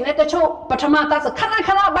တဲ့ချိန်နဲ့တချို့ပထမတသခဏခ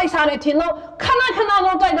ဏပိုက်စားတယ်ထင်လို့ခဏခဏ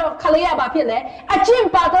လုံးတိုက်တော့ခလေးရပါဖြစ်လေအချင်း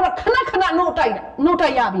ပါတော့ခဏခဏနှုတ်တို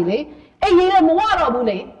က်ရပြီလေအဲ့ရေးလည်းမဝတော့ဘူး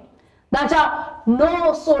လေဒါကြောင့် no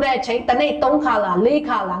ဆိုတဲ့ချိန်တနေ့3ခါလား4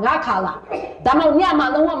ခါလား5ခါလားဒါမှမဟုတ်ညမှာ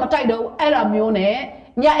လုံးဝမတိုက်တော့အဲ့လိုမျိုးနဲ့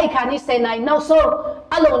nhà ấy khá ní xe này nào số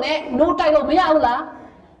alo nè nô tay lâu mấy áo là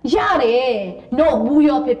ya đấy nô bùi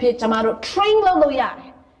yo phê chả mà rồi train lâu lâu ya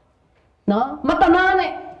nó mà tao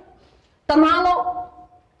nè tao lâu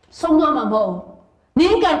xong nó mà mồ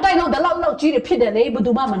nín cần tay lâu đã lâu chỉ để phê để lấy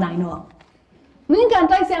bùi mà này nó nín cần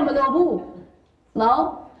tay xem mà lâu bù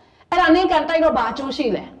nó ấy là nín cần tay nó bà chú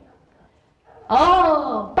xí lệ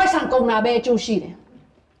bây sang công nào bé chú xí lệ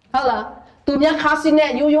hả là tụi nhá khá xin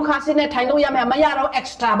nè yu khá xin nè thay lâu ya mà ya đâu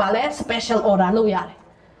extra bà lẽ special order lâu ya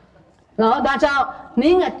nó đã cho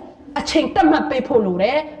nín chỉnh tâm hợp bê phô lù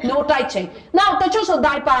đấy nô tay chỉnh nào tôi cho số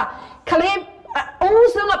đại bà khali u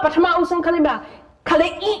sung à bắt ma u sung khali bà khali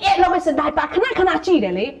lâu bây giờ đại bà khana chi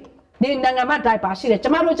đấy lấy nên nàng mà đại bà xí đấy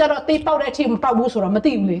chăm lo cho nó tì bao đấy chỉ bao bù số rồi mà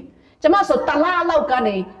tì lấy chăm số ta la lâu cái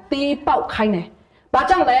này tì bao khai này bà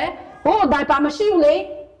chẳng lẽ đại bà mà xí lấy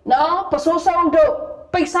nó bắt số xong rồi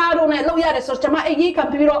bây giờ rồi này lâu ya đấy số chăm ấy gì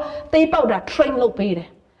cầm bì rồi tì bao đã train lâu bì đấy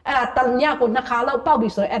là tận nhà của nó khá lâu bao bì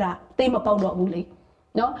số là tì mà bao độ bù lấy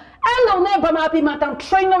nó anh lâu nè bà mà bị mà tăng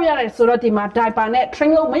train lâu ya rồi số đó thì mà đại bà nè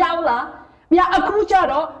train lâu mấy áo là nhà ở khu cha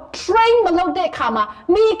đó train mà lâu để khám mà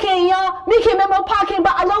mi khi mà mau parking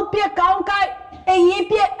bà lâu biết cao cái ấy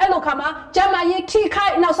biết anh lâu khám mà cha mà ấy thi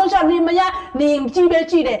khai nào xong rồi niệm mà ya niệm chi bé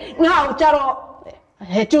chi đấy ngào cha đó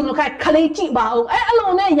hết chung nó khai khai chi bà ông anh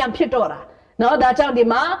lâu nè nhắm biết đó nó đã cho đi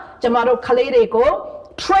mà cha mà đó khai đấy cô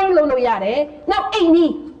train lâu lâu ya đấy nào ấy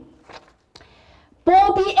ni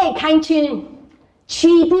bố bị ấy khai chín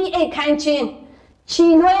chi bị ấy khai chín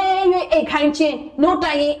chi nuôi ấy khai chín nô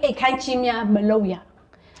tay ấy khai chín nhà mà lâu ya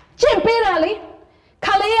chuyện bây giờ哩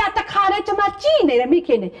khali à ta khá đấy cho mà chi này là mi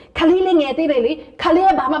kia này khali lên nghe thế này lý khali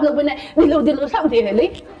à bà mà lâu bên này đi lâu sao thế này lý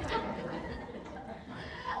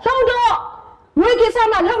lâu đó người kia sao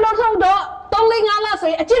mà lâu đó tông lên ngang là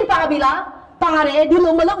rồi chuyện bà bị lá bà đấy đi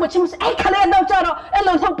lâu mà lâu mà chim ấy khali đâu cho đó ấy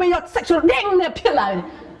lâu xong bây giờ sexual đen này phía lại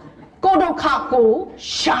cô đâu khá cô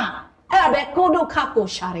xa ấy là bé cô đâu khá cô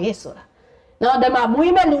xa đấy rồi nó để mà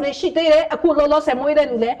mũi mẹ lù đấy shit đấy aku lâu xem mũi đấy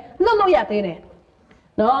lù đấy lâu ya thế này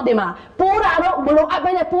nó để mà pura đó một lúc ai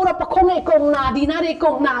bây giờ pura bắt không ai công na đi na đi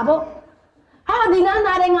công na bo đi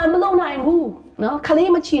na đây ngàn một lâu này ngu nó khali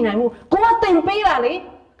mà chỉ này ngu có tiền pay là đấy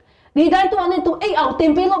đi đây tụi anh tụi ấy ở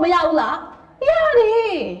tiền pay lo bây giờ là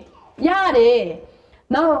ya đi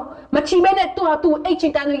nó mà chỉ bên này tụi ấy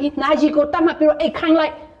chỉ ta người na chỉ có tâm mà pero ấy khang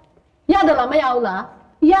lại ya đó là bây giờ là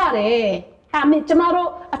ya đi mình chăm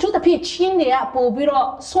lo chúng ta phải chín này à bố bị rồi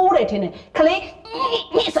số đấy thế này khali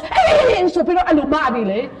số bị rồi anh lùm ba bị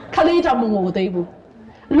lấy khali cho mông ngô đấy bố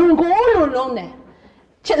lùm gỗ này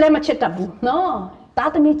chết lên mà chết tập bố nó ta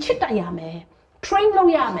tự mình chết tại nhà mẹ train lâu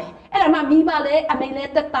nhà mẹ ấy là mà mi ba lấy anh mình lấy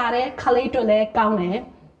tất ta đấy khali cho lấy cao này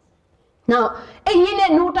nó ấy như này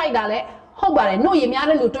nô tay đã lấy không phải nô gì mà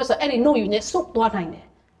lấy lụt cho sợ ấy nô gì nhé xúc toa thành này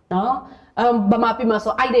đó bà mà bị mà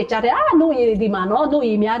số ai để trả đấy nô gì đi mà nó nô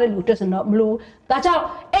gì mà lấy lụt cho sợ nó blue ta cho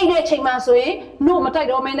ấy để chơi mà rồi nô mà tay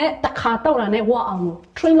đó mày này ta khá tao là này hoa ông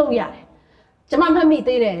train lâu nhà chả mà phải mi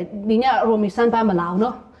tê đấy đi nhà Romi San ba mà lao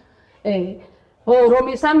nó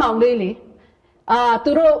Romi San mong đi li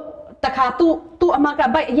tụi đó ta khá tụi mà cả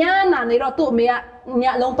bảy nhà này đó tụi mày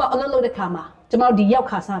nhà lông bọ lâu để khá mà chả mà đi giao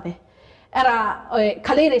khá sao đấy là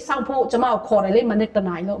khali để sang phụ chả mà khó để lên mà nét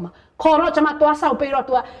này luôn mà khó đó chả mà tua sau bây giờ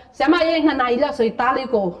tua chả mà cái này là rồi ta lấy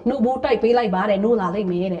cô nụ bút tay bây lại bà để nụ là lấy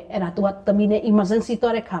mẹ đấy là tua tầm này emergency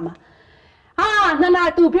tua để khá mà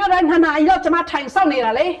này tụi bây giờ này là chả mà thành sau này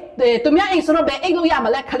là lấy để tụi mình anh số bé anh lúc mà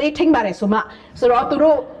lấy khali thinh bà để số mà số đó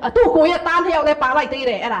tụi cô ya tan theo lấy bà lại tí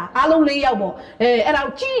đấy là alo lấy nhau bộ là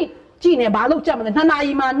chỉ này bà lúc chả mà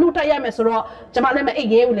này mà nụ tay em số đó chả mà lấy mà anh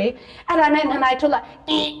yêu lấy này thôi là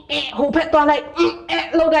hồ phết toàn lại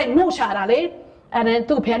lâu đây nụ xả ra lấy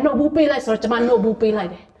tụi phết nụ bút bê lại số chả mà nụ bút bê lại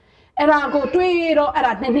đấy là cô tuy đó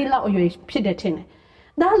nên đi lão rồi phết để thế này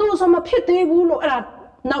đã lúc sao mà phết đấy bút lộ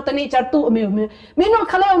nào tani chặt tụ mình nó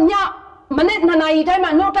khá lâu nhá mà nên này đây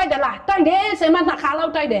mà nó tay để lại tay đấy xem mà khá lâu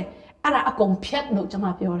tay để cũng phết được cho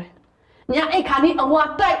mà biểu đấy nhà ấy khá ní ông hoa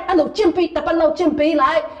tay lúc chim pi tập lâu chim pi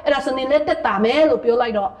lại sao nên lấy tết tả mẹ lúc biểu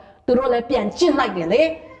lại đó từ đó lại biến chim lại để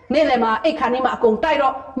lấy nên là mà ấy khá ní mà cũng tay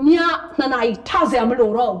đó nhà này thao dẻo mới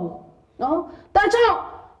đủ rồi đó tại sao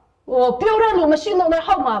biểu ra lúc mà xin lúc này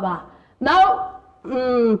không mà bà nào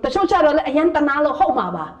tại sao cha rồi lại anh ta nào lúc không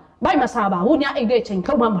mà bà bây mà sao bà hút nhá anh để chỉnh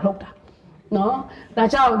không mà một lúc đó nó là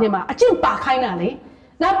sao thì mà chim bà khai nào đấy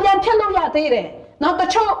nó biến thiên lâu nhà thế đấy nó ta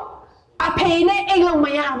cho pay này anh lâu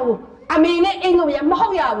mày à bu mình này anh lâu nhà mà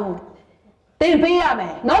không nhà bu tiền pay à mày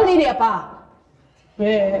nó đi đẹp à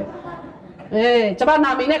cho bạn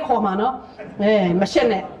nào mình này khó mà nó mà xem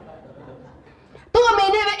này ตัวเม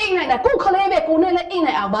ย์เนี่ยไม่เองไหนนะกูเขาเลยแบบกูเนี่ยเลยเองไหน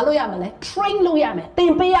เอาบาลุยามาเลย train ลุยามาเต็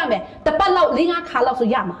มไปยามาแต่ปั้นเราลิงอาขาเราสุ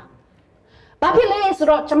ยามาบางทีเลยสุ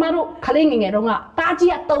ดจะมาดูเขาเล่นยังไงตรงอ่ะตาจี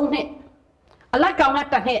ตรงเนี่ยอะไรกาง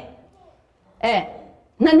ตัดเนี่ย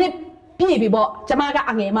นั่นเนี่ยพี่บีบอกจะมากับ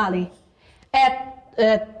อังเงมาเลย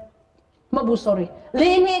มาบุษรีเล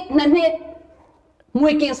ยนี่นั่นเนี่ยมว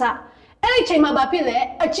ยกินซะใช่มาบางทีเลย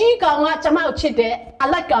จีกางจะมาอุชิดอะ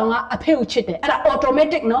ไรกางอภิอุชิดอะไรอัตโนมั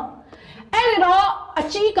ติเนาะเรา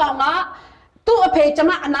จีกางตู้อภิจะ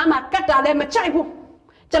มาอันนั้นมากัดอะไรมาใช่ปุ๊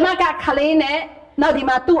จะมากับเขาเลยเนี่ยน่าดี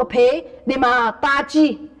มาตู้อภิดีมาตาจี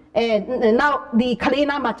น่าดีเขาเลย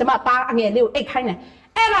น่ามาจะมาตาอังเงเลี้ยวใครเนี่ย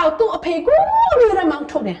เราตู้อภิกูนี่ได้มัง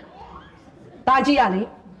ทุกเนี่ยตาจีอะไร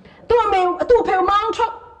ตู้เมย์ตู้อภิมังทุ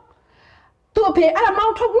กตู้อภิอะไรมัง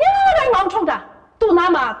ทุกเนี่ยได้มังทุกด่ะตู้น้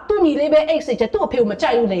ำมาตู้นี่เลยแบบสิจะตู้อภิมาใจ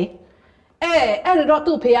อยู่เลยเรา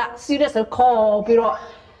ตู้อภิอะซีเรียสคอพี่รอ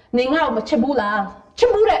นี่เงามาเชบูเล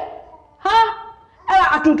ยฮะอ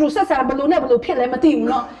ะจู่ๆเสร็จบอลลูนเนี่ยบอลลูนเพี้ยนเลยมาตีอยู่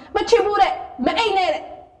เนาะมาเชบูเลยมาเนี่ย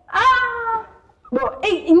บอกเ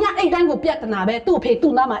นี่ยดังกูเปียกตนาแบบตู้อภิ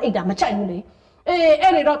ตู้น้ำมาด่ามาใจอยู่เลย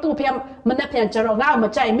เราตู้อภิมันเนี่ยเพียงจะเราเงามา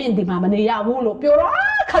ใจมินดีมามันเนี่ยยาวูโลพี่รอ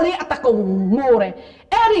เขาเลยอัตกงโง่เลย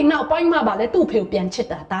น่าไปมาบ้าเลยตู้อภิเปลี่ยนชิด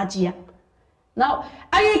ตาจีอะเนาะ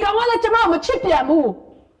ก็ว่าเลยจะมาชิดเปลี่ยนมู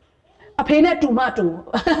อภิเนี่ยจูมาจู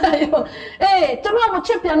จะมา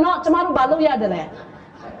ชิดเปลี่ยนเนาะจะมาดูบาลูยาเดเลย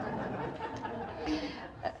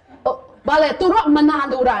บาเลยตัวเรามันนา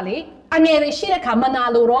ลูราลีอันนี้เรื่องค่ะมันนา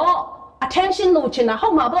ลูรอ attention ลูชินะเขา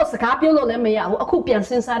มาบอกสกับยูโรเลยไม่อยากအခုပြန်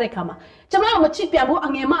စဉ်းစားတဲ့ခါမှာကျမတို့မချစ်ပြန်ဘူးအ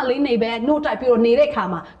ငယ်မလေးနေပဲ note တိုက်ပြီးတော့နေတဲ့ခါ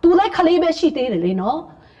မှာသူလည်းခလေးပဲရှိသေးတယ်လေနော်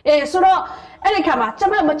ဆိုတော့အဲ့ဒီခါမှာကျ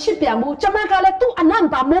မမချစ်ပြန်ဘူးကျမကလည်းသူ့အနံ့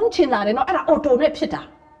ပါမုန်းချင်လာတယ်နော်အဲ့ဒါ auto နဲ့ဖြစ်တာ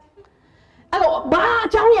အဲ့တော့ဘာအ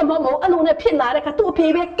ကြောင်းရမမို့အဲ့လိုနဲ့ဖြစ်လာတဲ့ခါသူ့အဖေ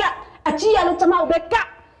ပဲကတ်အကြီးရလို့ကျမပဲကတ်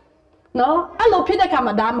နော်အဲ့လိုဖြစ်တဲ့ခါ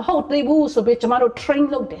မှာဒါမဟုတ်သေးဘူးဆိုပြီးကျမတို့ train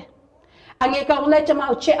လုပ်တယ်အငယ်ကောင်လည်းကျမ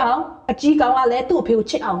ကိုချစ်အောင်အကြီးကောင်ကလည်းသူ့အဖေကို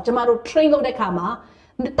ချစ်အောင်ကျမတို့ train လုပ်တဲ့ခါမှာ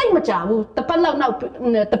တိတ်မကြဘူးတပတ်လောက်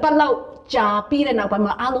ကြာပြီးတဲ့နောက်ပိုင်း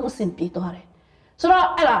မှာအားလုံးအဆင်ပြေသွားတယ်ဆိုတော့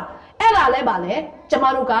အဲ့ဒါလည်းပါလေကျမ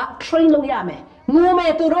တို့က train လုပ်ရမယ်ငိုမ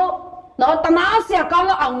ယ်သူတို့နော်တနာစရာကောင်း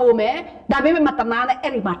လောက်အောင်ငိုမယ်ဒါပေမဲ့မတနာနဲ့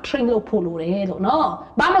အဲ့ဒီမှာ train လုပ်ဖို့လိုတယ်လို့နော်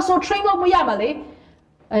ဘာမှဆို train လုပ်မရပါလေ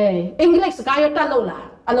အင်္ဂလိပ်စကားရတက်လို့လား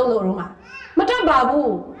အလုံးလို့တော့မတက်ပါ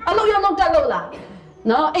ဘူးအလုံးရလုံးတက်လို့လား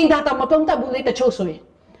နော်အင်တာတော့မတုံးတက်ဘူးလေတချို့ဆိုရင်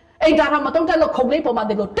အင်တာတော့မတုံးတက်လို့ခုံလေးပေါ်မှာ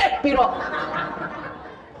ဒီလိုတက်ပြီးတော့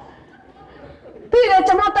ပြီးတယ်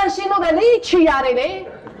ကျွန်တော်တန်ရှင်းလို့လည်းချီရတယ်လေ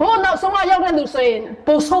ဟိုနောက်ဆုံးရောက်တဲ့လူဆိုရင်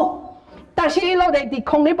ပိုဆိုးတန်ရှင်းလို့တဲ့ဒီ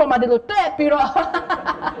ခုံလေးပေါ်မှာဒီလိုတက်ပြီးတော့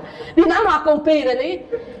ဒီနားမှာကုန်ပေးတယ်လေ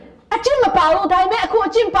အချင်းမပါလို့ဒါပေမဲ့အခု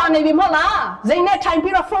အချင်းပါနေပြီမဟုတ်လားဇိမ်နဲ့ထိုင်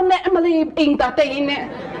ပြီးတော့ဖုန်းနဲ့အမလီအင်တာတက်ရင်းနဲ့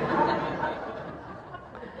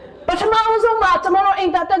ပထမဆုံးမှာကျွန်တော်အ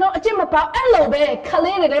င်တာတက်တော့အချင်းမပါအဲ့လိုပဲခ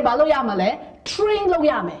လေးတွေလည်းမလုပ်ရမှာလဲ train လုပ်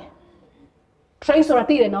ရမယ် train ဆိုတာ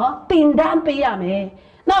သိတယ်နော်တင်တန်းပေးရမယ်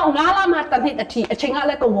နောက်9လမှတနှစ်အထိအချိန်က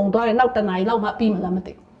လည်းကုန်သွားတယ်နောက်တနားရီလောက်မှပြီးမလားမ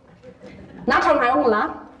သိနောက်ထောင်နိုင်အောင်မလား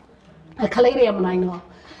ခလေးတွေမနိုင်တော့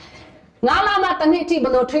9လမှတနှစ်အထိဘ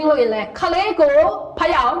ယ်လို train လုပ်ရလဲခလေးကို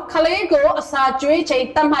ဖျောက်ခလေးကိုအစာကျွေးချိန်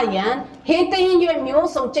တတ်မှတ်ရန်ဟင်းတင်းရွက်မျိုး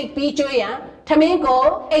စုံကြိတ်ပြီးကျွေးရန်ထမင်းကို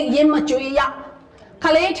အိတ်ရင်မကျွေးရခ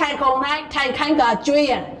လေးထိုင်ကုန်တိုင်းထိုင်ခိုင်းကကျွေး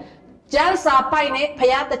ရန်ကျန်းစာပိုက်နဲ့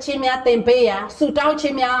ဖျားတချင်းများတင်ပေးရဆူတောင်းချ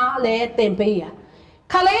င်းများလည်းတင်ပေးရ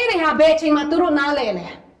ခလေးတွေဟာဘယ်ချိန်မှသူတို့နားလဲ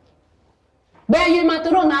ဘယ်ရင်မှသူ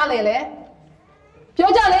တို့နားလဲ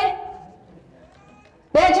ပြောကြလေ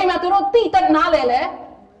ဘယ်ချိန်မှသူတို့တိတက်နားလဲ3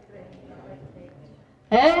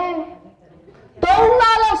လ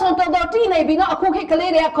လောက်ဆိုတော့တိနေပြီနော်အခုခေတ်က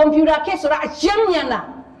လေးတွေကကွန်ပျူတာခေတ်ဆိုတာအရင်ညံတာ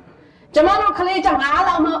ကျမတို့ကလေးကြောင့်9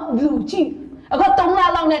လောက်မှလူကြည့်အခု3လ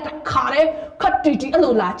လောက်နဲ့တခါတည်းခတ်တီအဲ့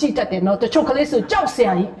လိုလာကြည့်တတ်တယ်နော်တချို့ကလေးဆိုကြောက်စ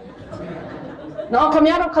ရာကြီးနော်ခင်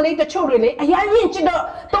ဗျားတို့ကလေးတချို့တွေလေအရင်ရင်ကြည့်တော့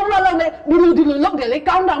3လလောက်နဲ့ဒီလိုလုပ်တယ်လေ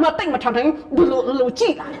ကောင်းတာမှတိတ်မထောင်တိုင်းဒီလိုကြ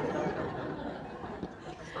ည့်တာ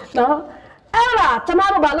နော်အဲ့ဒါကျမ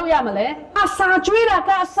တို့ဘာလုပ်ရမလဲအစာကျွေးတာက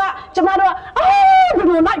အစာကျမတို့ဒီ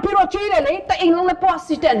လိုနိုင်ပြီးတော့ကျွေးတယ်လေတအိမ်လုံးနဲ့ပွား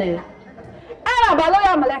စီတက်နေတယ်အဲ့ဒါဘာလုပ်ရ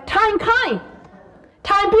မလဲထိုင်ခိုင်း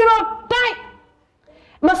ပြီးတော့တိုက်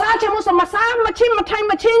မစားချင်ဘူးဆိုမစားမချင်းမထိုင်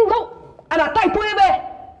မချင်းလို့အဲ့ဒါတိုက်ပွဲပဲ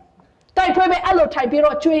အဲ့လိုထိုင်ပြီး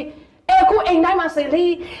တော့ကျွေးအခုအိမ်တိုင်းမှာစေလေ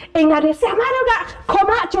အိမ်ကလေးဆရာမတို့ကခေါ်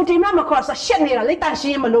မအချိုတင်မခေါ်ဆိုရှက်နေတာလေတန်ရှ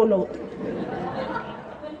င်းမလို့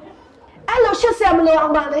အဲ့လိုရှက်ဆရာမလို့အော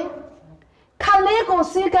င်ပါလေခလေးကို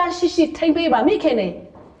စေကရှိထိမ့်ပေးပါမိခင်နေ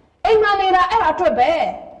အိမ်မနေတာအဲ့ဒါအတွက်ပဲ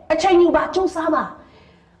အချိန်ယူပါကျူးစားပါ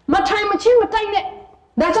မထိုင်မချင်းမတိုက်နဲ့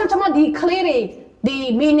ဒါကြောင့်ကျွန်မဒီခလေးတွေဒီ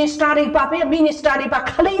minister တွေပါ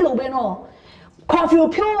ခလေးလိုပဲနော် coffee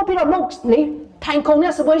ဖြိုးပြီးတော့မုတ်လေ ထိုင်ခုံ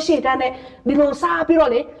နဲ့စပွဲရှိတန်းနဲ့ဒီလိုစားပြီး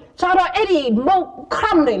တော့လေစားတော့အဲ့ဒီမုတ်ခရ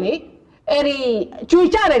မ်နေလေအဲ့ဒီကျွေး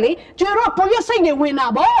ကြတယ်လေကျွေးတော့ပေါ်ရစိတ်နေဝင်တာ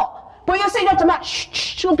ပေါ့ပေါ်ရစိတ်တော့ကျွန်မ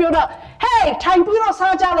ရှူပြောတော့ hey ထိုင်ပြီးတော့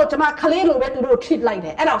စားကြလို့ကျွန်မခလေးလိုပဲသူတို့ treat လိုက်တ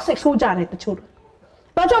ယ်အဲ့တော့စိတ်ဆိုးကြတယ်တချို့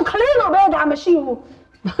ဘာကြောင့်ခလေးလိုပဲဒါမရှိဘူး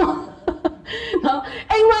နော်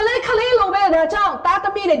အိမ်မှာလည်းခလေးလိုပဲဒါကြောင့်တားသ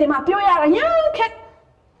မီးတွေဒီမှာပြောရတာရခက်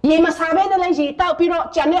ရေမစားဘဲနဲ့လည်းရေတောက်ပြီးတော့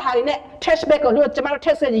ကြံတဲ့ဟာတွေနဲ့ trash bag ကိုလို့ကျွန်တော်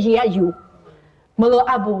trash ရေရယူမလို့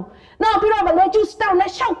အဘူနောက်ပြီးတော့မလဲ juice တောက်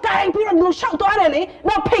နဲ့ရှောက်တိုင်းပြီးတော့လူရှောက်သွားတယ်လေ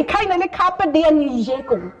နောက်ဖိတ်ခိုင်းတယ်လေ carpet တွေအနီးရေ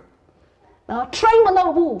ကုန်နော် train မလု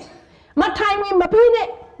ပ်ဘူးမထိုင်ဝင်မပြီးနဲ့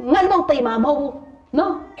ငတ်လို့တိမ်မှာမဟုတ်ဘူး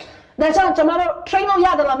နော်ဒါကြောင့်ကျွန်တော်တို့ train လုပ်ရ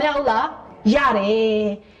တယ်လားမရဘူးလားရတယ်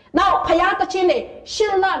နောက်ဖယားတချင်းနေ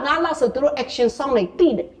10လ9လဆိုသူတို့ action song တွေတ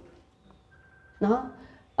ည်တယ်နော်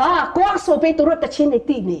ကိုယ်ဆိုပေးသူတို့တချင်းတွေ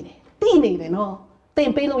တည်နေတယ်နော်တ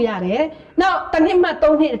င်ပေးလို့ရတယ်နောက်တစ်နှစ်မှ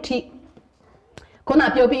3နှစ်အထိခုန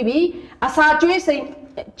ပြောပြီးပြီအစာကျွေးစိန်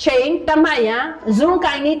ချိန်တမတ်ရန် zoom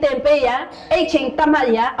ကိုင်းနေတင်ပေးရန်အဲ့ချိန်တမတ်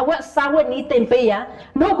ရန်အဝတ်စာဝတ်နေတင်ပေးရန်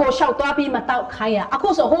နှုတ်ကိုလျှောက်သွားပြီးမတောက်ခိုင်းရအခု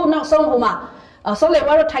ဆိုဟိုနောက်ဆုံးဟိုမှာဆိုလေ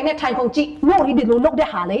ဝါတော့ထိုင်နေထိုင်ခုံကြည့်နှုတ်ဒီလိုလုပ်တဲ့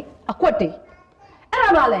ဟာလေအကွက်တွေအဲ့ဒါ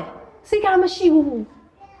ပါလေစိတ်ကမရှိဘူး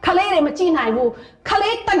ခလေးတွေမကြည့်နိုင်ဘူးခ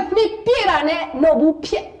လေးတစ်နှစ်ပြည့်တာနဲ့နှုတ်ဘူး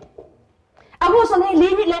ဖြစ်အခုဆိုနေ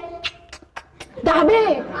လေးနှစ်လေဒါပဲ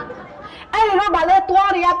အဲ့ဒီတော့ဗာလဲ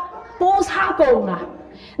တွားရပိုးစားကုန်တာ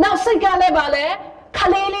နောက်စိတ်ကလည်းဗာလဲခ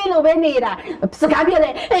လေးလေးလိုပဲနေတာစကားပြလဲ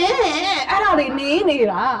အဲ့ဒါတွေနေ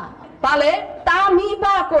တာဗာလဲတာမီး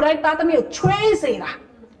ပါကိုယ်တိုင်တာသမီးကိုချွေးစေတာ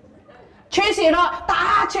ချွေးစေတော့တာ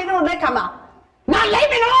ချွေးတော့လက်ခံမှာငါလိမ့်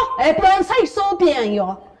မယ်နော်ပြန်ဆိုင်စိုးပြန်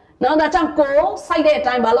ရောနော်ဒါကြောင့်ကိုစိုက်တဲ့အ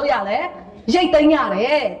တိုင်းမလုပ်ရလဲရိတ်သိမ်းရတ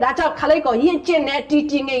ယ်ဒါကြောင့်ခလေးကိုရင့်ကျင့်တဲ့တီ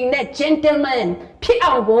တီငိမ်နဲ့ gentleman ဖြစ်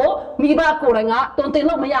အောင်ကိုမိဘကိုယ်တိုင်ကတုံတင်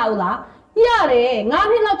လို့မရဘူးလားရတယ်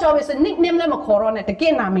9နှစ်လောက်ကြော်ပြီဆို nickname လည်းမခေါ်တော့နဲ့တက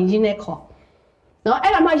ယ်နာမည်ရင်းနဲ့ခေါ်နော်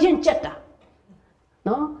အဲ့ဒါမှရင့်ကျက်တာ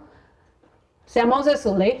နော်ဆရာမောင်ဆက်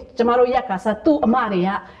ဆိုလေကျမတို့ရက်ကစားသူ့အမတွေက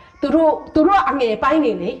သူတို့အငယ်ပိုင်း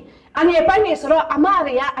နေလေအငယ်ပိုင်းနေဆိုတော့အမ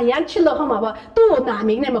တွေကအရန်ချစ်လို့ဟောမှာပါသူ့ကိုနာမ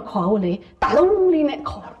ည်နဲ့မခေါ်ဘူးလေတလုံးလေးနဲ့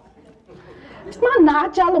ခေါ်မနာ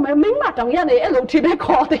ကြလို့မင်းမတောင်ရနေအဲ့လိုထိပဲ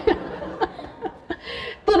ခေါ်တယ်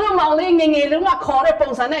သူတို့မောင်လေးငယ်လုံးကခေါ်တဲ့ပုံ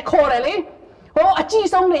စံနဲ့ခေါ်တယ်လေဟိုအကြည့်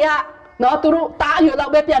ဆုံးတွေကနော်သူတို့တားအယူလော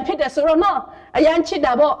က်ပဲပြန်ဖြစ်တယ်ဆိုတော့နော်အရန်ချစ်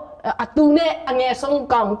တာပေါ့အတူနဲ့အငယ်ဆုံး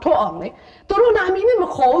ကောင်ထုတ်အောင်လေသူတို့နာမည်နဲ့မ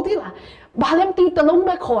ခေါ်ဘူးတိလားဘာလဲမသိတလုံး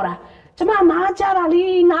ပဲခေါ်တာကျမနာကြတာလေ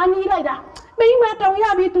နာကြီးလိုက်တာမင်းမတောင်ရ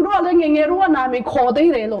ပြီသူတို့ကလည်းငယ်တော့နာမည်ခေါ်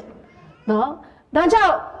သေးတယ်လို့နော်ဒါကြော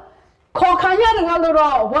င့်ခေါ်ခံရတယ်ငါတို့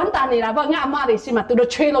တော့ဝမ်းတာနေတာပေါ့ငါအမတွေစီမှာသူတို့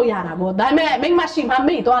ချွေးလို့ရတာပေါ့ဒါပေမဲ့မိမရှိမှ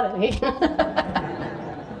မိသွားတယ်လေ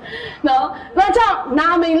နော်ဒါကြောင့်နာ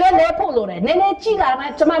မည်လဲဖို့လို့တယ်နည်းနည်းကြည့်လာမှ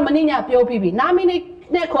ကျမမင်းညပြောပြီးပြီနာမည်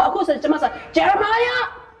နဲ့ခေါ်အခုဆိုကျမဆိုဂျယ်ရမိုင်ယာ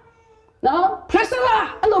နော်ပရက်ဆလာ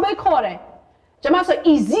အဲ့လိုပဲခေါ်တယ်ကျမဆို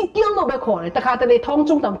Ezekiel လို့ပဲခေါ်တယ်တခါတလေထုံး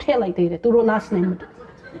ကျုံတောင်ထည့်လိုက်သေးတယ်သူတို့ last name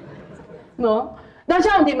နော်ဒါ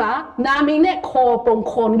ကြောင့်ဒီမှာနာမည်နဲ့ခေါ်ပုံ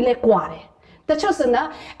ခေါ်နည်းလဲကွာတယ်တချို့စနာ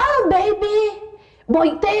baby boy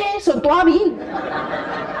တဲဆိုတော့ပြီ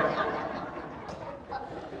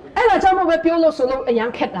အဲ့ဒါကြောင့်ပဲပြောလို့ဆိုလို့အရန်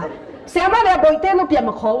ခက်တာဆရာမလည်း boy တဲလို့ပြန်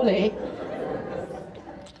မခေါ်ဘူးလေ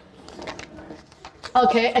โอ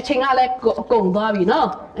เคအချိန်ကလည်းကုန်သွားပြီနော်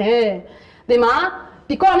ဒီမှာ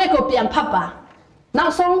ဒီကောနဲ့ကိုပြန်ဖတ်ပါနော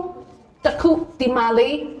က်ဆုံးတစ်ခုဒီမှာ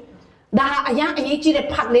လေးဒါအရန်အရေးကြီးတဲ့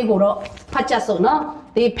ဖတ်လေးကိုတော့ဖတ်ကြစို့နော်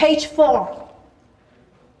ဒီ page 4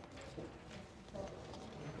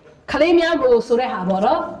ခလေးများကိုဆိုတဲ့ဟာပေါ့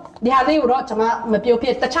နော်ဒီဟာလေးကိုတော့ကျွန်မမပြောဖြ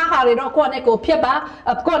စ်တခြားဟာတွေတော့ကိုယ့်နဲ့ကိုဖြစ်ပါ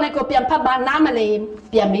ကိုယ့်နဲ့ကိုပြန်ဖတ်ပါနားမလည်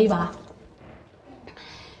ပြန်မေးပါ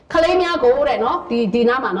ခလေးများကိုတဲ့နော်ဒီ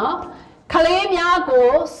နားမှာနော်ခလေးများကို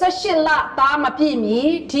18လသားမပြည့်မီ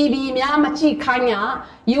TV များမကြည့်ခိုင်းရ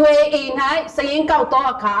UAE ၌စရင်ကောက်တော့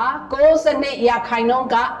အခါ92ရာခိုင်နှုန်း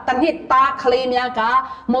ကတစ်နှစ်သားခလေးများက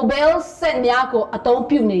mobile set များကိုအသုံး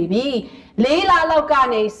ပြုနေပြီ4လလောက်က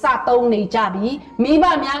နေစသုံးနေကြပြီမိဘ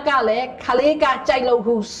များကလည်းခလေးကကြိုက်လို့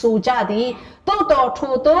ဟုဆိုကြသည်တို့တော်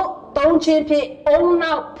ထို့တို့သုံးချင်းဖြင့်အုံ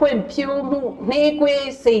နောက်ဖွင့်ဖြိုးမှုနှေးကွေး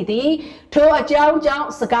စေသည်ထိုအကြောင်းကြောင့်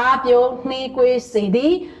စကားပြောနှေးကွေးစေသ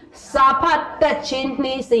ည်စာဖတ်တက်ချင်း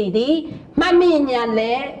နှေးစေသည်မမညာလ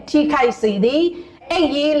ည်းထိခိုက်စေသည်အဲ့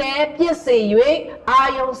ဒီလည်းပြစ်စေ၍အာ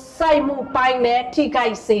ယုစိုက်မှုပိုင်းလည်းထိခို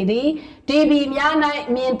က်စေသည်ဒီဘီများ၌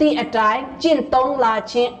မြင်သည့်အတိုင်းကျင့်သုံးလာ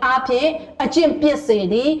ခြင်းအပြင်အကျင့်ပြစ်စေ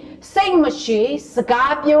သည်စိတ်မရှိစ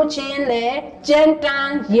ကားပြောခြင်းလည်းကြမ်းတ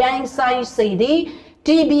မ်းရိုင်းဆိုင်စေသည်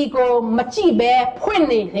ဒီဘီကိုမကြည့်ပဲဖွင့်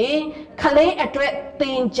နေလေခလေးအတွက်တ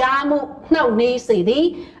င်ကြားမှုနှောက်နေစေသည်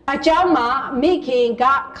အကြောင်းမှာမိခင်က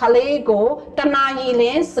ခလေးကိုတနာရီလ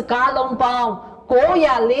င်းစကားလုံးပေါင်း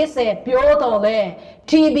 940ပြောတော်လဲ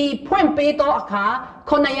TV ဖွင့်ပေးသောအခါ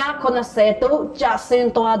980တို့ကျဆင်း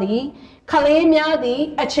သွားသည်ခလေးများသည်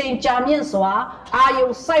အချိန်ကြာမြင့်စွာအာယု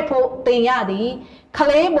စိုက်ဖို့တင်ရသည်ခ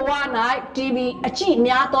လေးဘဝ၌ TV အကြည့်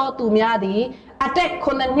များသောသူများသည်အသက်9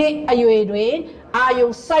နှစ်အရွယ်တွင်အာယု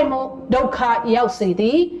စိုက်မှုဒုက္ခရောက်စေသ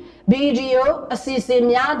ည်ဗီဒီယိုအစီအစဉ်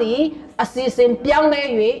များသည်အစီအစဉ်ပြောင်းလဲ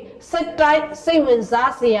၍စိတ်တိုင်းစိတ်ဝင်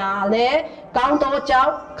စားစရာလည်းကောင်းသောကြော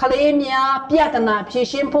င့်ခလေးများပြဿနာဖြေ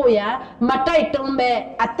ရှင်းဖို့ရန်မတိုက်တွန်းမဲ့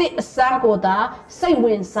အသည့်အစမ်းကိုသာစိတ်ဝ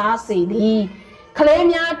င်စားစေသည်ခလေး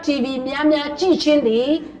များ TV များကြည့်ခြင်းသည်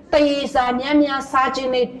တရေစာများစားခြ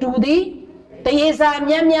င်းနှင့်တူသည်တရေစာ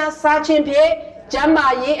များစားခြင်းဖြင့်ကျမ်းမာ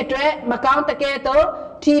ရေးအတွက်မကောင်းတကယ်တော့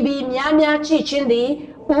TV များကြည့်ခြင်းသည်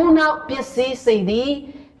ဦးနောက်ပစ္စည်းစေသည်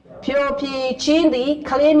ဖြိုဖြီချင်းသည်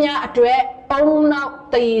ခလေးများအတွက်အုံနောက်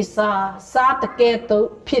တရေစာစားတကယ်တော့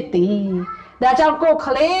ဖြစ်သည်ဒါကြောင့်ကိုခ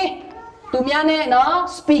လေးသူများနဲ့နော်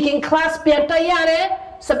speaking class ပြန်တက်ရတယ်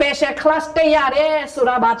special class တက်ရတယ်ဆို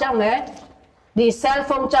တာဘာကြောင့်လဲဒီ cell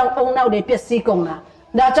phone ကြောင့်အုံနောက်တွေပစ္စည်းကုန်တာ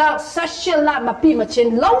ဒါကြောင့် session လမပြမချ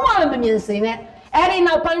င်းလုံးဝမမြင်စေနဲ့အဲ့ဒီ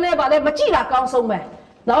နောက်ပိုင်းလည်းဗာလဲမကြည့်တာကောင်းဆုံးပဲ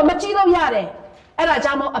နော်မကြည့်လို့ရတယ်အဲ့ဒါ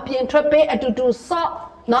ကြောင့်မို့အပြင်ထွက်ပေးအတူတူဆော့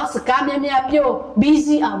နော်စကားများပြော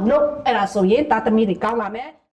busy အောင်လုပ်အဲ့ဒါဆိုရင်တာသမီတွေကောင်းလာမယ်